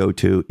place I go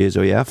to is,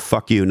 oh yeah,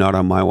 fuck you, not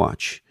on my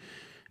watch.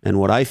 And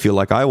what I feel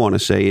like I want to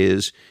say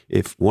is,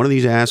 if one of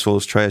these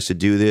assholes tries to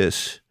do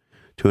this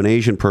to an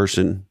Asian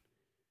person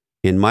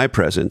in my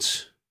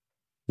presence,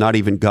 not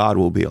even God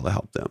will be able to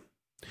help them.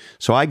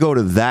 So I go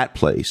to that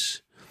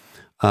place.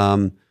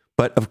 But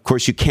of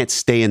course, you can't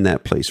stay in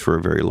that place for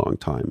a very long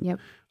time. Yep.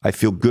 I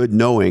feel good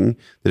knowing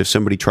that if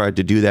somebody tried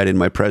to do that in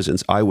my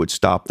presence, I would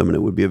stop them and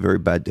it would be a very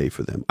bad day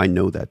for them. I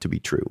know that to be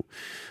true.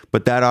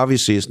 But that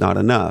obviously is not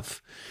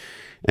enough.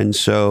 And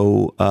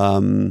so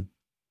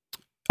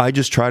I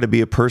just try to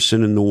be a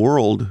person in the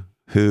world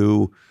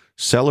who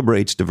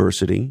celebrates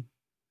diversity,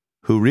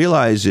 who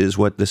realizes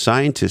what the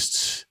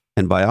scientists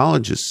and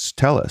biologists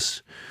tell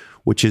us,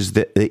 which is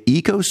that the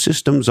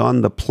ecosystems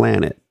on the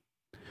planet,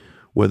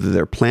 whether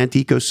they're plant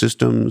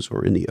ecosystems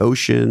or in the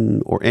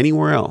ocean or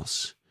anywhere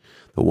else,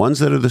 the ones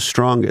that are the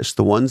strongest,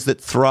 the ones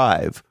that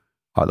thrive,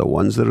 are the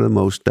ones that are the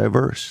most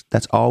diverse.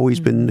 That's always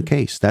been the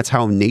case. That's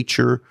how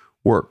nature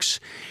works.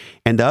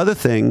 And the other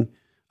thing,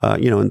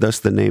 and thus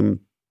the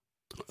name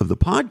of the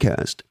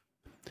podcast,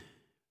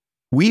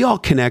 we all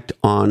connect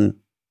on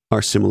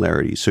our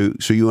similarities.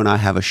 So you and I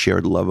have a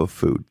shared love of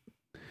food.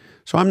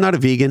 So I'm not a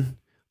vegan.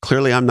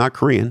 Clearly, I'm not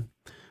Korean.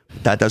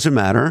 That doesn't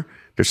matter.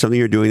 There's something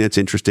you're doing that's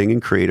interesting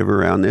and creative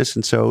around this.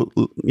 And so,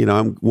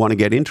 I want to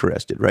get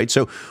interested, right?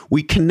 So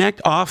we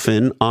connect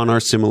often on our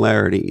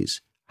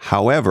similarities.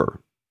 However,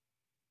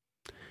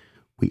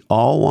 we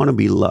all want to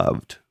be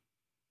loved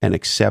and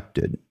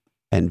accepted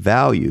and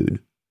valued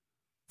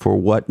for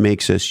what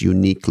makes us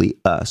uniquely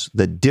us,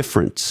 the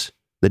different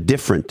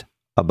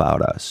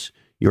about us.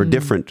 You're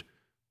different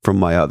from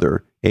my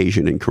other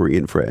Asian and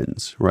Korean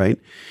friends, right?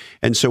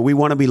 And so we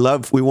want to be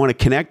loved. We want to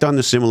connect on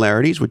the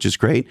similarities, which is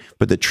great.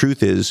 But the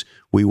truth is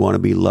we want to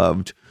be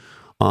loved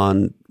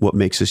on what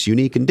makes us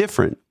unique and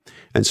different.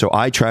 And so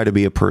I try to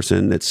be a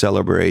person that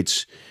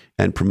celebrates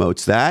and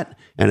promotes that.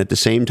 And at the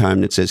same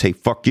time that says, hey,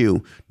 fuck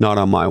you, not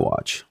on my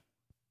watch.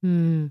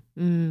 I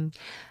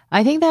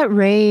think that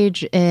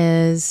rage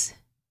is,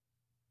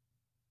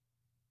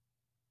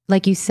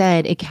 like you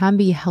said, it can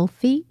be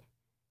healthy.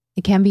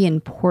 It can be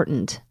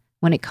important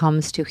when it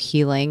comes to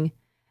healing.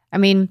 I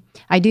mean,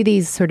 I do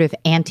these sort of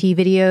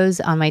anti-videos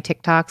on my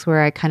TikToks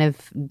where I kind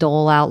of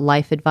dole out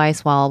life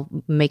advice while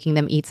making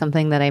them eat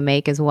something that I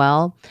make as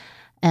well.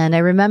 And I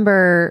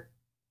remember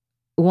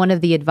one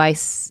of the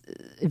advice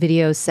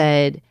videos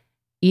said,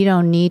 you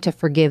don't need to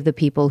forgive the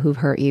people who've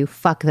hurt you.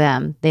 Fuck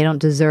them. They don't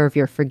deserve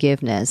your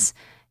forgiveness.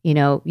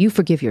 You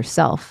forgive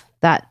yourself.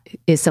 That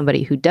is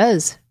somebody who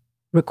does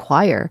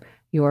require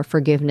your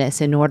forgiveness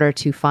in order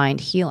to find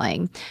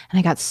healing. And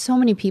I got so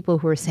many people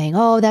who are saying,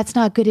 oh, that's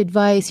not good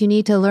advice. You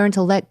need to learn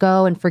to let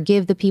go and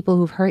forgive the people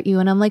who've hurt you.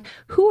 And I'm like,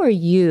 who are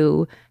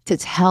you to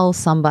tell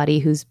somebody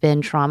who's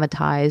been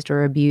traumatized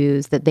or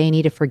abused that they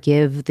need to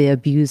forgive the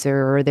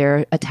abuser or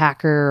their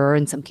attacker, or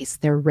in some cases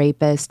their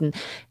rapist? And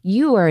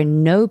you are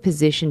in no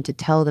position to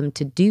tell them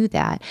to do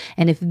that.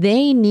 And if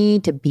they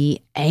need to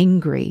be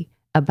angry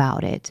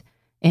about it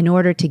in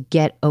order to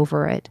get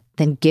over it,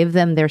 then give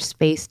them their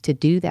space to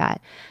do that.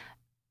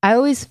 I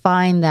always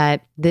find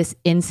that this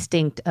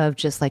instinct of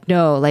just like,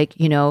 no, like,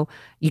 you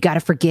got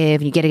to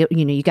forgive, you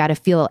got to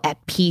feel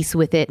at peace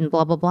with it and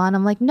blah, blah, blah. And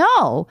I'm like,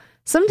 no,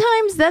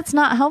 sometimes that's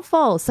not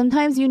helpful.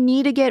 Sometimes you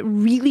need to get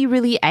really,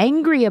 really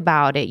angry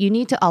about it. You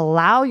need to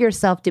allow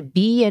yourself to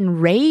be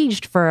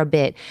enraged for a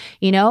bit,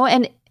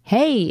 and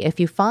hey, if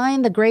you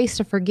find the grace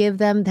to forgive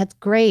them, that's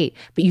great.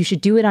 But you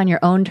should do it on your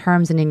own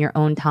terms and in your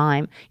own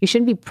time. You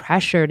shouldn't be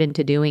pressured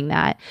into doing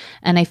that.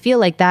 And I feel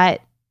like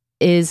that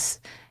is,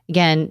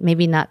 again,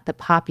 maybe not the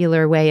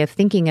popular way of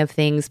thinking of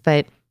things,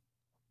 but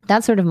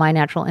that's sort of my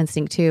natural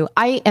instinct too.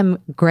 I am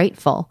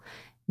grateful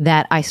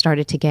that I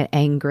started to get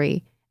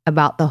angry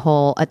about the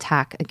whole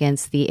attack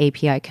against the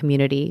API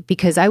community,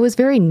 because I was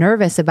very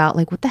nervous about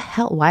like, what the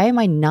hell? Why am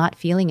I not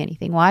feeling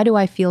anything? Why do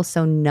I feel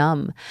so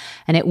numb?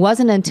 And it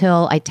wasn't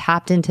until I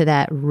tapped into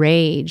that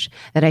rage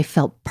that I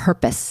felt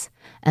purpose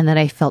and that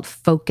I felt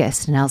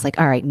focused. And I was like,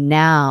 all right,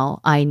 now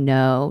I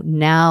know,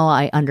 now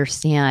I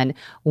understand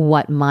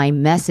what my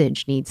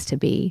message needs to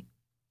be.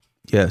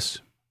 Yes.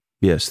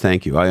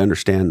 Thank you. I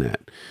understand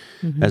that.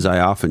 Mm-hmm. As I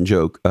often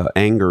joke,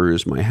 anger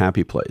is my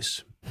happy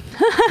place.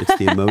 It's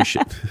the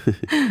emotion.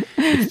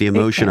 It's the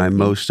emotion I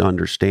most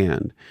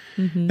understand.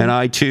 Mm-hmm. And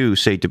I too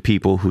say to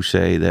people who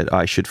say that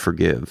I should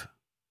forgive,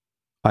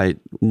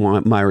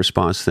 my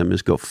response to them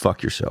is go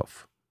fuck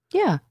yourself.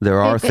 Yeah.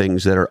 There are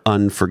things that are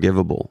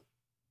unforgivable.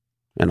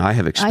 And I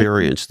have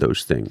experienced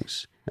those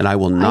things. And I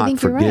will not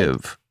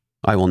forgive.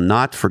 Right. I will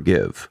not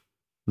forgive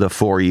the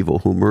four evil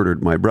who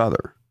murdered my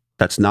brother.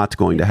 That's not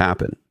going to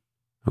happen.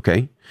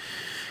 Okay?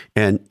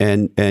 And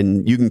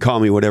you can call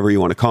me whatever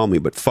you want to call me,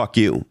 but fuck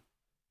you.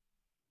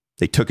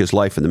 They took his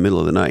life in the middle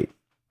of the night.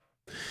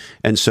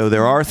 And so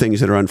there are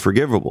things that are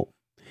unforgivable.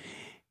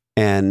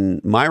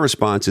 And my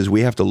response is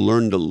we have to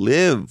learn to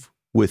live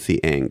with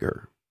the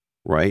anger,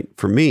 right?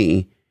 For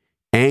me,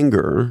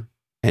 anger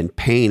and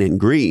pain and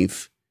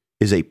grief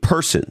is a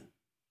person.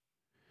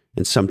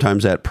 And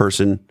sometimes that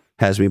person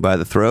has me by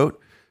the throat,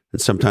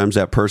 and sometimes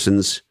that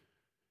person's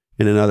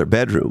in another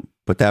bedroom,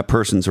 but that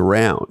person's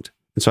around.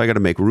 And so I got to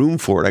make room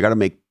for it. I got to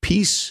make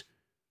peace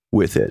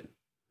with it.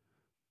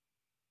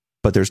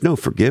 But there's no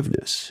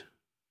forgiveness.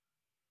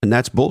 And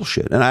that's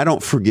bullshit. And I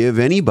don't forgive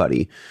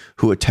anybody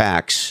who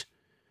attacks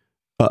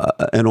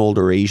an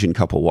older Asian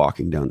couple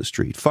walking down the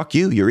street. Fuck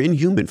you. You're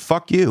inhuman.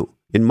 Fuck you.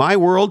 In my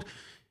world,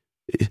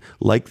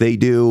 like they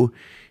do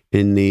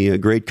in the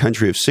great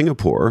country of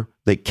Singapore,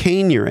 they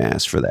cane your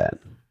ass for that.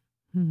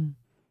 Hmm.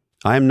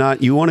 I'm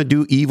not, you want to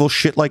do evil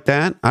shit like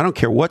that? I don't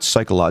care what's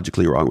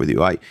psychologically wrong with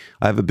you. I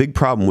have a big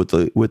problem with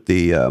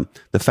the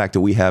fact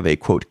that we have a,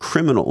 quote,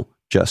 criminal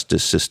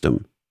justice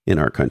system in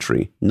our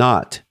country,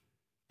 not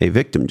a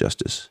victim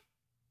justice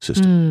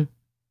system.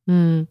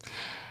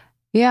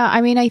 Yeah,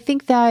 I mean, I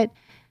think that,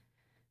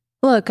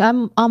 look,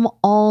 I'm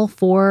all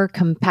for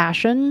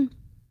compassion.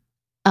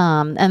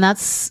 And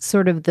that's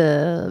sort of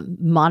the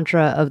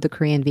mantra of the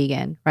Korean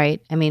vegan, right?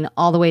 I mean,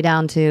 all the way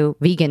down to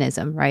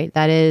veganism, right?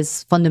 That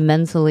is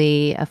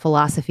fundamentally a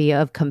philosophy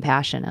of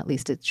compassion, at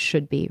least it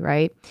should be,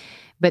 right?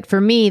 But for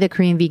me, the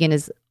Korean vegan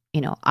is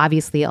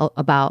obviously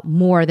about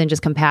more than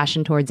just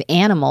compassion towards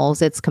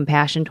animals. It's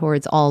compassion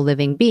towards all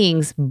living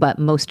beings, but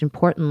most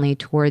importantly,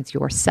 towards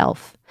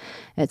yourself.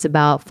 It's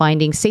about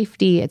finding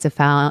safety. It's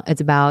about,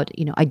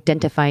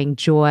 identifying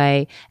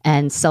joy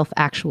and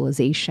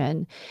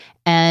self-actualization.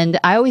 And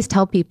I always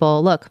tell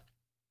people, look,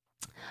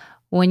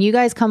 when you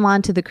guys come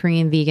onto the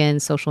Korean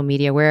vegan social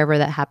media, wherever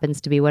that happens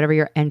to be, whatever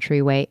your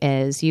entryway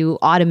is, you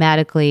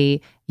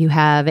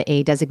have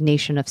a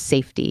designation of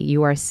safety.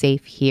 You are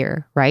safe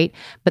here, right?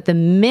 But the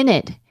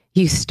minute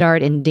you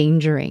start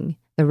endangering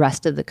the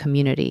rest of the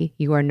community,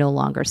 you are no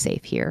longer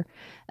safe here.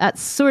 That's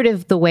sort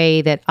of the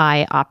way that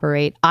I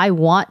operate. I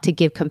want to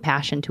give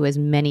compassion to as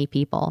many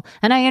people.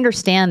 And I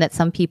understand that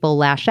some people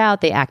lash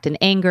out, they act in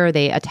anger,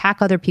 they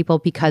attack other people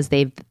because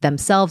they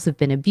themselves have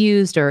been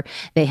abused or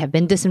they have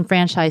been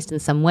disenfranchised in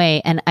some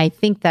way. And I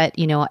think that,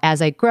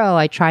 as I grow,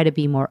 I try to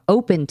be more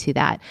open to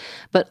that.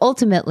 But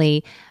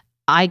ultimately,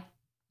 I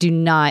do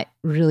not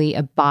really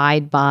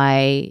abide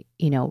by,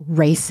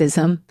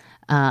 racism,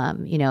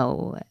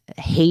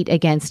 hate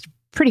against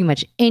pretty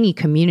much any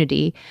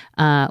community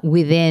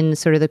within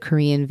sort of the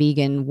Korean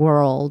vegan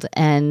world.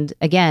 And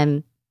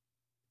again,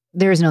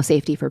 there is no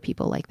safety for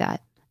people like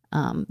that.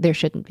 There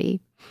shouldn't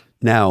be.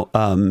 Now,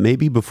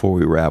 maybe before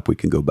we wrap, we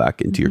can go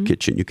back into your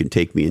kitchen. You can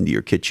take me into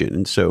your kitchen.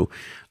 And so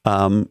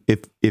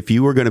if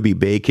you were going to be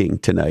baking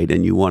tonight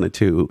and you wanted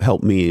to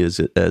help me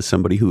as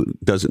somebody who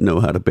doesn't know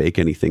how to bake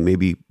anything,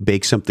 maybe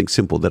bake something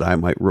simple that I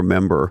might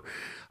remember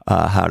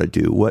how to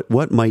do.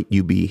 What might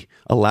you be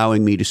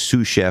allowing me to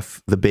sous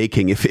chef the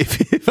baking,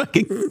 if I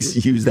can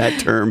use that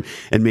term,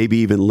 and maybe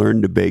even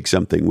learn to bake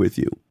something with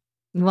you?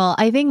 Well,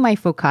 I think my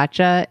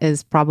focaccia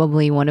is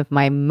probably one of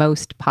my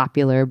most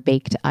popular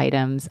baked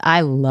items.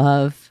 I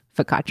love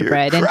focaccia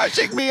bread. You're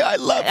crushing me. I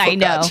love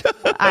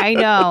focaccia.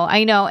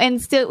 I know.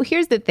 And so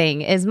here's the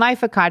thing: is my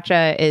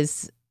focaccia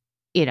is,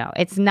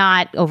 it's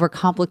not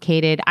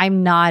overcomplicated.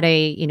 I'm not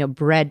a,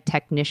 bread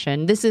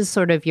technician. This is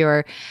sort of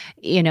your,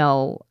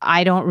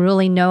 I don't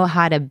really know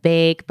how to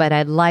bake, but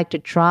I'd like to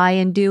try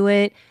and do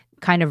it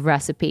kind of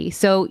recipe.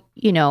 So,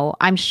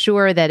 I'm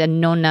sure that a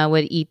nonna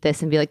would eat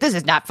this and be like, this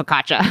is not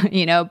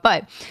focaccia,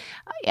 but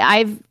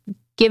I've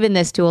given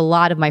this to a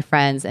lot of my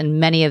friends and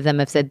many of them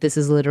have said, this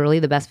is literally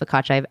the best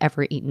focaccia I've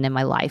ever eaten in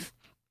my life.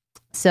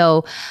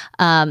 So,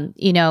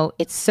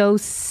 it's so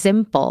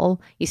simple.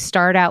 You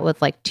start out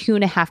with like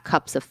 2.5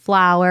 cups of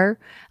flour,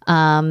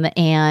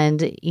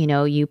 and,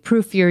 you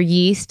proof your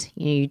yeast.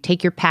 You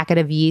take your packet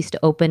of yeast,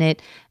 open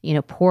it,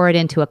 pour it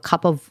into a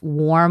cup of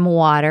warm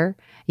water.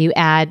 You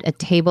add a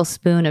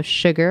tablespoon of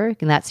sugar,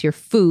 and that's your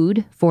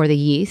food for the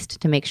yeast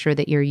to make sure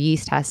that your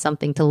yeast has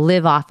something to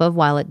live off of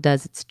while it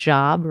does its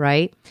job,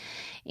 right?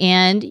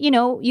 And,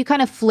 you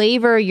kind of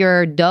flavor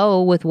your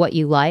dough with what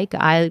you like.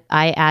 I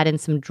add in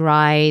some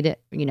dried,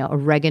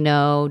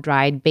 oregano,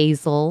 dried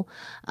basil.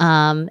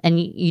 And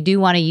you do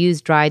want to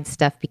use dried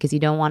stuff because you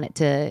don't want it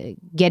to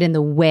get in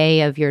the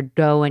way of your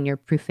dough and your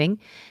proofing.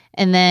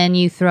 And then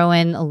you throw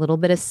in a little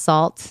bit of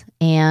salt.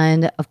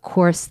 And of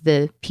course,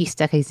 the piece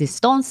de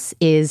résistance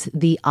is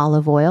the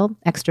olive oil,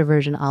 extra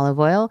virgin olive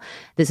oil.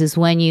 This is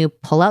when you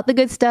pull out the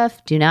good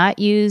stuff. Do not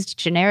use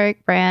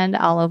generic brand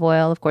olive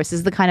oil. Of course, this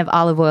is the kind of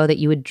olive oil that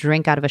you would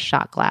drink out of a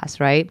shot glass,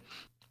 right?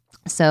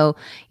 So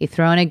you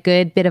throw in a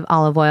good bit of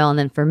olive oil. And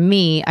then for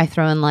me, I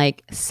throw in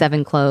like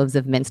 7 cloves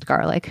of minced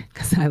garlic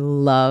because I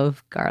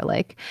love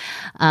garlic,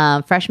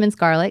 fresh minced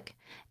garlic.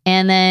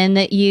 And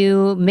then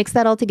you mix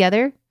that all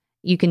together.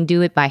 You can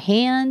do it by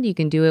hand. You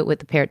can do it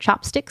with a pair of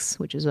chopsticks,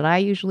 which is what I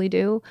usually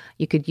do.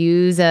 You could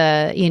use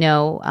a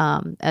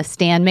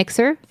stand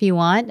mixer if you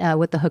want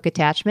with the hook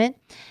attachment.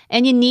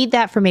 And you need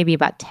that for maybe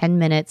about 10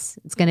 minutes.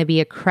 It's going to be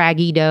a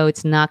craggy dough.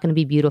 It's not going to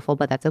be beautiful,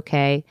 but that's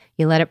okay.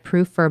 You let it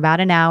proof for about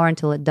an hour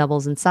until it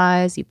doubles in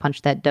size. You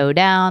punch that dough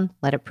down,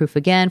 let it proof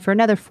again for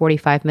another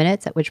 45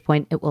 minutes, at which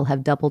point it will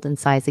have doubled in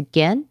size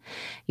again.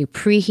 You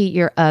preheat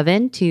your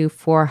oven to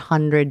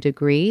 400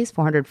 degrees,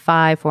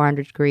 405,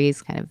 400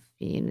 degrees, kind of,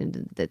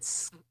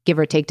 that's give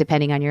or take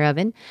depending on your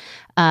oven.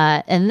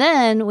 And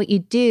then what you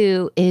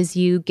do is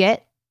you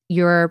get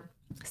your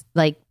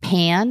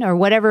pan or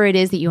whatever it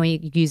is that you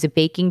want to use, a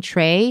baking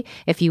tray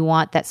if you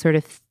want that sort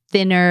of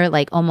thinner,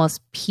 like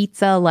almost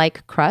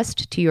pizza-like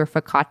crust to your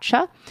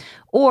focaccia.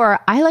 Or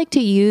I like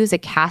to use a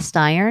cast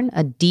iron,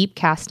 a deep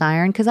cast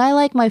iron, because I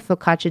like my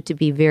focaccia to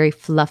be very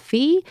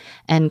fluffy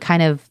and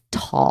kind of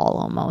tall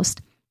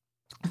almost.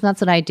 So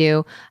that's what I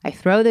do. I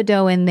throw the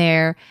dough in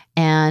there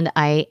and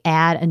I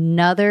add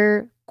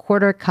another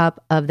 1/4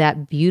 cup of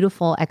that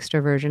beautiful extra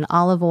virgin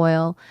olive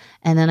oil.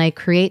 And then I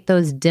create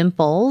those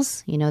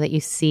dimples, that you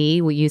see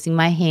using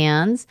my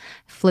hands,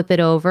 flip it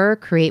over,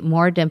 create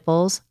more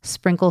dimples,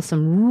 sprinkle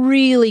some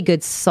really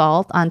good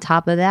salt on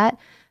top of that,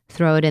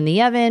 throw it in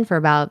the oven for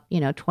about,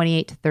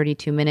 28 to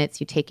 32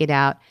 minutes. You take it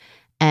out.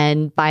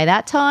 And by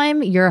that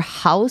time, your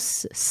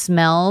house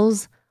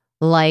smells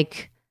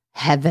like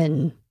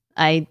heaven.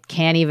 I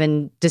can't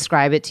even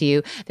describe it to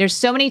you. There's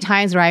so many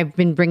times where I've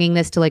been bringing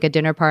this to like a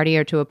dinner party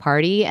or to a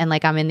party, and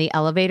like I'm in the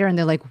elevator and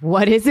they're like,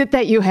 what is it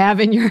that you have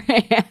in your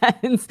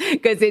hands?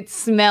 Because it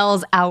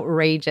smells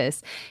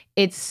outrageous.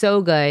 It's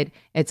so good.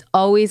 It's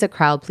always a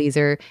crowd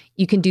pleaser.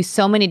 You can do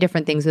so many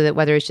different things with it,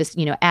 whether it's just,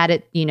 add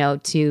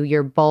it, to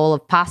your bowl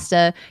of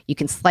pasta. You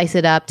can slice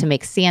it up to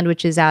make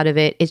sandwiches out of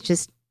it.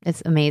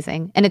 It's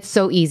amazing. And it's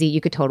so easy.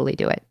 You could totally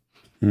do it.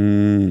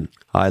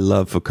 I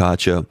love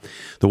focaccia.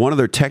 The one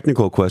other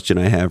technical question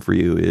I have for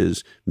you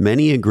is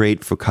many a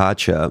great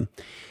focaccia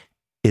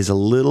is a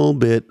little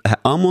bit,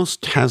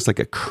 almost has like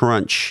a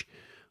crunch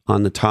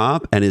on the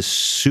top and is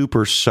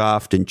super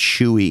soft and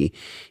chewy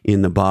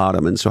in the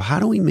bottom. And so how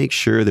do we make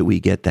sure that we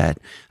get that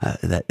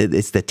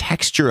it's the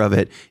texture of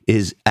it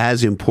is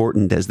as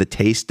important as the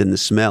taste and the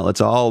smell?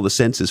 It's all the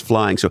senses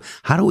flying. So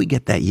how do we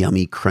get that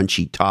yummy,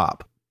 crunchy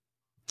top?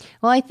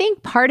 Well, I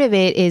think part of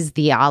it is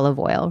the olive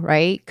oil,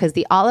 right? Because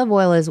the olive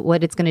oil is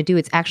what it's going to do.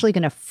 It's actually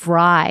going to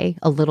fry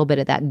a little bit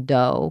of that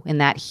dough in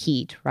that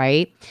heat,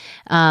 right?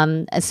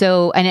 And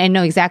I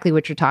know exactly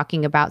what you're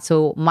talking about.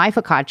 So my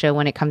focaccia,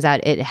 when it comes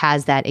out, it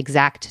has that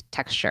exact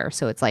texture.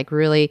 So it's like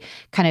really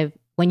kind of,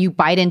 when you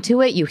bite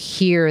into it, you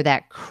hear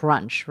that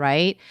crunch,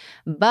 right?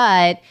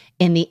 But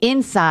in the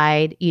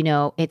inside,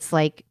 it's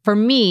like, for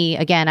me,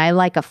 again, I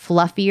like a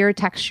fluffier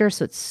texture,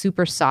 so it's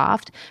super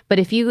soft. But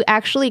if you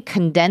actually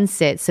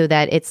condense it so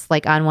that it's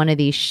like on one of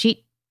these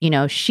sheets,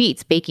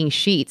 baking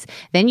sheets,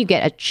 then you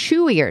get a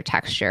chewier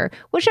texture.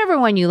 Whichever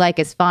one you like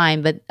is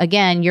fine. But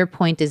again, your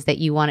point is that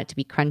you want it to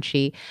be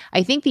crunchy.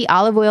 I think the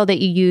olive oil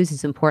that you use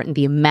is important,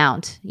 the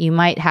amount. You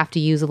might have to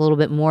use a little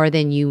bit more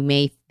than you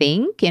may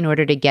think in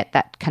order to get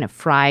that kind of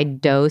fried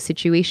dough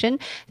situation.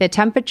 The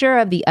temperature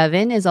of the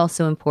oven is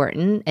also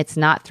important. It's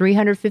not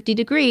 350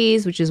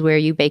 degrees, which is where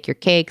you bake your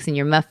cakes and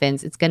your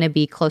muffins. It's going to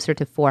be closer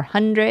to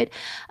 400.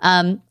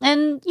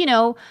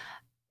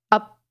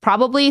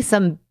 Probably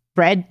some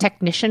bread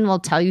technician will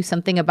tell you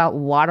something about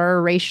water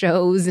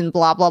ratios and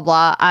blah, blah,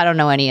 blah. I don't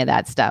know any of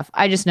that stuff.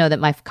 I just know that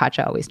my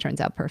focaccia always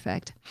turns out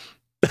perfect.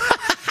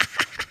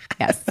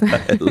 Yes.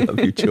 I love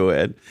you,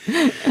 Joanne.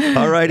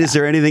 All right. Is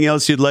there anything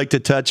else you'd like to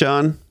touch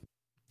on?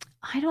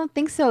 I don't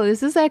think so.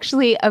 This is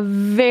actually a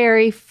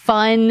very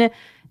fun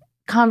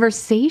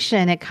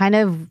conversation. It kind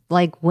of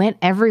like went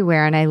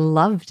everywhere and I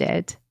loved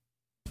it.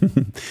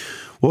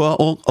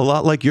 Well, a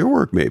lot like your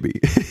work, maybe.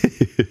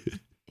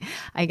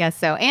 I guess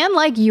so. And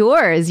like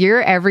yours,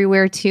 you're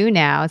everywhere too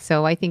now.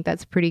 So I think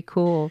that's pretty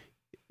cool.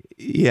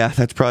 Yeah,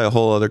 that's probably a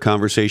whole other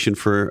conversation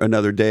for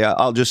another day.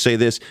 I'll just say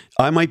this.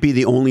 I might be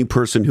the only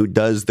person who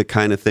does the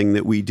kind of thing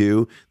that we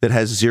do that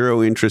has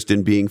zero interest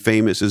in being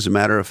famous. As a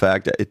matter of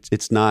fact,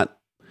 it's not,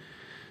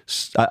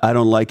 I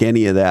don't like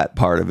any of that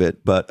part of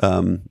it, but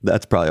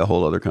that's probably a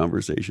whole other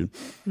conversation.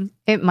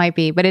 It might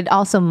be, but it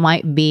also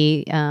might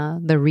be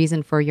the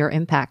reason for your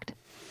impact.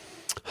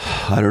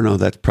 I don't know.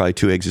 That's probably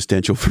too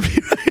existential for me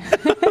right now.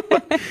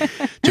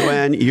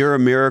 Joanne, you're a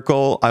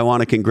miracle. I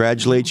want to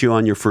congratulate you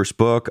on your first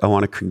book. I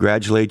want to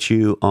congratulate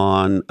you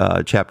on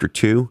chapter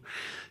 2,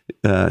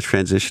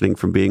 transitioning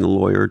from being a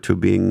lawyer to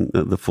being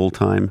the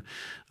full-time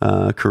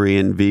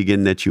Korean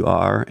vegan that you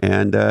are.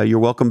 And you're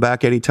welcome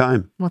back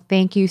anytime. Well,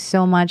 thank you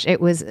so much.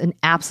 It was an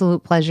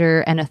absolute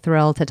pleasure and a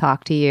thrill to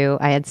talk to you.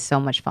 I had so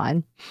much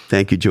fun.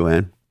 Thank you,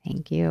 Joanne.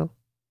 Thank you.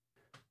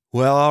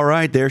 Well, all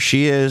right, there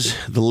she is,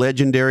 the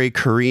legendary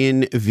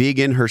Korean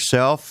vegan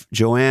herself,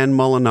 Joanne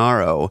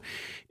Molinaro.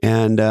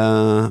 And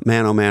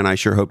man, oh man, I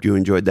sure hope you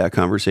enjoyed that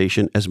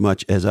conversation as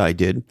much as I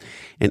did.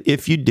 And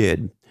if you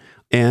did,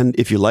 and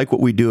if you like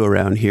what we do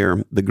around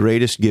here, the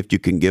greatest gift you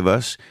can give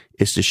us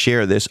is to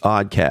share this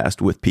oddcast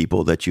with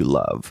people that you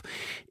love.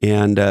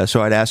 And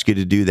so I'd ask you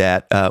to do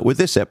that with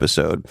this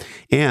episode.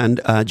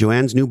 And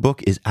Joanne's new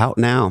book is out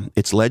now.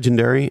 It's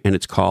legendary, and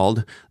it's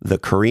called The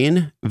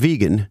Korean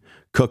Vegan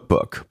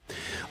Cookbook.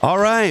 All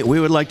right.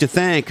 We would like to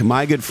thank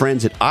my good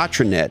friends at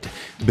Atranet,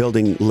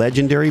 building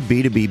legendary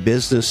B2B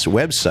business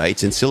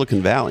websites in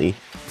Silicon Valley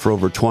for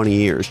over 20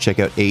 years. Check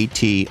out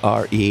atre.net.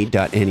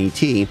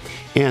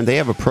 And they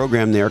have a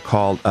program there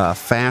called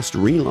Fast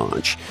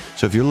Relaunch.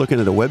 So if you're looking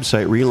at a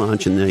website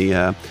relaunch in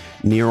the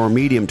near or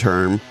medium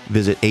term,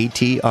 visit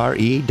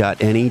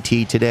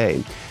atre.net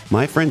today.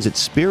 My friends at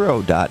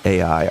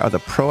Spiro.ai are the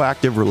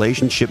proactive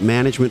relationship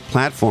management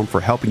platform for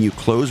helping you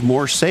close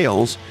more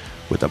sales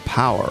with the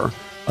power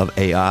of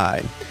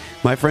AI.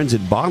 My friends at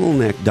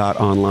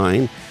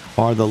Bottleneck.online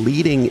are the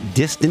leading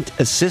distant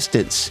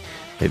assistants.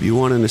 If you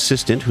want an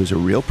assistant who's a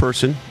real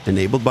person,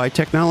 enabled by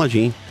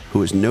technology,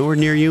 who is nowhere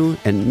near you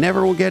and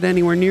never will get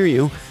anywhere near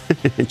you,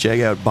 check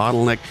out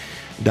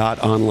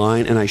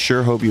Bottleneck.online. And I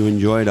sure hope you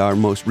enjoyed our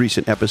most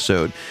recent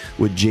episode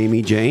with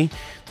Jamie J.,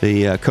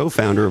 the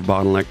co-founder of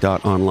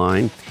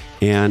Bottleneck.online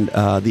and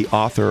the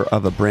author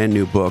of a brand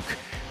new book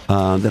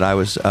that I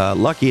was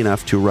lucky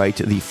enough to write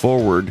the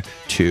foreword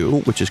to,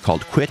 which is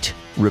called Quit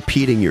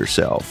Repeating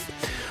Yourself.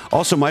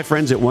 Also, my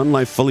friends at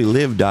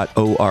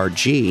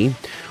onelifefullylive.org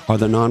are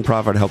the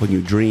nonprofit helping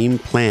you dream,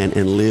 plan,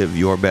 and live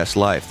your best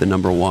life. The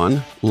number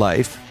one,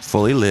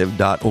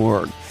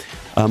 lifefullylive.org.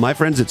 My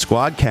friends at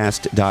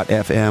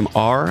Squadcast.fm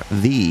are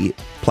the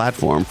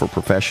platform for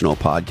professional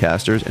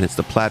podcasters, and it's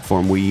the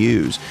platform we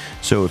use.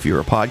 So if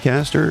you're a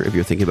podcaster, if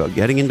you're thinking about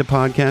getting into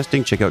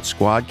podcasting, check out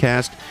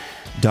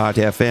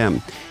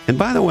Squadcast.fm. And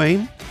by the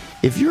way,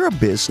 if you're a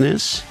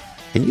business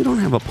and you don't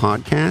have a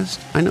podcast,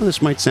 I know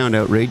this might sound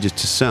outrageous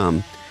to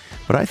some,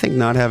 but I think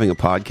not having a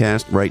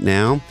podcast right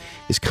now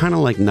is kind of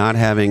like not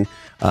having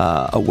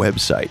a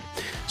website.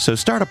 So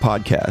start a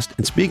podcast.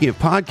 And speaking of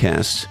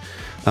podcasts,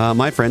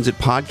 my friends at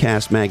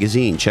Podcast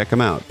Magazine, check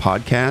them out,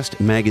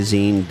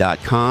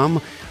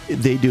 podcastmagazine.com.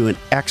 They do an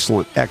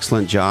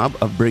excellent job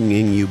of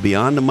bringing you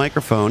beyond the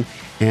microphone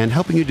and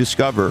helping you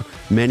discover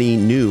many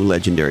new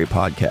legendary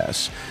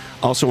podcasts.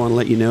 Also want to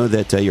let you know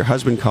that your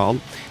husband called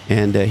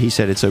and he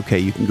said it's okay.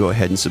 You can go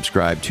ahead and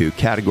subscribe to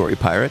Category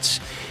Pirates.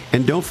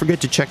 And don't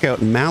forget to check out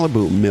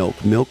Malibu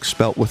milk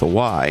spelt with a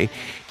Y.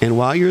 And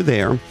while you're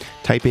there,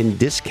 type in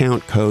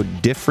discount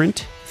code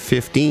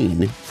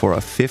DIFFERENT15 for a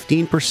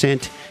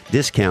 15%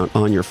 discount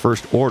on your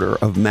first order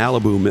of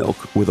Malibu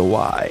milk with a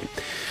Y.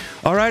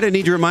 All right, I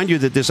need to remind you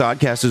that this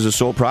Oddcast is a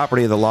sole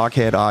property of the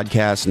Lochhead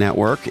Oddcast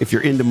Network. If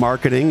you're into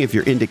marketing, if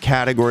you're into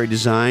category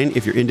design,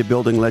 if you're into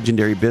building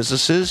legendary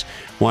businesses,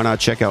 why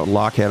not check out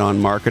Lochhead on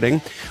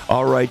Marketing?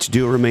 All rights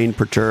do remain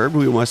perturbed.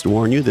 We must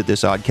warn you that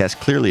this Oddcast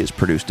clearly is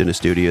produced in a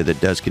studio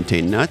that does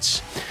contain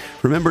nuts.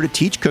 Remember to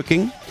teach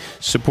cooking,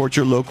 support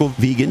your local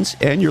vegans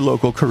and your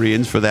local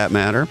Koreans for that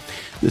matter.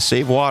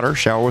 Save water,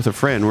 shower with a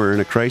friend. We're in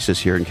a crisis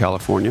here in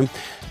California.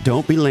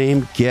 Don't be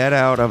lame. Get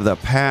out of the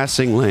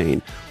passing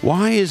lane.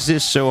 Why is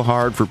this so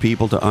hard for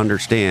people to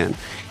understand?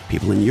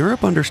 People in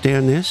Europe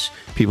understand this.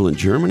 People in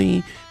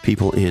Germany,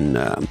 people in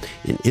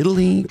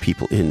Italy,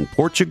 people in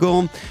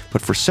Portugal.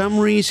 But for some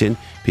reason,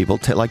 people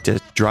like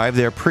to drive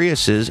their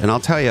Priuses. And I'll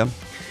tell you,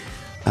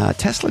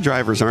 Tesla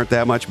drivers aren't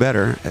that much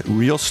better.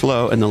 Real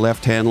slow in the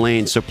left-hand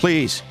lane. So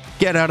please,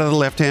 get out of the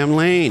left-hand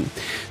lane.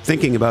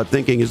 Thinking about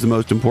thinking is the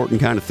most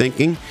important kind of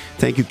thinking.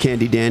 Thank you,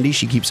 Candy Dandy.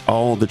 She keeps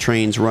all the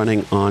trains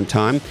running on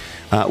time.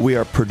 We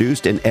are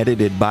produced and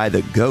edited by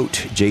the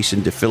GOAT,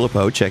 Jason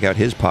DeFilippo. Check out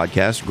his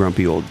podcast,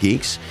 Grumpy Old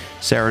Geeks.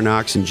 Sarah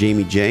Knox and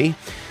Jamie J.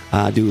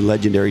 Do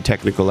legendary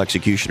technical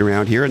execution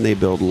around here, and they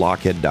build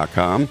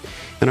Lochhead.com.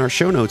 And our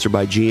show notes are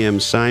by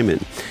GM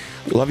Simon.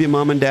 Love you,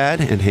 Mom and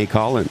Dad, and hey,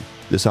 Colin.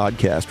 This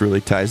Oddcast really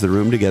ties the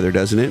room together,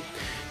 doesn't it?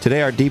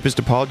 Today, our deepest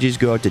apologies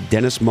go out to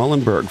Dennis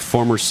Muhlenberg,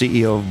 former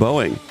CEO of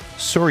Boeing.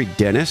 Sorry,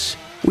 Dennis.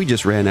 We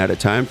just ran out of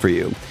time for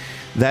you.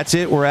 That's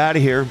it. We're out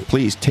of here.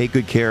 Please take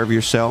good care of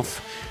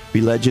yourself.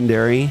 Be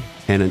legendary.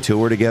 And until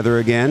we're together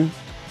again,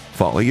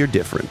 follow your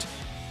different.